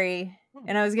is. Jerry,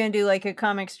 and I was gonna do like a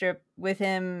comic strip with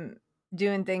him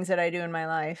doing things that I do in my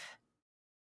life.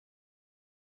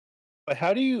 But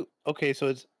how do you? Okay, so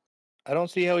it's. I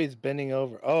don't see how he's bending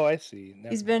over. Oh, I see. Never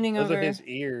He's mind. bending Those over. are his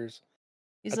ears.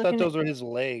 He's I thought looking those at- were his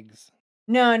legs.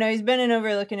 No, he's bending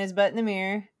over, looking his butt in the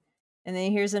mirror, and then he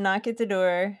hears a knock at the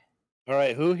door. All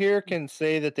right, who here can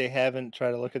say that they haven't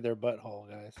tried to look at their butthole,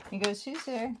 guys? He goes, "Who's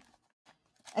there?"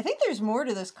 I think there's more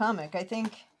to this comic. I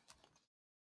think.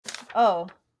 Oh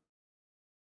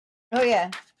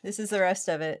yeah, this is the rest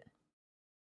of it.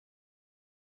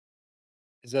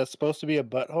 Is that supposed to be a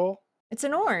butthole? It's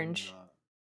an orange.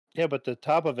 Yeah, but the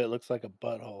top of it looks like a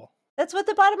butthole. That's what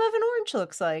the bottom of an orange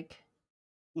looks like.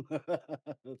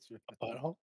 That's right. A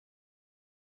butthole?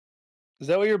 Is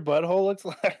that what your butthole looks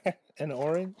like? An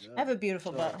orange? I have a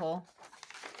beautiful butthole.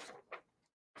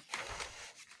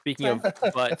 Speaking of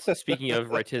butts, speaking of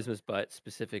Rightisma's butt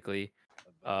specifically,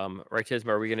 Rightisma,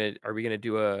 are we gonna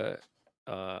do a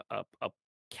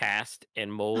cast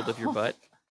and mold of your butt?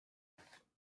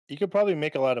 You could probably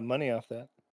make a lot of money off that.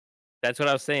 That's what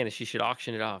I was saying. Is she should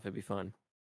auction it off. It'd be fun.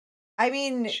 I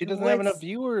mean, She doesn't have enough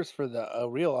viewers for a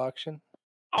real auction.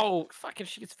 Oh, fuck! If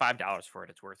she gets $5 for it,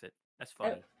 it's worth it. That's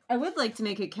funny. I would like to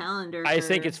make a calendar. I just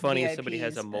think it's for funny if somebody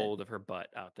has a VIPs, but- mold of her butt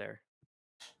out there.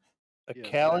 A Yeah,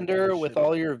 calendar that with shit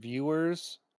all is- your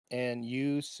viewers and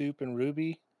you, Soup, and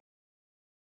Ruby.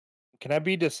 Can I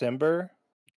be December?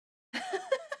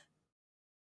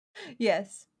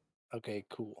 Yes, Okay,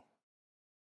 cool.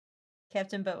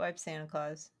 Captain Buttwipe Santa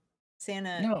Claus.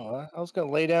 Santa. No, I was gonna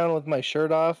lay down with my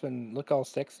shirt off and look all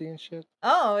sexy and shit.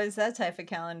 Oh, is that type of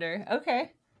calendar?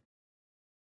 Okay.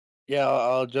 Yeah,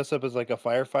 I'll dress up as like a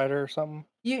firefighter or something.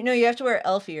 You have to wear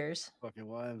elf ears. Fucking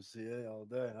YMCA all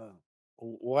day, huh?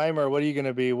 Weimer, what are you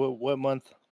gonna be? What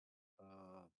month?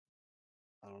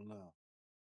 I don't know.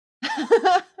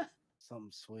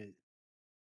 Something sweet.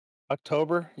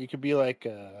 October? You could be like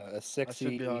a I should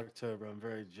sexy, be October. I'm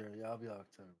very Jerry. Yeah, I'll be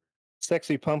October.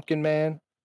 sexy pumpkin man.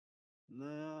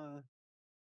 Nah,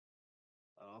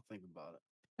 I'll think about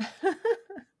it.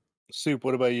 Soup,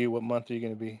 what about you? What month are you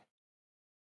gonna be?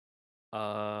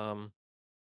 I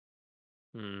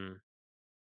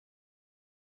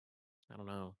don't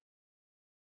know.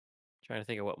 Trying to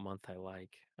think of what month I like.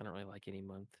 I don't really like any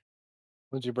month.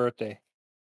 When's your birthday?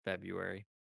 February.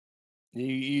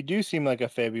 You do seem like a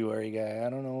February guy. I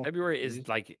don't know. February is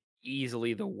like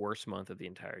easily the worst month of the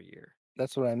entire year.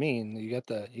 That's what I mean. You got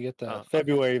the okay,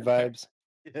 February fair. vibes.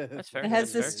 Yeah, That's fair. It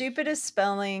has the That's fair. stupidest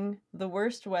spelling, the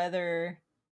worst weather.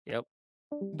 Yep.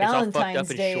 Valentine's it's all fucked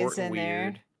up Day and short is and in there.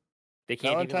 weird. They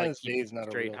can't even like Valentine's keep Day is not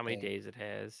a straight real how many thing. days it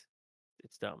has.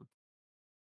 It's dumb.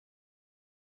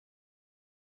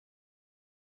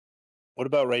 What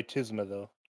about Rightisma though?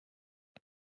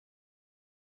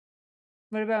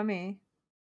 What about me?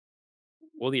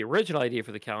 Well, the original idea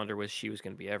for the calendar was she was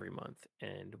going to be every month,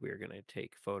 and we were going to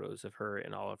take photos of her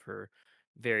and all of her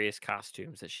various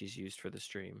costumes that she's used for the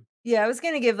stream. Yeah, I was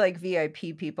gonna give like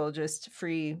VIP people just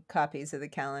free copies of the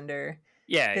calendar.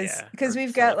 Yeah, Because or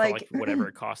we've sell got it for, like whatever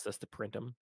it cost us to print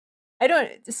them. I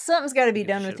don't. Something's got to be gives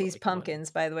a done shit with about these making money? pumpkins,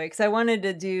 by the way, because I wanted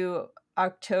to do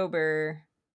October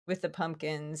with the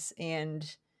pumpkins, and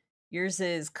yours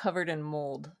is covered in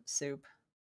mold soup.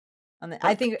 On the,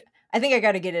 I think I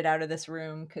got to get it out of this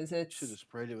room because Should it's. have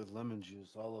sprayed it with lemon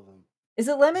juice, all of them. Is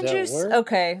it lemon Does that juice? work?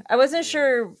 Okay, I wasn't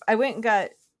sure. I went and got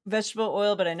vegetable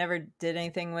oil, but I never did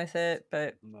anything with it.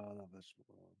 But No, not vegetable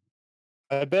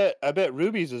oil. I bet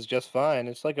Ruby's is just fine.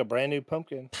 It's like a brand new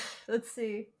pumpkin. let's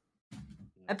see.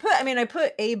 I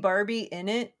put a Barbie in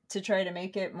it to try to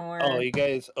make it more. Oh, you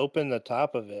guys open the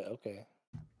top of it. Okay.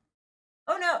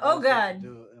 Oh no! All Oh you have to god!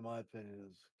 do, in my opinion,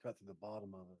 is cut to the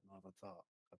bottom of it, not the top.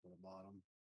 Cut to the bottom.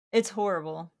 It's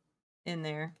horrible in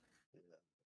there.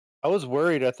 I was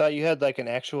worried. I thought you had like an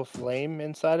actual flame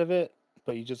inside of it,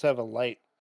 but you just have a light.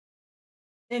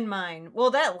 In mine.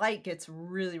 Well, that light gets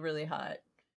really, really hot.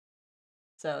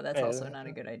 So that's Yeah, also not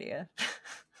a good idea.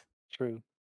 True.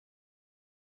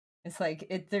 It's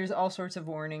like there's all sorts of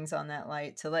warnings on that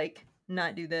light to like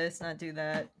not do this, not do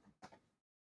that.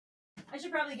 I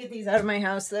should probably get these out of my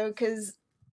house though, because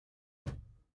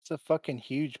It's a fucking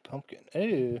huge pumpkin.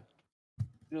 Ew.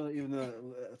 You know, even though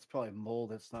it's probably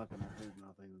mold, it's not going to hurt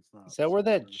nothing. It's not. Is that where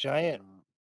that spread, giant?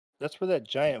 That's where that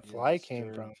giant fly came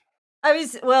disturbed.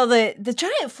 from. the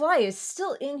giant fly is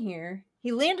still in here.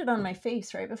 He landed on my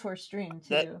face right before stream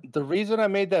too. The reason I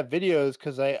made that video is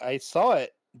because I saw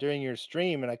it during your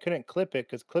stream and I couldn't clip it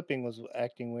because clipping was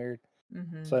acting weird.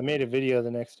 Mhm. So I made a video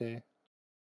the next day.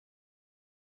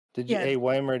 Did you? Yeah. Hey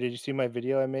Weimer, did you see my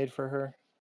video I made for her?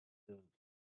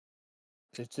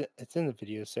 It's in the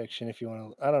video section if you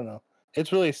want to. I don't know.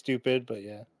 It's really stupid, but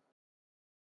yeah.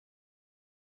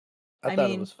 I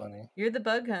thought it was funny. You're the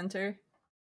bug hunter.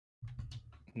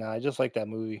 Nah, I just like that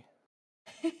movie.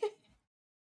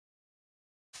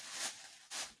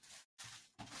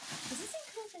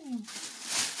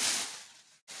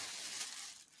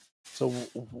 So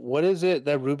what is it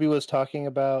that Ruby was talking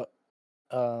about?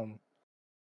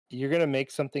 You're gonna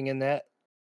make something in that?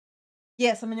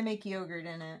 Yes, I'm gonna make yogurt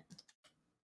in it.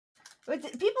 But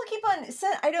people keep on.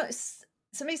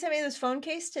 Somebody sent me this phone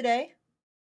case today.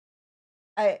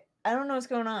 I don't know what's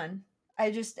going on.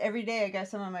 I just every day I got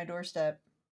some on my doorstep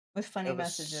with funny Have a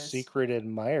messages. secret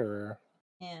admirer.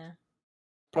 Yeah.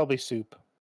 Probably soup.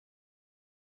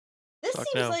 This Fuck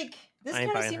seems no. like this I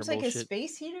ain't kind of buying seems her like a bullshit.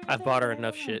 space heater. I've thing, bought her but I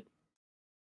enough don't know. shit.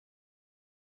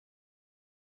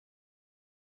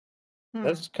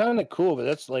 That's kind of cool, but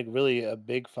that's like really a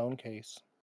big phone case.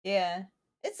 Yeah,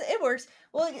 it works.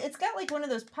 Well, it's got like one of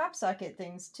those pop socket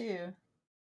things too.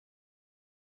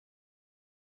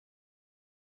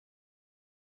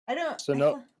 I don't.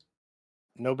 So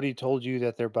nobody told you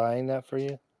that they're buying that for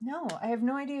you? No, I have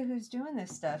no idea who's doing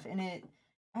this stuff, and it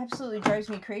absolutely drives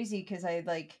me crazy because I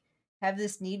like have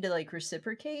this need to like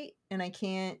reciprocate, and I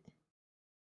can't.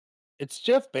 It's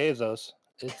Jeff Bezos.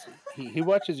 It's he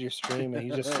watches your stream and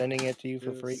he's just sending it to you for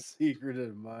You're a free. secret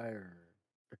admirer.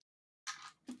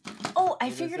 Oh, I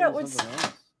Did they figured send out you what's. something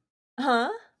else? Huh?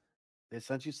 They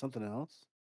sent you something else?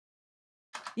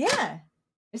 Yeah,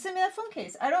 they sent me that phone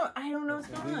case. I don't know what's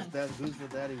going on. Who's the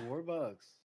daddy Warbucks?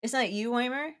 It's not you,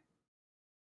 Weimer.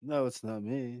 No, it's not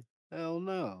me. Hell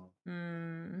no.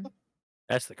 Hmm.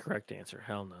 That's the correct answer.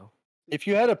 Hell no. If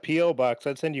you had a PO box,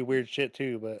 I'd send you weird shit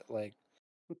too, but like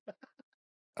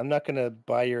I'm not gonna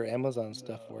buy your Amazon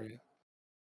stuff for you.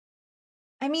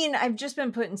 I mean, I've just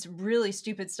been putting some really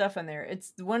stupid stuff on there.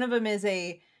 It's one of them is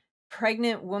a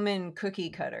pregnant woman cookie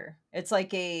cutter. It's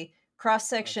like a cross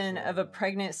section of a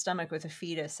pregnant stomach with a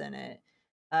fetus in it.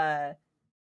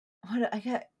 What I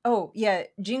got? Oh yeah,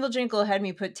 Jingle Jinkle had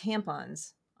me put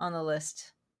tampons on the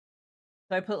list.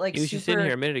 So I put like He was just in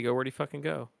here a minute ago. Where'd he fucking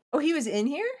go? Oh, he was in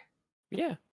here?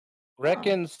 Yeah.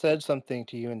 Reckon said something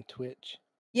to you in Twitch.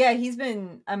 Yeah,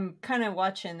 I'm kind of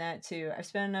watching that too. I've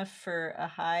spent enough for a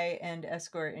high-end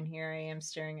escort, and here I am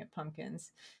staring at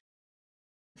pumpkins.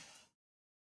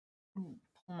 Oh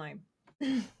my.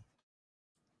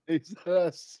 He's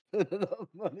spending enough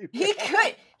money.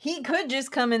 He could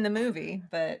just come in the movie,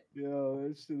 but Yo,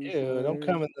 that shit is Ew, don't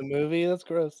come in the movie. That's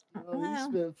gross. Oh,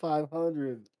 you spent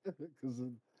 500 because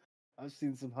I've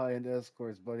seen some high end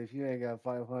escorts, but if you ain't got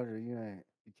 500, you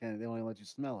can't. They only let you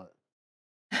smell it.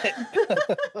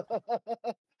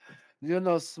 You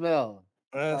no smell.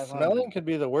 Smelling could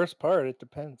be the worst part. It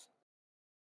depends.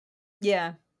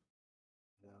 Yeah,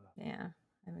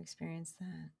 I've experienced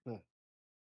that.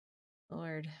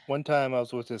 Lord. One time I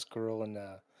was with this girl and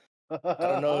I don't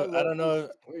I know. I love don't know.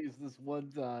 this stories this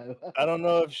one time. I don't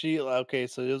know if she. Okay,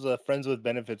 so it was a friends with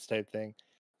benefits type thing,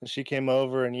 and she came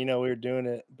over and we were doing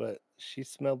it, but she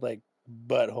smelled like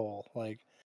butthole. Like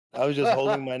I was just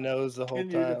holding my nose the whole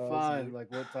Can you time. I was define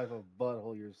like what type of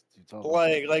butthole you're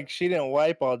talking like she didn't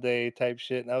wipe all day type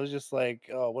shit, and I was just like,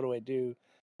 oh, what do I do?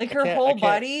 Like I her can't. I whole can't.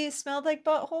 body smelled like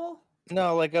butthole?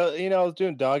 No, like I was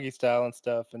doing doggy style and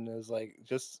stuff, and it was like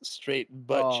just straight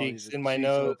butt Oh, cheeks the in my cheeks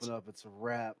nose. open up. It's a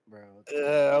wrap, bro. It's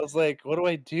I was like, what do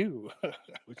I do?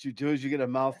 what you do is you get a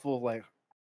mouthful of like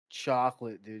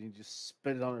chocolate, dude. You just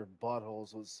spit it on her butthole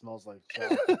so it smells like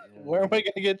chocolate. You know Where am I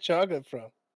gonna get chocolate from?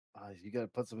 you gotta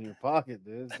put some in your pocket,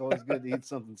 dude. It's always good to eat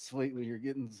something sweet when you're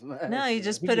getting smashed. No, you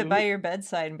just put it by your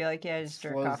bedside and be like, yeah, just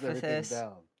jerk slows off with everything this.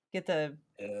 down. Get the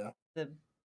Yeah.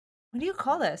 what do you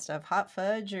call that stuff? Hot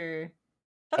fudge or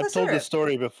I've chocolate told syrup? this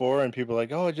story before, and people are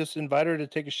like, "Oh, just invite her to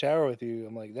take a shower with you."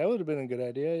 I'm like, that would have been a good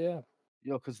idea.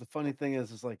 Yeah. Because the funny thing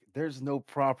is like there's no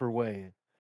proper way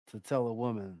to tell a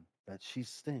woman that she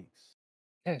stinks.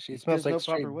 Yeah, she Like, smells there's like no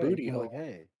straight proper way. You booty can be hole. like,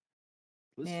 hey,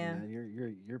 listen, Yeah. man,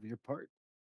 you're part.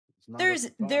 It's not up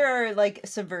to par. There are like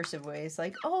subversive ways,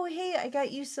 like, oh hey, I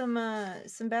got you some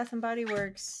Bath and Body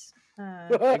Works.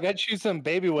 I got you some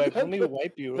baby wipes. Let me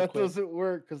wipe you real That quick. doesn't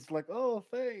work because like, oh,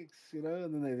 thanks, and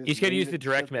then they You just just gotta leave use it the and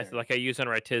direct sit method, there. like I use on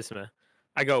Ritisma.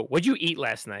 I go, "What'd you eat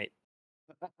last night?"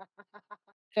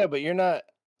 Yeah, but you're not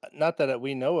that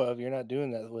we know of. You're not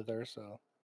doing that with her, so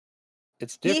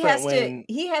it's He different has when.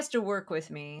 he has to work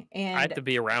with me, I have and to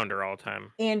be around her all the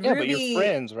time. and Yeah, but you're Ruby,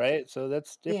 friends, right? So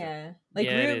that's different. yeah, like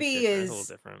Yeah, it is Ruby different. It's a little is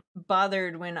different.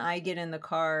 bothered when I get in the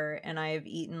car and I have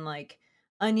eaten like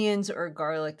onions or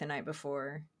garlic the night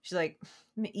before. She's like,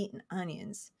 I'm eating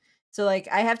onions. So like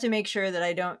I have to make sure that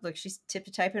I don't look, she's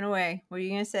typing away. What are you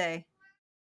gonna say?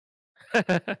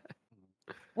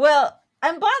 Well,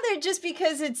 I'm bothered just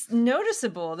because it's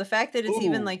noticeable. The fact that it's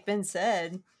even Ooh. like been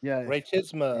said. Yeah,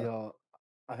 Ritisma.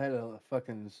 I had a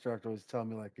fucking instructor always tell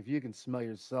me like, if you can smell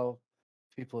yourself,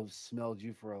 people have smelled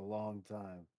you for a long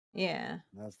time. Yeah.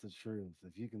 And that's the truth.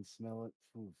 If you can smell it,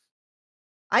 oof.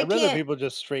 I I'd rather can't. people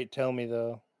just straight tell me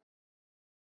though.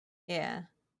 Yeah.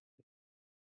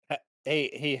 Hey,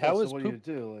 Yeah, how so is what do you poop?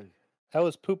 do? Like, How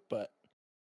is poop butt?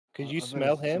 Could you I've been in a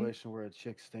smell him? situation where a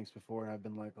chick stinks before, and I've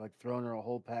been like throwing her a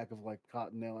whole pack of like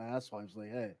cottontail ass wipes.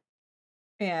 Like, hey,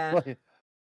 Yeah.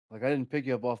 like I didn't pick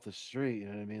you up off the street. You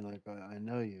know what I mean? Like I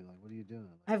know you. Like, what are you doing?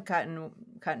 I have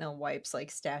cottonelle wipes like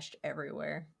stashed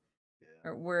everywhere.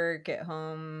 At work, at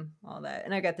home, all that.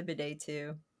 And I got the bidet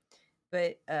too.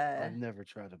 But I've never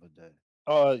tried a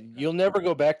bidet. You'll never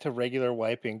go back to regular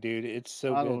wiping, dude. It's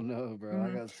so I good. don't know, bro. I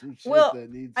got some shit Well, that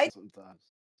needs I- sometimes.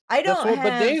 I That's don't what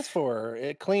have bidet's for.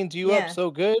 It cleans you Yeah. up so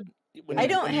good. I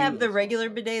don't have the regular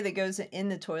bidet that goes in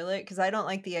the toilet because I don't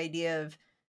like the idea of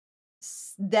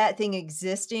that thing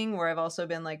existing where I've also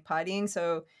been like pottying.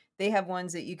 So they have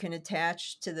ones that you can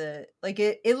attach to the like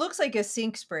it looks like a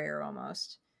sink sprayer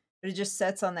almost, but it just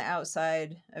sets on the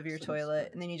outside of your toilet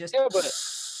and then you just Yeah, but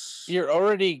you're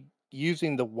already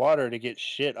using the water to get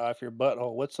shit off your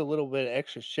butthole. What's a little bit of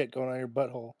extra shit going on your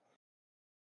butthole?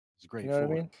 It's great. You know what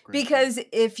I mean? because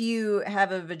if you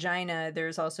have a vagina,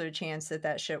 there's also a chance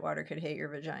that shit water could hit your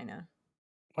vagina.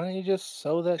 Why don't you just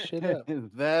sew that shit up?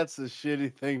 That's a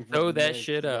shitty thing for Sew the that next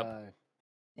shit up. guy.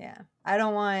 Yeah, I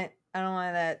don't want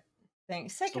that thing.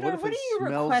 So Second, what if what it are you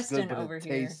smells requesting good but over it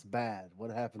here? tastes bad?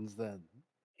 What happens then?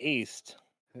 Yeast.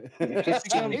 Just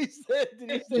become- Did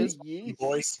you say yeast?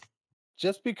 Boys.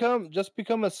 Just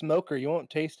become a smoker. You won't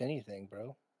taste anything,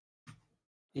 bro.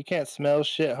 You can't smell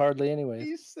shit hardly anyways.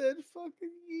 You said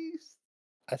fucking yeast.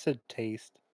 I said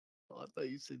taste. Oh, I thought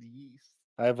you said yeast.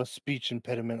 I have a speech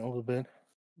impediment a little bit.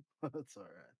 That's all right.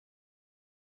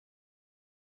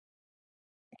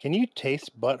 Can you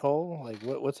taste butthole? Like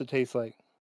what's it taste like?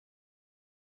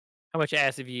 How much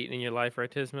ass have you eaten in your life,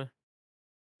 Ritisma?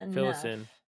 Fill us in.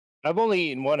 I've only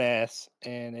eaten one ass,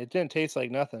 and it didn't taste like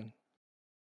nothing.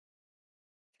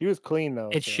 He was clean though.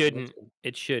 It so shouldn't. that's good.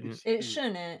 It shouldn't. It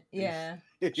shouldn't. Yeah.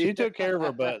 She took care of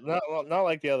her butt, not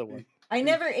like the other one. I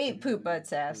never ate poop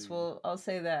butts ass. Well, I'll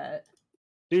say that.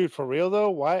 Dude, for real though,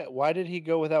 why did he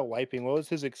go without wiping? What was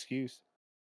his excuse?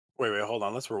 Wait, hold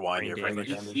on. Let's rewind Brain here. For a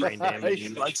damage. second. Brain damage.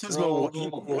 Ritisma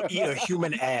will eat a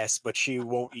human ass, but she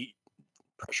won't eat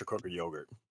pressure cooker yogurt.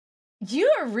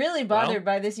 You are really bothered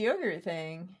by this yogurt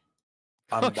thing.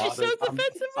 I'm bothered. She's so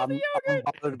defensive of the yogurt.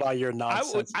 I'm bothered by your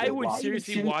nonsense. I would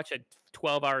seriously watch a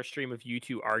 12-hour stream of you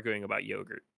two arguing about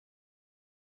yogurt.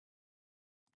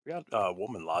 We got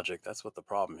woman logic. That's what the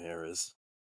problem here is.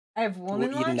 I have woman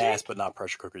We'll eat an logic? ass, but not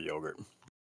pressure cooker yogurt.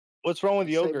 What's wrong with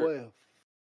yogurt?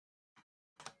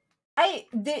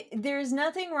 There's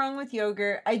nothing wrong with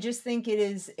yogurt. I just think it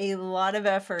is a lot of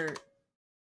effort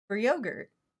for yogurt.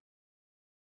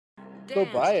 Go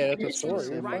buy it at the It's store. the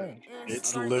You're same fine.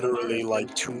 It's literally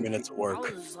like 2 minutes of I work.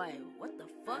 was like, what the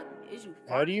fuck? Is you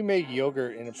How do you make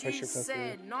yogurt in a She pressure cooker?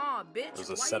 said, nah, bitch. There's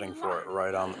a why setting you for it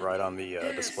right on the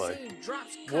Then display. seen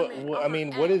drops What? coming what out I her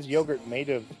mean, what is ass. yogurt made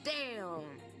of? Damn.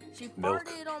 She Milk.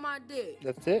 farted on my dick.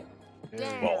 That's it.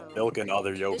 Damn. Well, milk and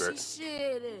other Then yogurt. she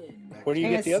shitted. Where do you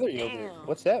get the Yes. other yogurt? Damn.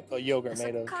 What's that yogurt It's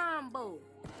made a of? combo.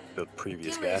 The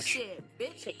previous Give me batch. shit,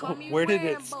 bitch. Call me Where did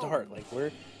it Rambo. start? Like where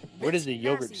did the Bitch,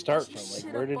 yogurt nasty. start She from? Like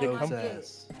shit where up did on it my come dick. from?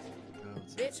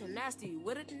 Goat's ass. Bitch, nasty.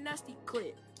 Where did the nasty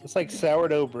clip? It's like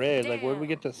sourdough bread. Like where do we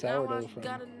get the Now I sourdough from?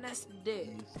 got a nasty dick.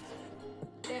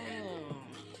 Damn.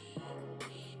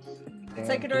 Damn.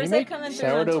 Second Can door, you is that make coming through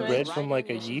on sourdough Twitch? bread from like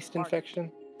a Right in, yeast she farted.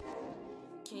 infection?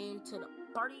 Came to the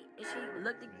party and she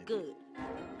looked good.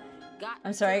 Got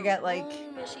I'm sorry, I into the got like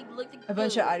room and she looked a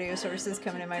bunch of good. audio sources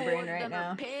coming in my brain right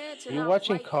now. Are you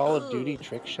watching Call of Duty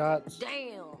trick shots?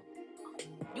 Damn.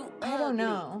 You I don't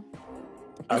know.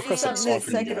 I This is requested a something song that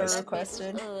for you Sekidor guys.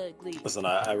 requested. Listen,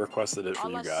 I requested it for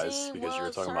All you I guys seen because you were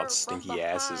was talking her about from stinky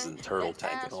asses behind. and turtle That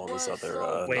tank and ass all this was other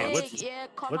so Wait, big, nonsense. yeah,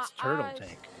 caught What's my turtle eyes.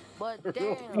 tank? But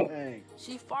Turtle damn, tank.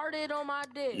 she farted on my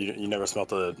dick. You never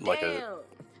smelt a Damn,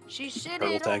 she turtle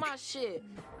shitted on tank? my shit.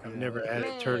 I've never had a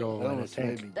Man, turtle That in a almost made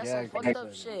tank. me That's some gag. fucked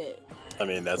up shit. I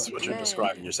mean, that's what you're Man,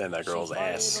 describing. You're saying that she girl's farted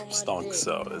ass on my stunk, dick.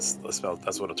 so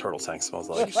that's what a turtle tank smells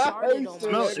She like. farted on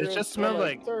Smell- my it shit. just smelled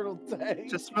like turtle tank. it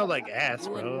just smelled like ass,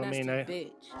 You a bro. I nasty mean,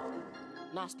 bitch.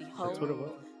 Nasty hoe. that's what it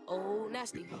was. Oh,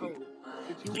 nasty hoe.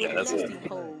 You Yeah, a that's nasty it.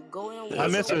 hoe. Go and Yeah, I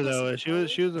wash miss your her though. pussy,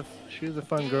 She was a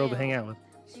fun girl to hang out with.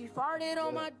 She farted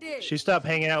on my dick. She stopped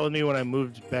hanging out with me when I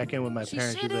moved back in with my She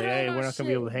parents. She's shitted like, on "Hey, my we're not gonna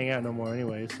be able to shit. hang out no more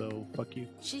anyway, so fuck you."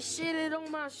 She shitted on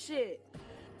my shit.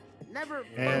 Never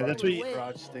Yeah, fucking that's what you- with.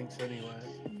 Crotch stinks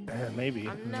anyway. Maybe.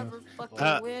 I'm who never knows?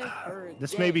 fucking with her.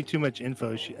 This again. may be too much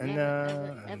info.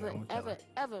 Never, I ever, won't tell her.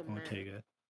 ever, I won't man. take it.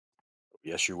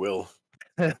 Yes, you will.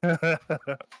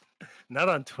 Not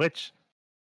on Twitch.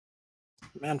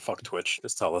 Man, fuck Twitch.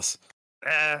 Just tell us.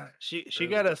 She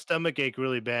got a stomach ache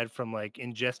really bad from like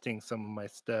ingesting some of my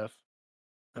stuff.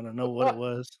 I don't know what it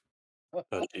was.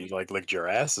 She like licked your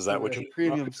ass. Is that what you're?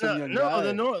 Premium No, Simian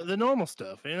the normal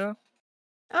stuff, you know.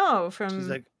 Oh, She's from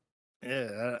like,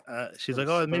 yeah. She's From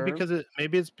like, oh, sperm?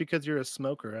 maybe it's because you're a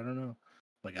smoker. I don't know.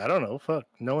 Like, I don't know. Fuck.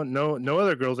 No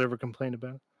other girls ever complained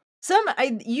about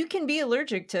it. you can be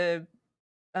allergic to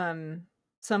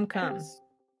some cum.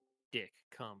 Dick,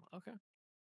 cum. Okay.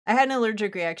 I had an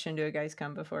allergic reaction to a guy's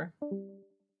cum before.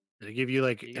 Did it give you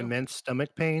like There you go. immense stomach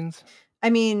pains? I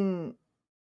mean,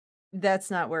 that's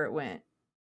not where it went.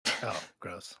 Oh,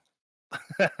 gross.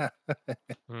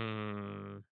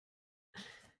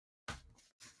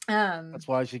 That's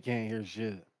why she can't hear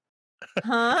shit.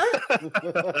 Huh?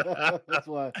 That's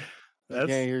why she That's-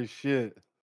 can't hear shit.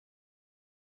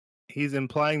 He's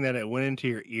implying that it went into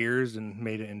your ears and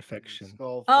made an infection.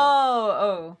 Skull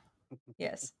Oh,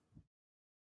 yes.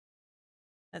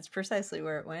 That's precisely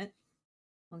where it went.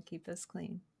 I'll keep this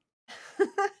clean.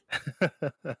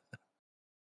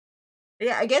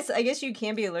 Yeah, I guess you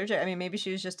can be allergic. I mean, maybe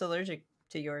she was just allergic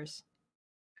to yours.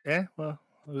 Yeah, well,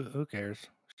 who cares?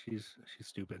 She's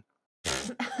stupid.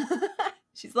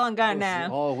 She's long gone Listen,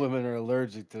 now. all women are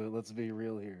allergic to it. Let's be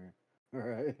real here. All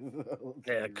right.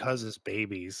 Yeah, cause it's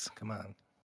babies. Come on.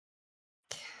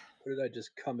 What did I just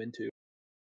come into?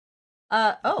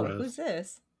 Oh, Gross. who's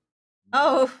this?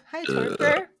 Oh, hi,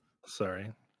 Torper.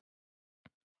 Sorry.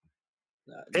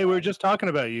 Hey, we were just talking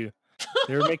about you.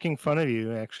 They were making fun of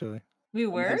you, actually. We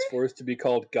I'm were? henceforth to be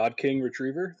called God King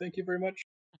Retriever. Thank you very much.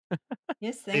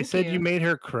 Yes, thank They said you. you made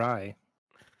her cry.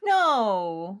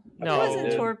 No, it No. wasn't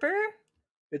Did. Torper.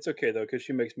 It's okay though, because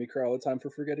she makes me cry all the time for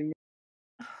forgetting me.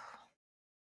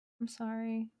 I'm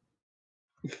sorry.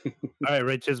 All right,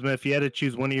 Red Chisma, if you had to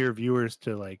choose one of your viewers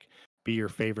to like be your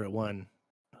favorite one,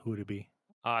 who would it be?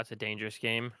 Oh, it's a dangerous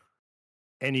game.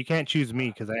 And you can't choose me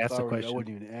because I If asked I the were you, I question.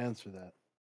 wouldn't even answer that.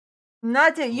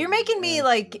 Not to, you're Wouldn't making me answer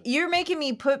like that. you're making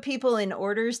me put people in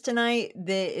orders tonight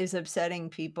that is upsetting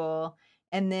people,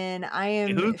 and then I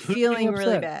am who's feeling being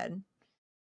really upset? bad.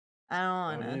 I don't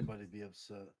Why would wanna. anybody be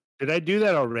upset? Did I do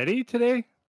that already today?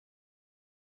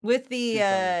 With the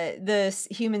Two times.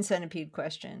 human centipede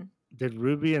question. Did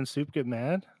Ruby and Soup get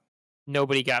mad?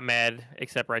 Nobody got mad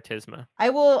except Rytisma. I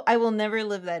will never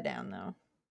live that down though.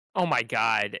 Oh my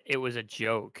god, it was a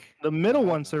joke. The middle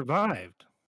one survived.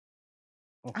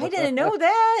 I didn't know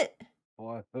that.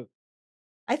 Why?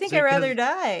 I think Is it I'd rather 'cause-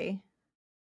 die.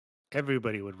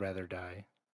 Everybody would rather die.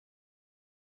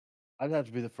 I'd have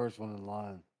to be the first one in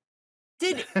line.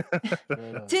 Did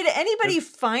Straight up. did anybody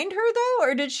find her though,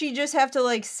 or did she just have to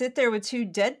like sit there with two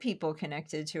dead people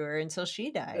connected to her until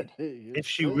she died? If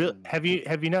she really have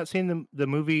you not seen the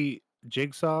movie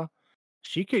Jigsaw?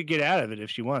 She could get out of it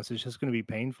if she wants. It's just going to be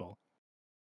painful.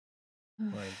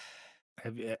 Like,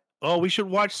 have you? Oh, we should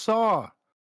watch Saw.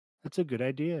 That's a good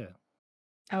idea.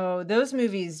 Oh, those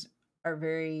movies are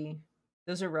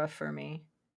those are rough for me.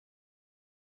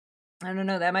 I don't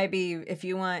know. That might be if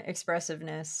you want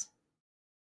expressiveness.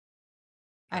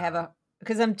 I have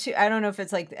because I don't know if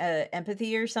it's like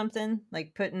empathy or something.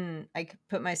 Like I could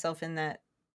put myself in that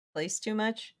place too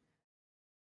much.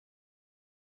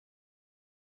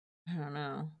 I don't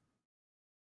know.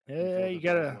 Yeah, you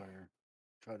gotta.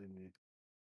 Cutting me.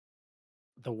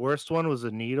 The worst one was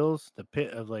the needles, the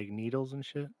pit of like needles and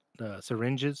shit, the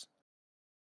syringes.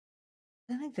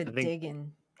 I think the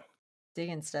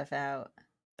digging stuff out.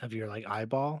 Of your like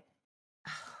eyeball.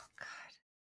 Oh God.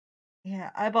 Yeah,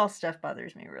 eyeball stuff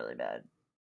bothers me really bad.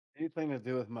 Anything to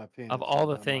do with my penis. Of all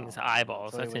the I'm things, out.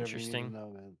 eyeballs. Tell you That's whatever you need to interesting. know,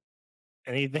 man.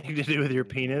 Anything to do with your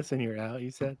penis and you're out, you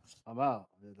said? I'm out.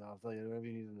 I'll tell you whatever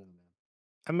you need to know, man.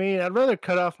 I mean, I'd rather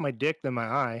cut off my dick than my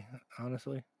eye,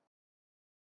 honestly.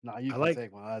 Nah, you can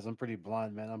take my eyes. I'm pretty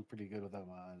blind, man. I'm pretty good without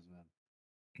my eyes, man.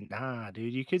 Nah,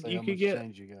 dude, you could Say how much get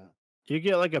change you got. you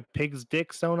get like a pig's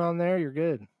dick sewn on there, you're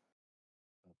good.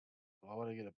 Why would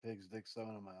I get a pig's dick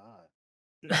sewn on my eye?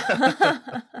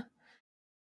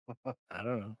 I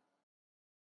don't know.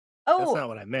 Oh, that's not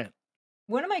what I meant.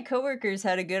 One of my coworkers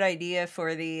had a good idea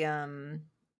for the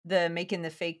making the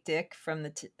fake dick from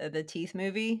the teeth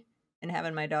movie and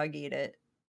having my dog eat it.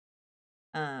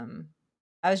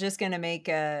 I was just gonna make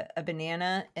a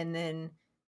banana and then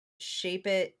shape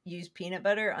it, use peanut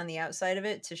butter on the outside of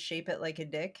it to shape it like a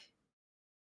dick,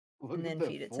 and then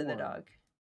feed it to the dog.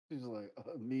 She's like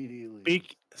immediately.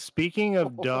 Speaking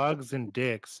of dogs and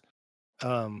dicks,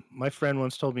 my friend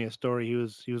once told me a story. He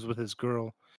was with his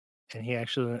girl, and he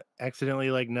actually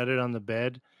accidentally like nutted on the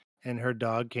bed, and her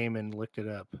dog came and licked it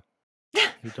up.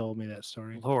 He told me that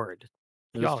story. Lord,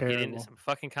 it y'all was get into terrible. some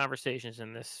fucking conversations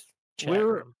in this chat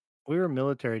room. We were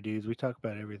military dudes. We talk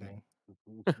about everything.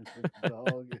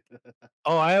 Dog.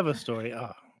 Oh, I have a story.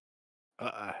 Oh,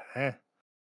 I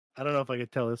don't know if I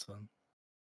could tell this one.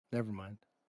 Never mind.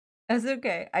 That's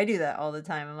okay. I do that all the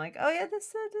time. I'm like, oh yeah,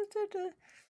 this.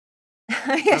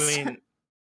 I mean,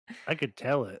 I could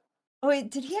tell it. Oh wait,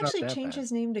 did he It's not actually that change bad.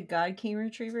 his name to God King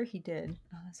Retriever? He did.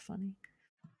 Oh, that's funny.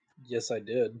 Yes, I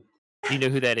did. Do you know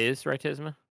who that is, right,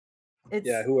 Tisma? It's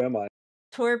Yeah, who am I?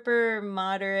 Torpor,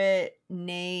 Moderate,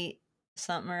 Nate,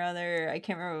 something or other. I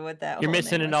can't remember what that. You're whole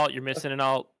missing name an was. alt. You're missing an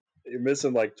alt. You're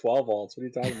missing like 12 alts. What are you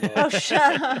talking about? Oh,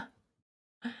 shut up.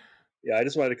 Yeah, I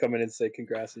just wanted to come in and say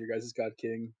congrats to you guys, God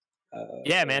King.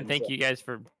 Yeah, man. and, Thank you guys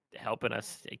for helping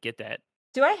us get that.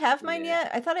 Do I have mine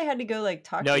yet? I thought I had to go like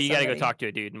talk. No, to you got to go somebody. talk to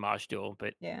a dude in Mosh Duel.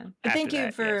 But yeah. But thank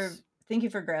you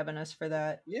for grabbing us for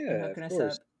that. Yeah, and hooking of us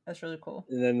course. up. That's really cool.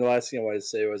 And then the last thing I wanted to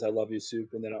say was I love you, Soup,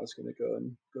 and then I was going to go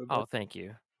and go. Oh, thank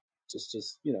you. Just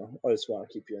I just want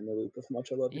to keep you in the loop of how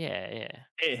much I love you. Yeah.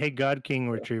 Hey, God King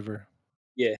Retriever.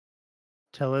 Yeah.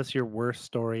 Tell us your worst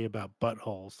story about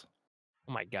buttholes.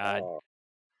 Oh my God.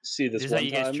 See, This is how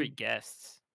you guys treat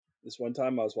guests. This one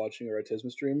time I was watching a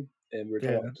Autism stream, and we were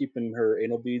talking Yeah. about keeping her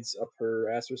anal beads up her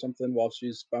ass or something while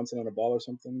she's bouncing on a ball or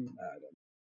something. I don't.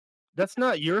 That's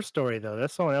not your story though.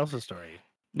 That's someone else's story.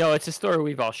 No, it's a story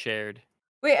we've all shared.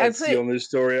 Wait, That's the only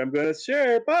story I'm going to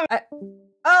share. Bye.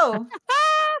 Oh.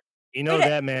 You know Wait,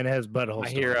 that man has butthole My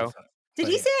stories. hero. Did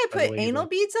he say I by the put way you anal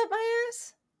look. beads up my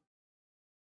ass?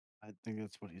 I think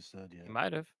that's what he said. Yeah. You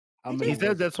might have. How He many? He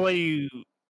said that's why you.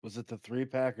 Was it the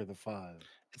 3-pack or the 5?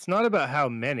 It's not about how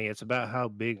many. It's about how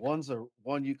big. One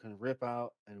you can rip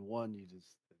out, and one you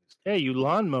just. Yeah, you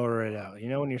lawnmower it out. You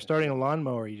know, when you're starting a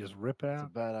lawnmower, you just rip it It's a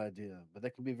out. bad idea, but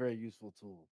that can be a very useful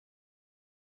tool.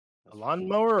 A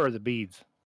lawnmower or the beads?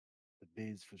 The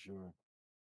beads for sure.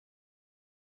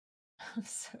 I'm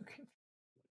so good.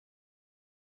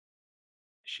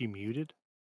 Is she muted?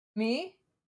 Me?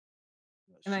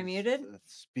 Am I muted?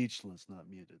 Speechless, not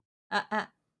muted.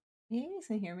 You guys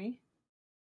can hear me.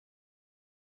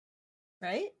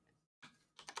 Right?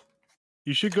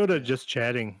 You should go to just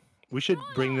chatting. We should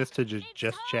bring this to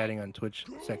just chatting on Twitch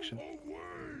section.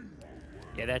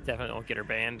 Yeah, that definitely won't get her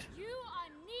banned.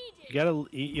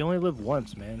 You only live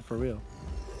once, man, for real.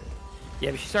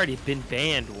 Yeah, but she's already been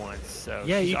banned once, so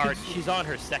Yeah, she's on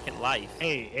her second life.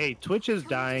 Hey, Twitch is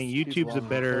dying. YouTube's a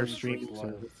better streaming Look,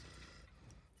 service.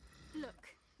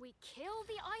 we kill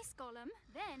the ice golem,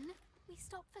 then we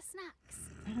stop for snacks?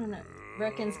 I don't know.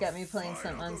 Reckon's got me playing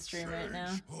something on stream right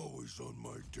now. Always on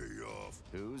my day off.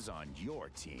 Who's on your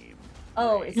team?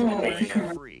 Oh, it's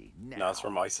free. No, it's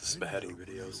from ISIS beheading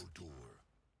videos.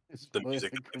 It's The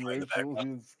music a that they play in the commercial.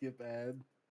 background. You skip ad.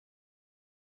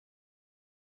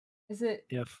 Is it?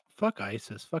 Yeah, fuck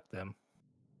ISIS. Fuck them.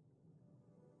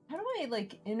 How do I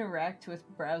like interact with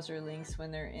browser links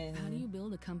when they're in? How do you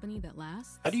build a company that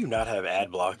lasts? How do you not have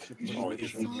ad block? A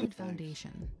solid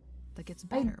foundation that gets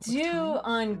I better. do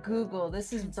on Google.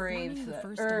 This is Brave. The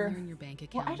first Or dollar in your bank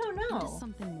account well, I don't into know.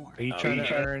 something more. Are you trying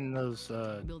to earn those?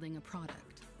 Building a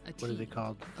product, a What are they team,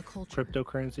 called? a culture,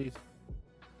 Cryptocurrencies.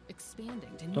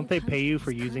 expanding to new Don't they pay you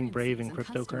for countries, using Brave and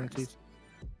currencies, and cryptocurrencies? customers,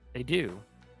 They do.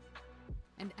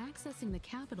 and accessing the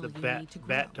capital The you need to grow.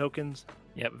 VAT tokens.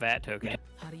 Yep, VAT token.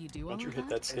 How do you do all Don't you of hit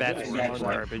that? that That's stat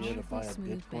garbage. Powerful, buy a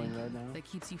smooth Bitcoin banking right now? that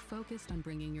keeps you focused on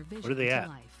bringing your vision What are they to at?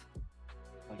 life.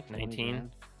 Like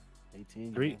 19.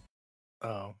 18. Three.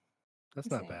 Oh, that's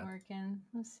This not ain't bad. working.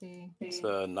 Let's see. It's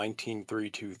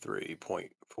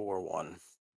 19323.41.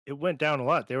 It went down a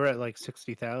lot. They were at like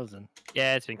 60,000.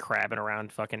 Yeah, it's been crabbing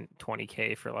around fucking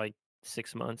 20K for like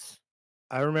 6 months.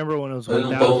 I remember when it was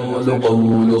القول 1,000.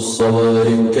 قول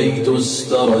الصوارم كي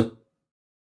تسترد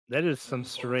That is some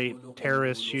straight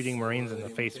terrorist shooting Marines in the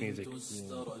face music.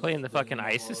 Playing the fucking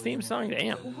ISIS theme song?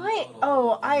 Damn. What?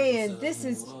 Oh, this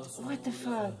is what the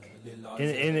fuck?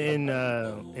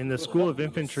 In the School of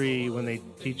Infantry, when they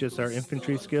teach us our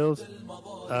infantry skills,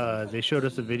 they showed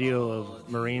us a video of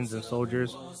Marines and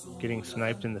soldiers getting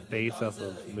sniped in the face off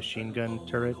of machine gun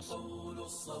turrets.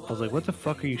 I was like, what the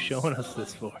fuck are you showing us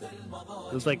this for?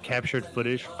 It was like captured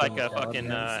footage. Like a fucking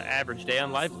average day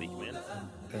on Live Leak, man.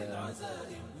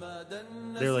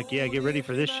 They're like, yeah, get ready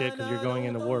for this shit because you're going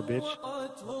into war, bitch. I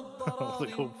was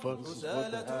like, oh fuck. Do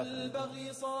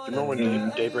you remember when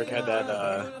Daybreak had that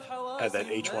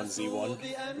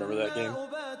H1Z1? Remember that game?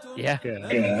 Yeah.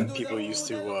 People used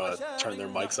to turn their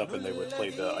mics up and they would play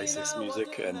the ISIS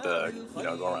music and go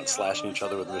around slashing each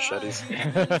other with machetes.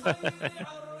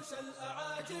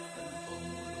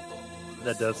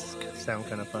 That does sound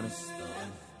kind of funny.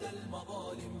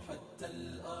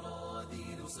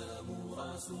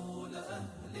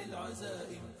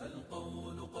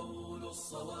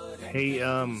 Hey,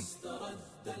 are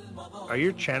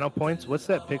your channel points? What's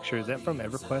that picture? Is that from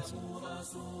EverQuest?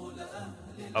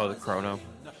 Oh, the chrono.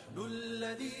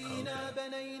 Okay.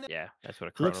 Yeah, that's what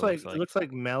a chrono Looks like looks like. it looks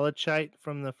like Malachite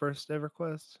from the first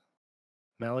EverQuest.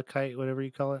 Malachite, whatever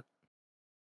you call it.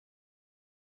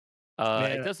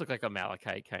 Man, It does look like a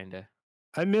malachite, kind of.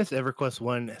 I miss EverQuest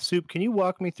 1. Soup, can you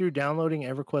walk me through downloading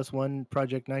EverQuest 1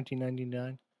 Project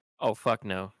 1999? Oh, fuck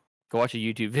no. Go watch a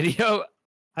YouTube video.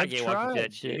 I I've can't walk you through tried,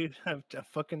 that shit. dude. I've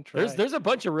fucking tried. There's a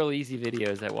bunch of really easy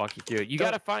videos that walk you through it. You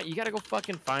gotta go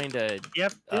fucking find a you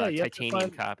have to titanium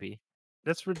find- copy.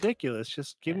 That's ridiculous.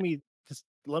 Just just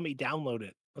let me download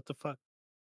it. What the fuck?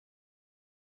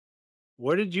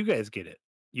 Where did you guys get it?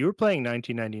 You were playing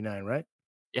 1999, right?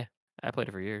 Yeah, I played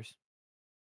it for years.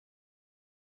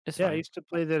 It's Yeah, I fine. used to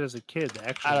play that as a kid.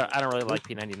 Actually, I don't really like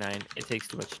P99. It takes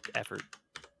too much effort.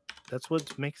 That's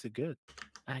what makes it good.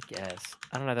 I guess.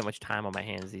 I don't have that much time on my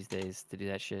hands these days to do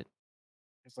that shit.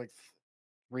 It's like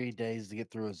 3 days to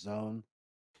get through a zone.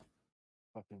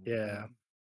 Fucking Yeah.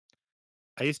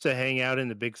 I used to hang out in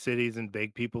the big cities and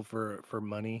beg people for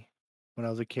money when I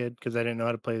was a kid because I didn't know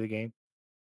how to play the game.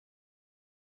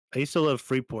 I used to love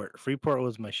Freeport. Freeport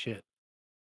was my shit.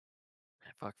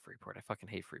 Fuck Freeport. I fucking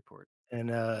hate Freeport. And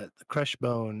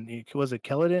Crushbone. Was it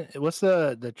Keladin? What's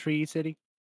the tree city?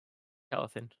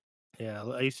 Kelathan. Yeah,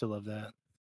 I used to love that.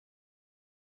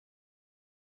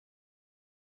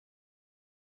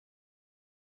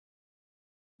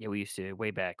 Yeah, we used to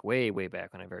way back when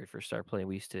I very first started playing.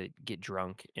 We used to get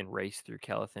drunk and race through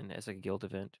Kelathan as like a guild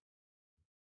event.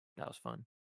 That was fun.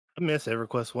 I miss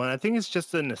EverQuest 1. I think it's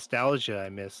just the nostalgia I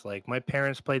miss. Like, my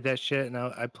parents played that shit, and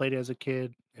I played it as a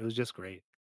kid. It was just great.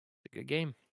 It's a good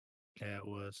game. Yeah, it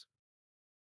was.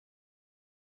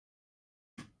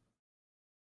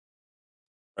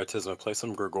 Right, Tisma, play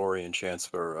some Gregorian chants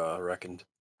for Reckoned.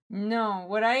 No,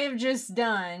 what I have just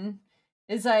done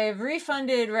is I have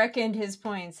refunded Reckoned his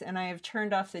points and I have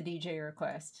turned off the DJ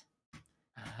request.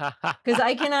 Because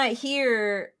I cannot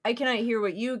hear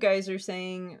what you guys are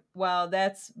saying while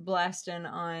that's blasting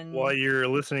on. While you're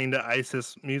listening to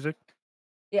ISIS music?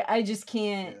 Yeah, I just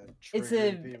can't. It's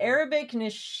a triggering people. Arabic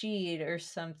nasheed or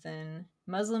something.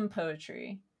 Muslim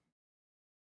poetry.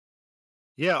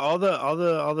 Yeah, all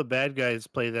the bad guys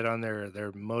play that on their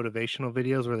motivational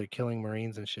videos where they're killing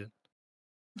Marines and shit.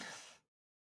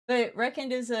 But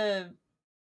Reckoned is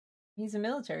he's a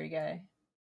military guy.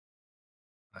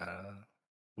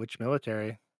 Which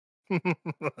military? I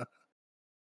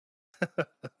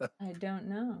don't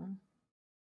know.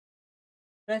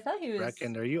 But I thought he was.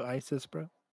 Reckon, are you ISIS, bro?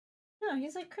 No,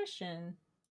 he's like Christian.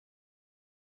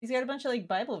 He's got a bunch of like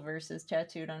Bible verses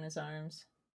tattooed on his arms.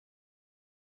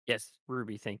 Yes,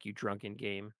 Ruby, thank you, drunken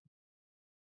game.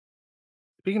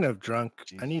 Speaking of drunk,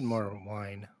 I need Jesus. more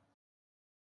wine.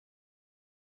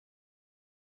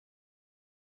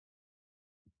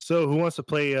 So, who wants to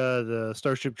play the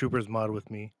Starship Troopers mod with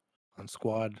me on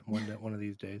Squad one of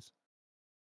these days?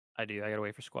 I do. I gotta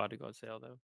wait for Squad to go on sale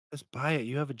though. Just buy it.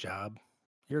 You have a job.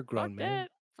 You're a grown Fuck man.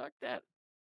 that. Fuck that.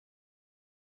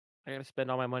 I gotta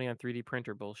spend all my money on 3D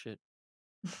printer bullshit.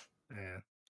 Yeah.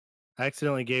 I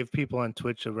accidentally gave people on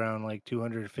Twitch around like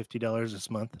 $250 this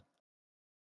month.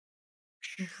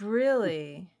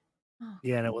 Really? Oh,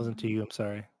 Yeah, and it wasn't to you. I'm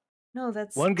sorry. no,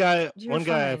 that's One guy you're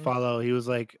I fine. follow, he was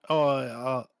like,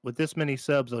 "Oh, with this many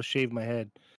subs, I'll shave my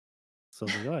head." So I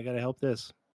was like, "Oh, I gotta help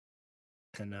this."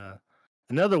 And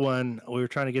another one, we were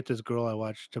trying to get this girl I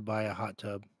watched to buy a hot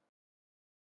tub,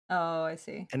 Oh, I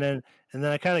see. and then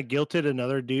I kind of guilted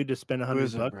another dude to spend Who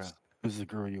is $100. it, bro? Who's the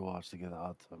girl you watch to get a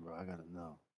hot tub, bro? I gotta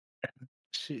know.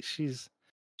 She's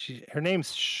her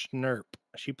name's Schnurp.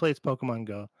 She plays Pokemon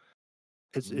Go.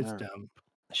 It's Nerp. dumb.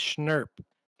 Schnurp.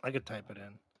 I could type it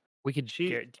in. We could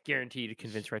guarantee to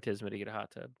convince Ratisma to get a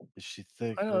hot tub. Is she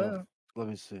thick, I know bro? that. Let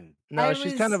me see. No,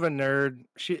 she's kind of a nerd.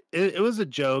 It was a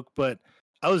joke, but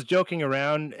I was joking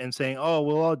around and saying, "Oh,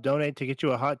 we'll all donate to get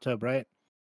you a hot tub, right?"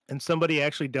 And somebody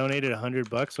actually donated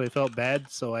 $100, so I felt bad.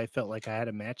 So I felt like I had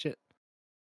to match it.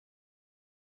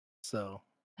 So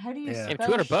How do you And spell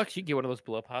 $200, you can get one of those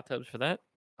blow up hot tubs for that.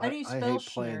 How do you I spell hate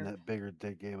playing Schnurp? that bigger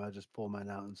dick game. I just pull mine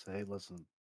out and say, "Hey, listen,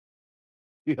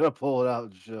 you gotta pull it out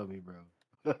and show me, bro."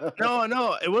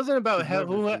 No, it wasn't about Should never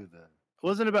do that. It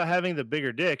wasn't about having the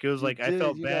bigger dick. It was like I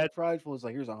felt You bad. got prideful. It's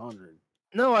like, here's 100.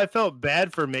 No, I felt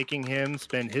bad for making him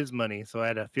spend his money, so I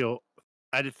had to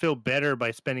feel better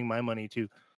by spending my money too.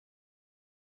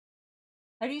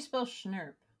 How do you spell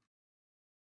Schnurp?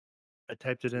 I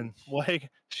typed it in. Why?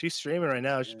 She's streaming right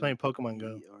now. She's playing Pokemon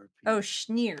Go. Oh,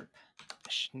 Schneerp.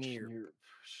 Schnurp.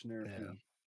 Schnurpy.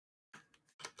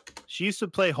 She used to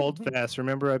play Hold Fast.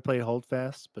 Remember, I played Hold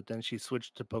Fast, but then she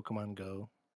switched to Pokemon Go.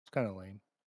 It's kind of lame.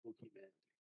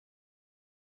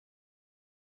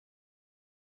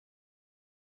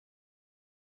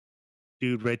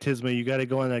 Dude, Ratisma, you got to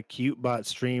go on that cute bot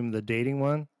stream, the dating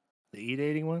one, the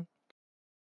e-dating one.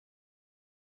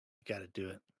 You got to do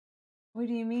it. What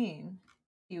do you mean?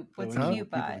 What's We a need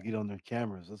cute more people bot? to get on their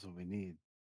cameras. That's what we need.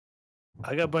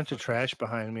 I got a bunch of trash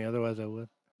behind me. Otherwise, I would.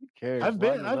 Who cares? I've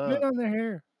been Line it up. on their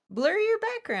hair. Blur your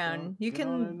background. You Get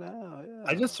on it can. now. Yeah.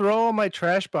 I just throw all my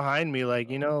trash behind me, like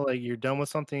like you're done with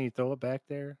something, you throw it back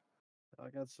there. I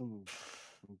got some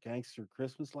gangster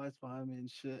Christmas lights behind me and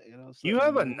shit. You know. You setting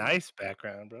have the a mood. nice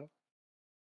background, bro.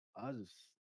 I just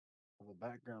have a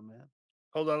background, man.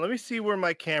 Hold on, let me see where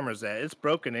my camera's at. It's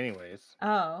broken, anyways.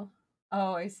 Oh,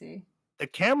 I see. The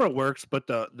camera works, but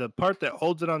the part that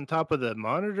holds it on top of the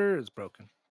monitor is broken.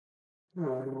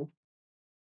 Well,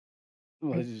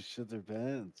 they just shit their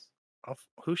pants.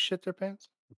 Who shit their pants?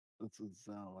 That's what it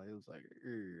sounded like. It was like,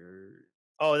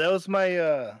 Oh, that was my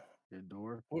your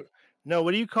door. No,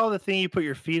 what do you call the thing you put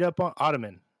your feet up on?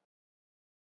 Ottoman.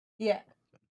 Yeah.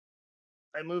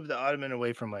 I moved the ottoman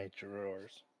away from my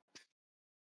drawers.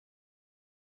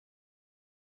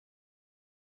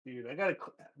 Dude, I gotta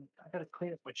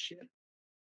clean up my shit.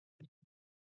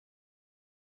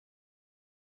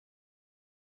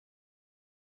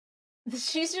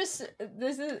 She's just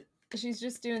she's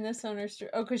just doing this on her stream.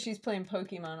 Oh, because she's playing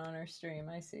Pokemon on her stream.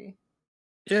 I see.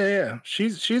 Yeah.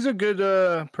 She's a good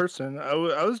person. I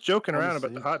was joking around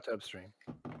about the hot tub stream.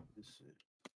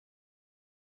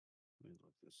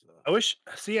 I wish.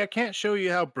 See, I can't show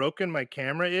you how broken my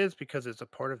camera is because it's a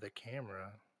part of the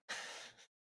camera.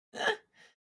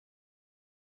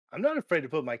 I'm not afraid to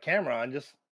put my camera on.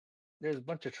 Just there's a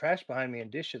bunch of trash behind me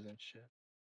and dishes and shit.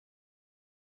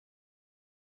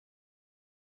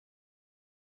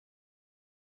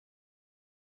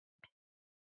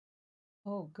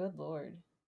 Oh, good lord.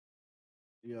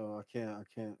 Yo, I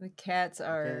can't. The cats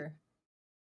are.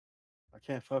 I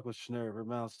can't fuck with Schnurr. Her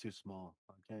mouth's too small.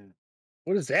 I can't.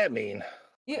 What does that mean?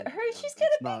 She's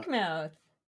got a big mouth.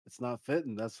 It's not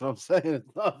fitting. That's what I'm saying.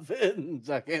 It's not fitting.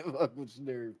 I can't fuck with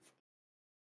Schnurr.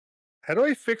 How do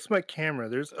I fix my camera?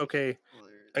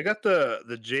 I got the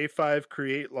J5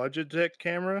 Create Logitech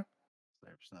camera.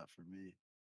 It's not for me.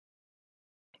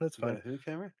 That's You got fine. a who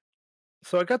camera?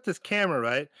 So I got this camera,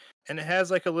 right? And it has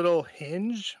like a little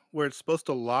hinge where it's supposed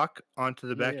to lock onto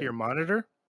the back of your monitor.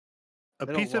 A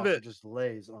They piece don't of lock, it just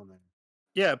lays on there.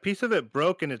 Yeah, a piece of it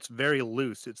broke and it's very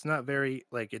loose. It's not very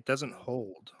like it doesn't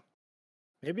hold.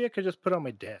 Maybe I could just put it on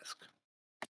my desk.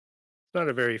 It's not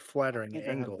a very I flattering think I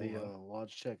have angle. the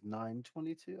Logitech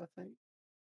 922. I think.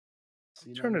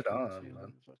 Turn it C922, on. whatever Man.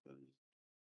 the fuck that is.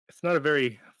 It's not a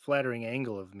very flattering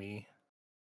angle of me.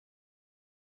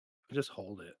 Just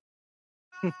hold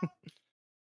it.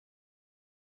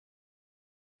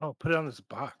 Oh, put it on this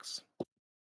box.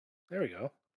 There we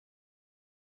go.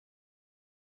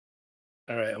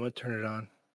 All right, I'm gonna turn it on.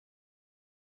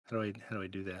 How do I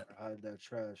do that? Hide that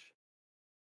trash.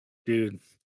 Dude,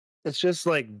 it's just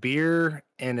like beer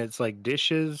and it's like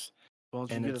dishes. Why don't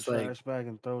you And get a it's like trash bag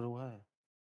and throw it away?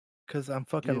 because I'm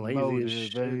fucking Get lazy as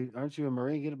motivated, shit. baby. Aren't you a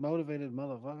Marine? Get motivated,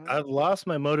 motherfucker. I've lost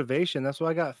my motivation. That's why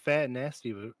I got fat and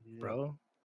nasty, bro.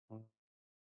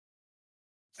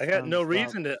 I got no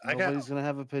reason to. Nobody's gonna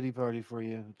have a pity party for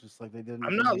you, just like they didn't.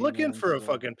 I'm for not me, looking man, for a so-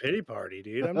 fucking pity party,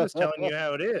 dude. I'm just telling you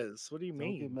how it is. What do you Don't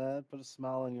get mean? mad. Put a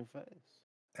smile on your face.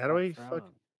 How do I Stop fuck?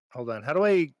 frowning. Hold on. How do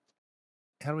I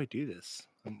do this?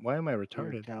 Why am I You're a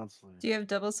retarded? counselor. Do you have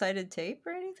double-sided tape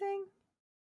or anything?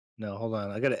 No, hold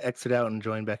on. I gotta exit out and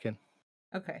join back in.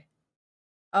 Okay.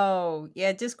 Oh,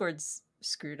 yeah, Discord's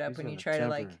screwed up He's when got you a try to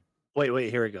like. temper. Wait.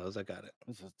 Here it goes. I got it.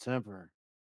 It's a temper.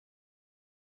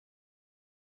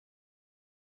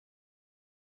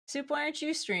 Soup, why aren't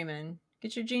you streaming?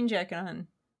 Get your jean jacket on.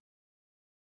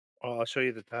 Oh, I'll show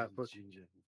you the top. Look.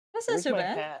 That's not Where's so my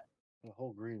bad. hat? A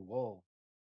whole green wall.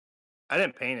 I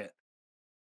didn't paint it.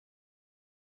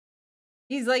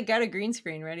 He's like got a green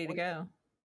screen ready to go.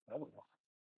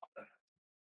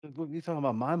 Look, you talking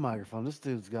about my microphone? This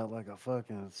dude's got like a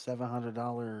fucking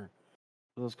 $700.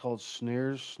 Those called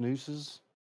snooses,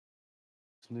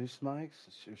 snooze mics,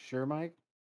 sure mic.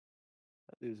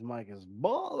 That dude's mic is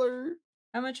baller.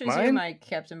 How much was your mic,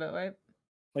 Captain Boatwipe?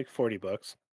 Like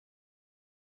 $40.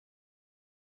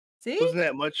 See? Wasn't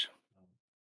that much?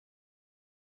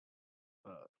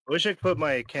 I wish I could put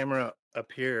my camera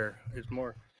up here. It's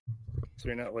more, so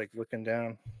you're not like looking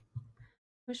down.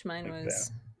 Wish mine like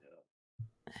was.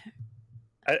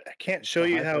 I can't show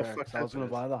you how HyperX. fucked I was up it gonna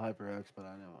is. buy the HyperX, but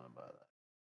I didn't want to buy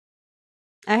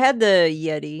that. I had the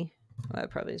Yeti. Well, that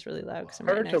probably is really loud because I'm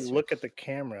right Harder to next to it. look at the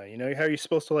camera. You know how you're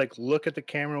supposed to like look at the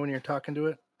camera when you're talking to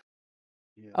it?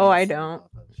 Yeah, Oh, I don't worry don't.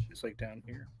 about that shit. It's like down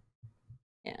here.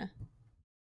 Yeah.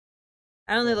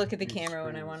 I only Got look at the three camera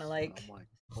when I want to screens, like I'm like,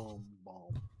 boom,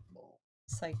 boom, boom.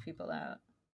 psych people out.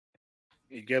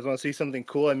 You guys want to see something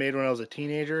cool I made when I was a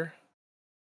teenager?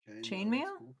 Okay, Chainmail?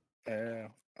 cool. Yeah.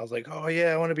 I was like, oh yeah,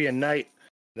 I want to be a knight.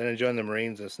 Then I joined the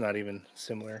Marines. It's not even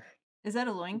similar. Is that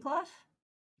a loincloth?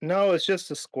 No, it's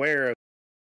just a square.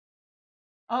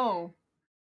 Oh.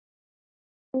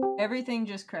 Everything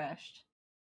just crashed.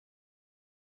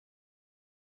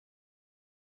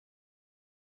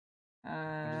 What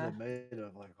is it made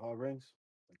of? Like hog rings?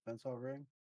 Like fence hog ring?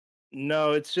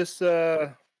 No, it's just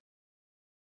like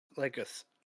I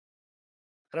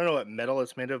don't know what metal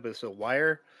it's made of, but it's a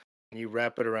wire, and you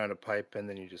wrap it around a pipe, and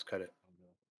then you just cut it.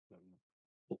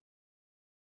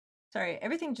 Sorry,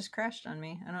 everything just crashed on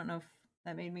me. I don't know if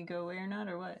that made me go away or not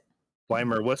or what.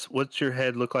 Weimer, what's your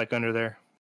head look like under there?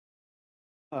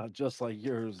 Just like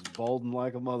yours, balding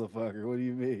like a motherfucker. What do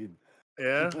you mean?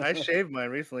 Yeah, I shaved mine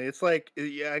recently. It's like,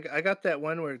 yeah, I got that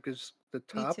one where it's the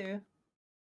top. Me too.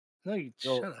 No, you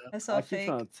Yo, shut up. I saw I keep fake.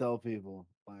 trying to tell people,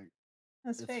 like,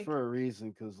 That's it's fake. for a reason,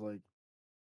 because, like,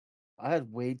 I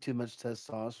had way too much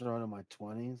testosterone in my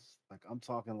 20s. Like, I'm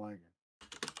talking like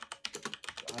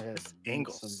I had beat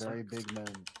angle some very sucks. big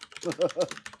men.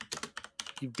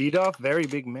 You beat off very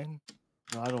big men.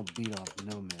 No, I don't beat off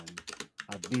no men.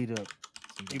 I beat up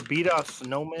some You beat off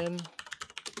snowmen.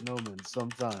 snowmen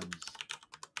sometimes.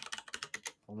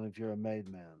 Only if you're a made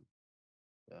man.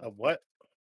 Yeah. A what?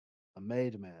 A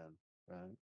made man,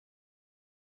 right?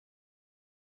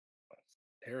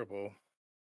 Terrible.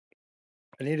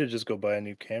 I need to just go buy a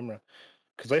new camera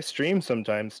because I stream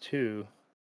sometimes too.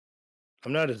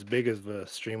 I'm not as big of a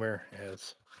streamer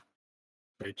as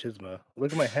Ray Chisma.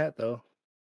 Look at my hat though.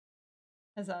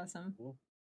 That's awesome.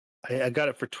 I got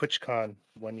it for TwitchCon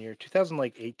one year,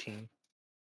 2018.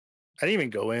 I didn't even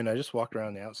go in. I just walked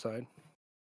around the outside.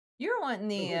 You were wanting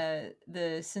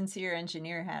the sincere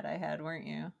engineer hat I had, weren't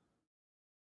you?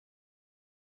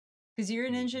 Because you're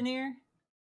an engineer?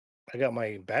 I got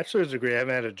my bachelor's degree. I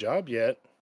haven't had a job yet.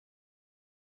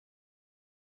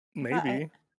 Maybe.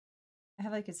 I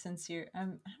have like a sincere. I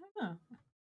don't know.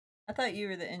 I thought you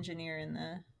were the engineer in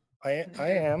the. I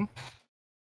am.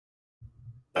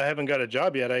 I haven't got a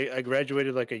job yet. I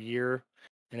graduated like a year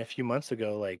and a few months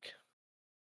ago,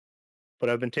 but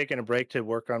I've been taking a break to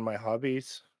work on my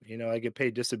hobbies. You know, I get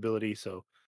paid disability, so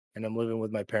and I'm living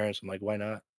with my parents. I'm like, why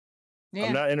not? Yeah.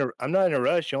 I'm not in a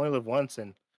rush. You only live once,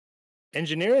 and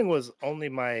engineering was only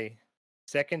my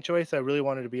second choice. I really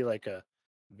wanted to be like a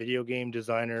video game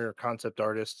designer or concept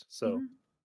artist. So Mhm.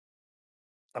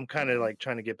 I'm kind of like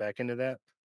trying to get back into that,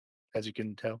 as you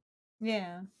can tell.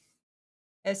 Yeah.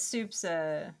 As Soup's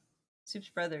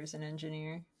brother's an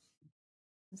engineer.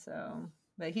 So,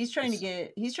 but he's trying to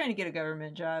get a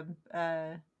government job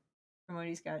from what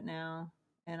he's got now.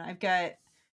 And I've got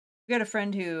a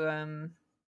friend who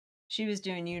she was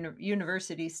doing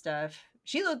university stuff.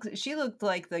 She looked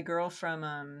like the girl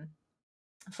from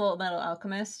Full Metal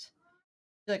Alchemist.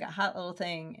 She's like a hot little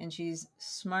thing, and she's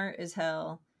smart as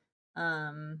hell.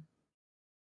 But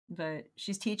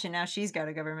she's teaching now. She's got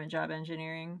a government job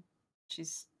engineering.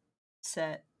 She's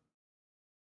set.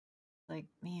 Like,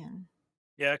 man.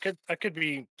 Yeah, I could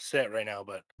be set right now,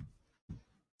 but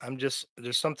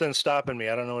there's something stopping me.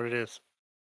 I don't know what it is.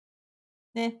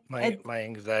 My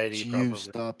anxiety It's probably you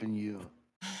stopping you.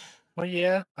 Well,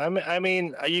 yeah. I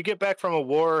mean, you get back from a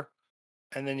war,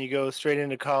 and then you go straight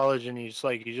into college, and you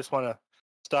just want to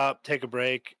stop, take a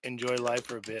break, enjoy life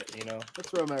for a bit. You know.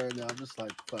 That's where I'm at right now. I'm just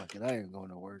like, fuck it. I ain't going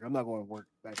to work. I'm not going to work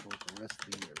back to work the rest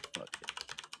of the year. Fuck it.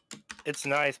 It's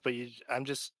nice, but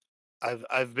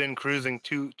I've been cruising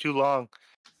too long.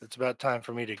 It's about time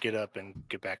for me to get up and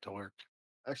get back to work.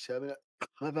 Actually, I mean,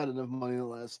 I've had enough money in the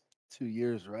last 2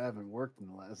 years, or I haven't worked in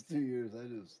the last 2 years.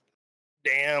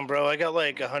 Damn, bro, I got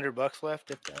like $100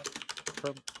 left. If that.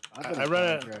 I've been I a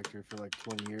run contractor for like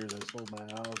 20 years. I sold my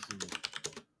house, and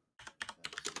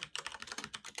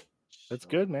That's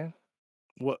good, man.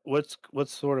 What's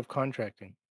sort of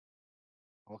contracting?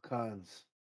 all kinds.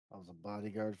 I was a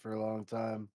bodyguard for a long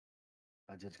time.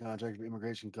 I did contract for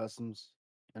immigration, customs,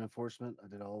 and enforcement. I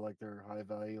did all like their high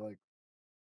value, like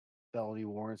felony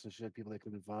warrants and shit. People they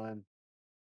couldn't find.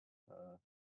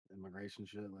 Immigration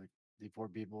shit, like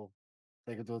deport people,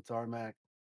 take them to a tarmac,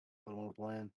 put them on a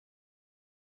plane.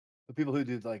 But people who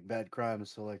do like bad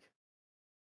crimes, so like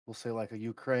we'll say like a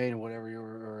Ukraine or whatever,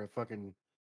 or a fucking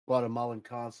Guatemalan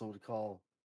consul would call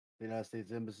the United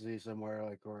States embassy somewhere,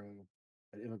 like, or an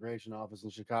immigration office in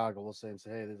Chicago. We'll say and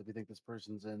say, hey, we think this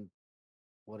person's in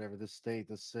whatever this state,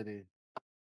 this city,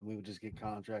 and we would just get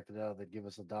contracted out. They'd give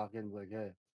us a docket and be like,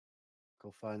 hey,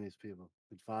 go find these people.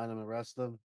 We'd find them, arrest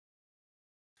them,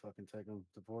 fucking take them,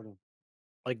 deport them.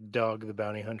 Like Dog the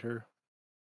Bounty Hunter.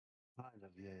 Kind of,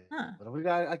 yeah. Huh. But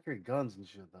I carry guns and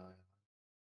shit though.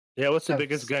 Yeah, what's the I have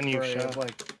biggest gun you've spray. I have shot?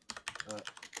 like,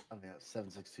 I mean,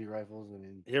 7.62 rifles. I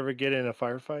mean, You ever get in a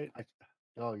firefight?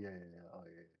 oh yeah, oh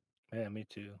yeah. Yeah, me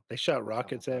too. They shot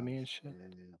rockets at me and shit.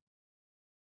 Yeah.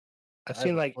 I've I have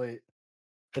seen a like plate.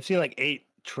 8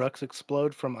 trucks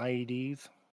explode from IEDs.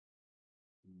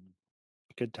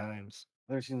 Good times.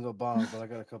 I've never seen no bombs, but I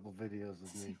got a couple videos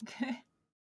of me.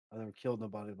 I never killed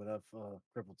nobody, but I've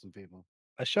crippled some people.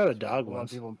 I shot a So, dog a lot of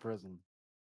once. people in prison.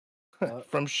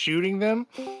 From shooting them?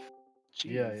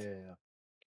 Yeah. Jeez.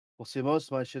 Well, see, most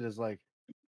of my shit is like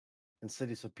in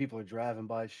cities, so people are driving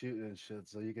by shooting and shit.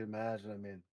 So you can imagine. I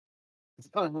mean, it's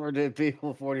not more dead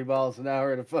people 40 miles an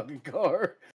hour in a fucking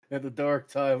car at the dark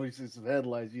time. When you see some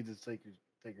headlights, you just take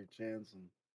your chance and.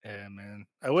 Yeah, man.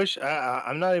 I wish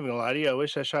I'm not even gonna lie to you. I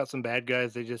wish I shot some bad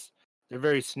guys. They're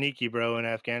very sneaky, bro. In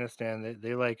Afghanistan,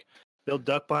 they like they'll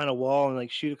duck behind a wall and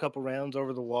like shoot a couple rounds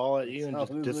over the wall at you and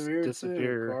That's how it is just over here, too,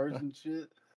 disappear. cars and shit.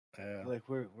 Yeah. Like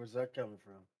where's that coming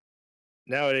from?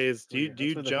 Nowadays, do you That's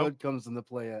where the jump? hood comes into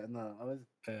play at. No,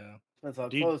 Yeah. Depends how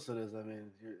Do you, close it is. I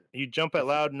mean, you jump at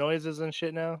loud noises and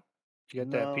shit now? You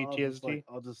got that no, PTSD?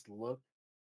 I'll just look.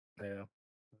 Yeah.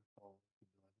 What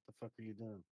the fuck are you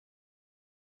doing?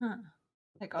 Huh.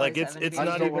 Like Like, always it's I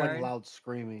not just don't even like loud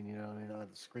screaming. You know what I mean?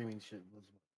 The screaming shit was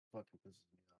fucking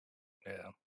pisses me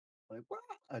off. Yeah. Like what?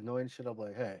 Annoying shit. I'm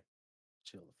like, hey,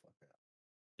 chill the fuck out.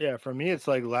 Yeah, for me, it's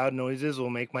like loud noises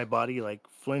will make my body like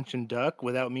flinch and duck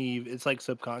without me. It's like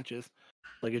subconscious.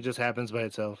 Like it just happens by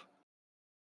itself.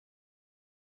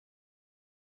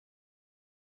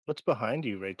 What's behind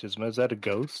you, Rachel? Is that a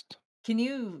ghost? Can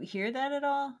you hear that at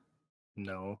all?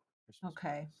 No.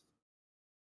 Okay.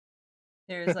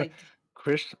 There's like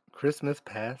Christmas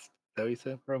past. Is that what you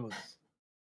said?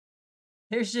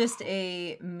 there's just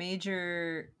a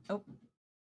major. Oh,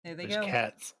 there they There's go.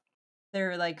 cats.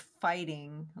 They're like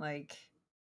fighting, like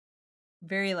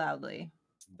very loudly.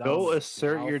 Go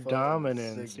assert your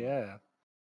dominance. Yeah.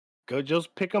 Go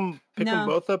just pick them No.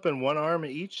 both up in one arm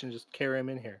each and just carry them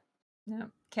in here. No,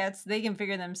 cats. They can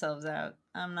figure themselves out.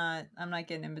 I'm not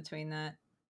getting in between that.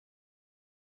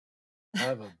 I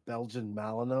have a Belgian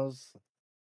Malinois,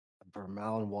 a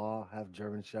Malinois, half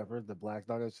German Shepherd, the black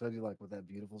dog I showed you, like with that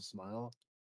beautiful smile.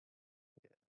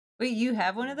 Wait, you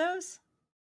have one of those?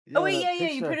 Yeah, Oh wait, that yeah,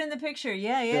 you put picture. in the picture.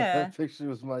 Yeah, Yeah, yeah. that picture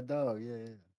was my dog. Yeah.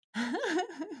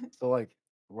 So like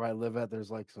where I live at, there's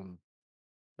some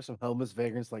homeless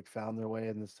vagrants like found their way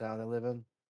in this town I live in.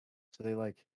 So there's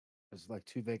like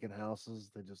two vacant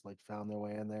houses. They just like found their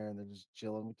way in there and they're just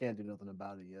chilling. We can't do nothing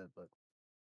about it yet, but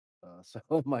so I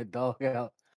let my dog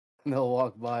out and they'll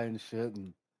walk by and shit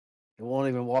and it won't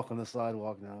even walk on the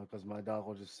sidewalk now because my dog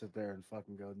will just sit there and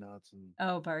fucking go nuts and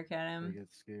Oh, bark at they him. get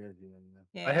scared.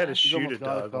 Yeah. I had to Yeah. He's shoot a almost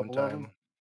got a dog one couple of them. time.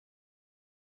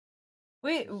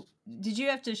 Wait, did you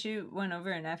have to shoot one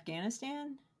over in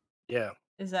Afghanistan? Yeah.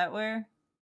 Is that where?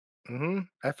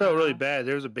 I felt really Oh. bad.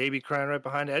 There was a baby crying right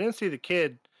behind it. I didn't see the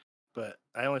kid, but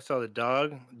I only saw the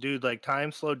dog. Dude, like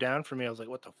time slowed down for me. I was like,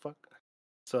 "What the fuck?"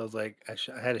 So I was like, I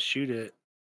had to shoot it,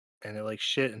 and it like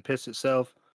shit and pissed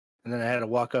itself. And then I had to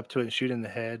walk up to it and shoot it in the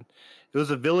head. It was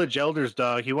a village elder's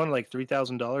dog. He won like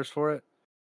 $3,000 for it.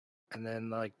 And then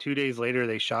like 2 days later,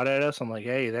 they shot at us. I'm like,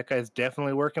 hey, that guy's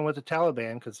definitely working with the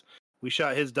Taliban because we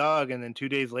shot his dog, and then 2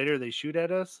 days later they shoot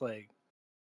at us. Like,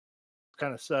 it's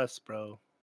kind of sus, bro.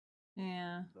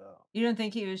 Yeah. You don't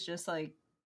think he was just like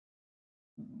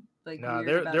Nah, weird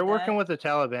they're about working that? with the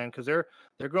Taliban because they're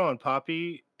growing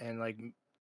poppy and like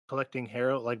collecting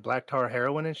like black tar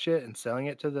heroin and shit and selling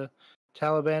it to the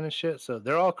Taliban and shit. So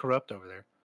they're all corrupt over there.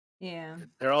 Yeah.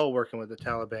 They're all working with the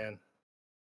Taliban.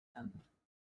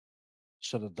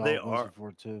 Shot a They dog once are.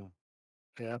 before too.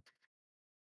 Yeah. It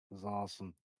was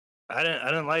awesome. I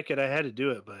didn't like it. I had to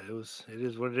do it, but it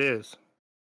is what it is.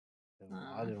 Yeah,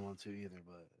 well, I didn't want to either,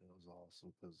 but it was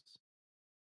awesome because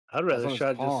I'd I was rather on this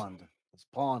shot just pond. This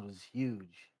pond was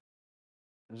huge.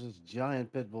 There's this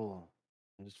giant pit bull.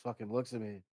 He just fucking looks at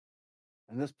me.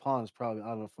 And this pond is probably, I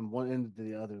don't know, from one end to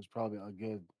the other is probably a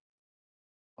good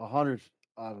 100,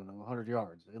 I don't know, 100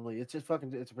 yards. It's just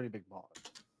fucking, it's a pretty big pond.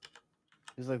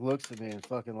 He's like, looks at me and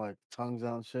fucking like tongues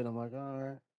out and shit. I'm like, all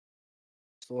right.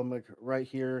 So I'm like, right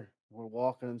here, we're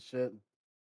walking and shit.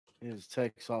 He just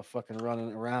takes off fucking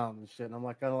running around and shit. And I'm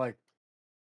like, kind of like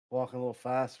walking a little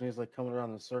faster. And he's like coming around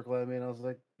in a circle at me. And I was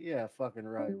like, yeah, fucking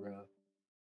right, bro. I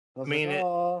was like, mean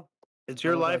oh. it's I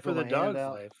your went to life like or put the my hand dog's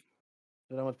out. life.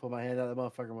 Then I went to put my hand out. That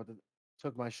motherfucker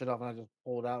took my shit off and I just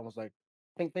pulled out and was like,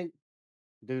 pink, pink.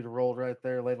 Dude rolled right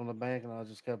there, laid on the bank, and I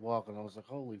just kept walking. I was like,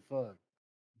 holy fuck.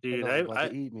 That Dude, dog's about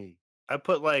to eat me. I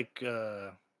put like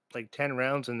 10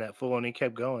 rounds in that fool and he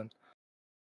kept going.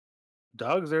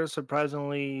 Dogs are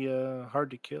surprisingly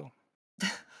hard to kill. I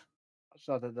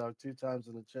shot that dog 2 times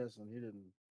in the chest and he didn't.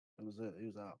 That was it. He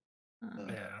was out.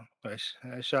 Yeah,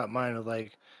 I shot mine with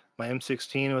like my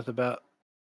M16 with about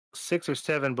 6 or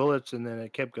 7 bullets, and then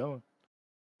it kept going.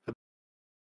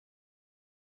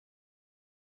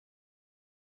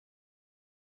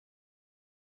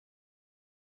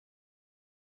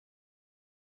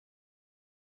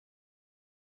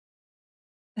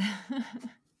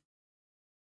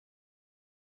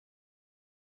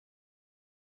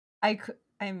 I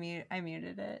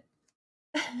muted it.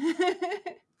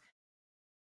 I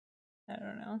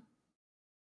don't know.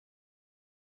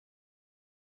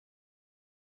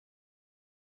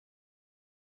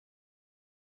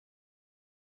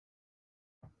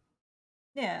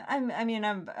 Yeah,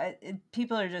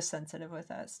 people are just sensitive with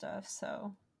that stuff,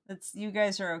 so you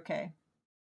guys are okay.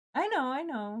 I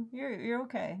know. You're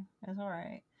okay. It's all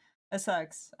right. That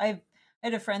sucks. I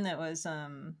had a friend that was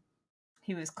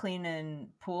he was cleaning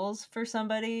pools for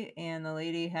somebody, and the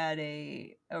lady had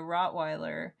a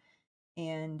Rottweiler,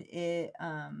 and it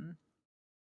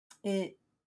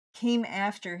came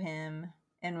after him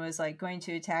and was like going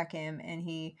to attack him, and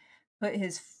he put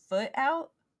his foot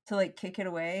out to like kick it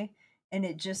away, and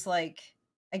it just like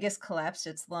I guess collapsed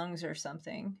its lungs or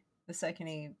something the second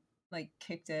he like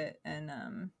kicked it,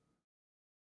 and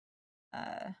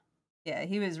yeah,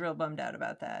 he was real bummed out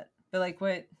about that. But like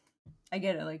what I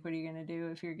get it, like what are you gonna do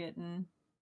if you're getting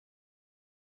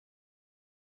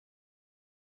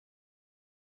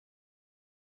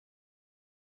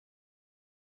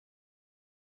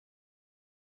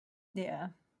yeah.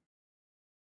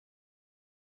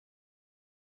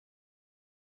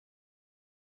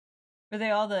 Were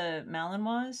they all the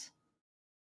Malinois?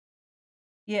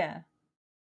 Yeah.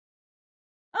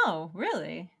 Oh,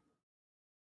 really?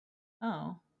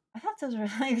 Oh. I thought those were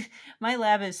like my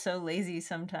lab is so lazy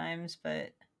sometimes,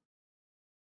 but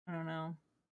I don't know.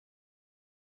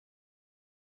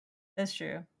 That's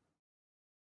true.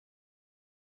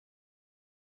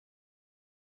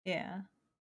 Yeah.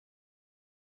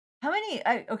 How many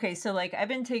okay, so like I've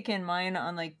been taking mine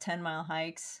on like 10-mile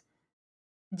hikes.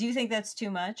 Do you think that's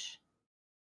too much?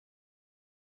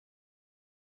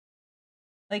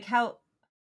 Like how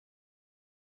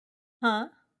Huh?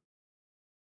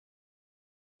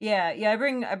 Yeah, yeah, I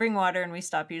bring water and we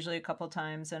stop usually a couple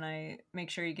times and I make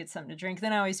sure he gets something to drink.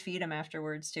 Then I always feed him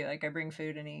afterwards too. Like I bring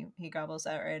food and he gobbles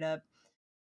that right up.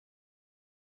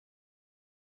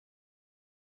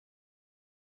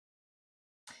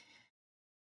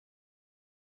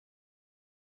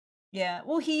 Yeah.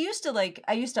 Well, he used to like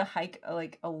I used to hike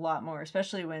like a lot more,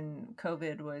 especially when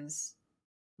COVID was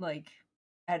like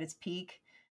at its peak.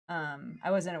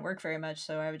 I wasn't at work very much,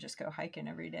 so I would just go hiking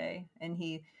every day. And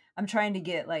I'm trying to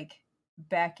get like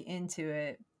back into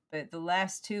it, but the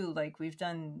last two, like we've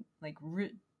done like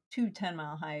 2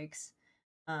 10-mile hikes.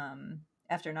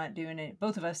 After not doing it,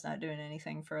 both of us not doing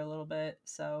anything for a little bit.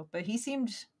 So, but he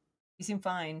seemed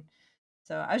fine.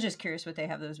 So I was just curious what they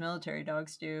have those military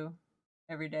dogs do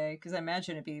every day, because I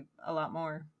imagine it'd be a lot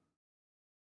more.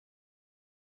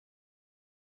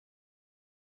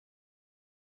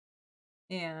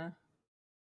 Yeah.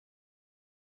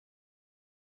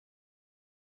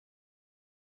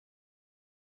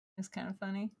 It's kind of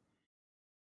funny.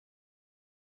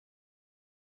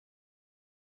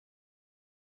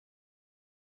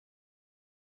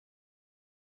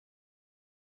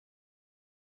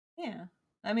 Yeah.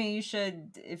 I mean, you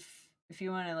should if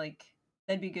you want to like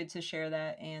that'd be good to share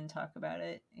that and talk about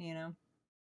it, you know.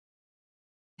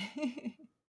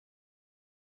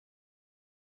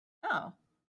 Oh.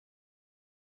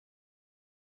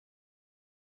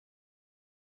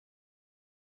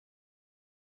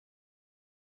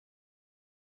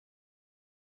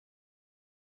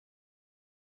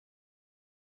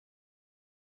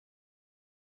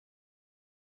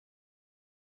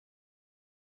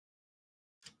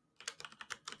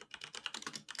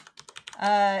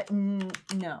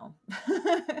 No.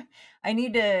 I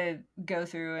need to go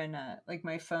through and like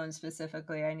my phone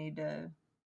specifically, I need to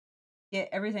get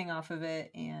everything off of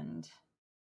it and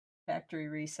factory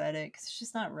reset it cuz it's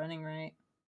just not running right.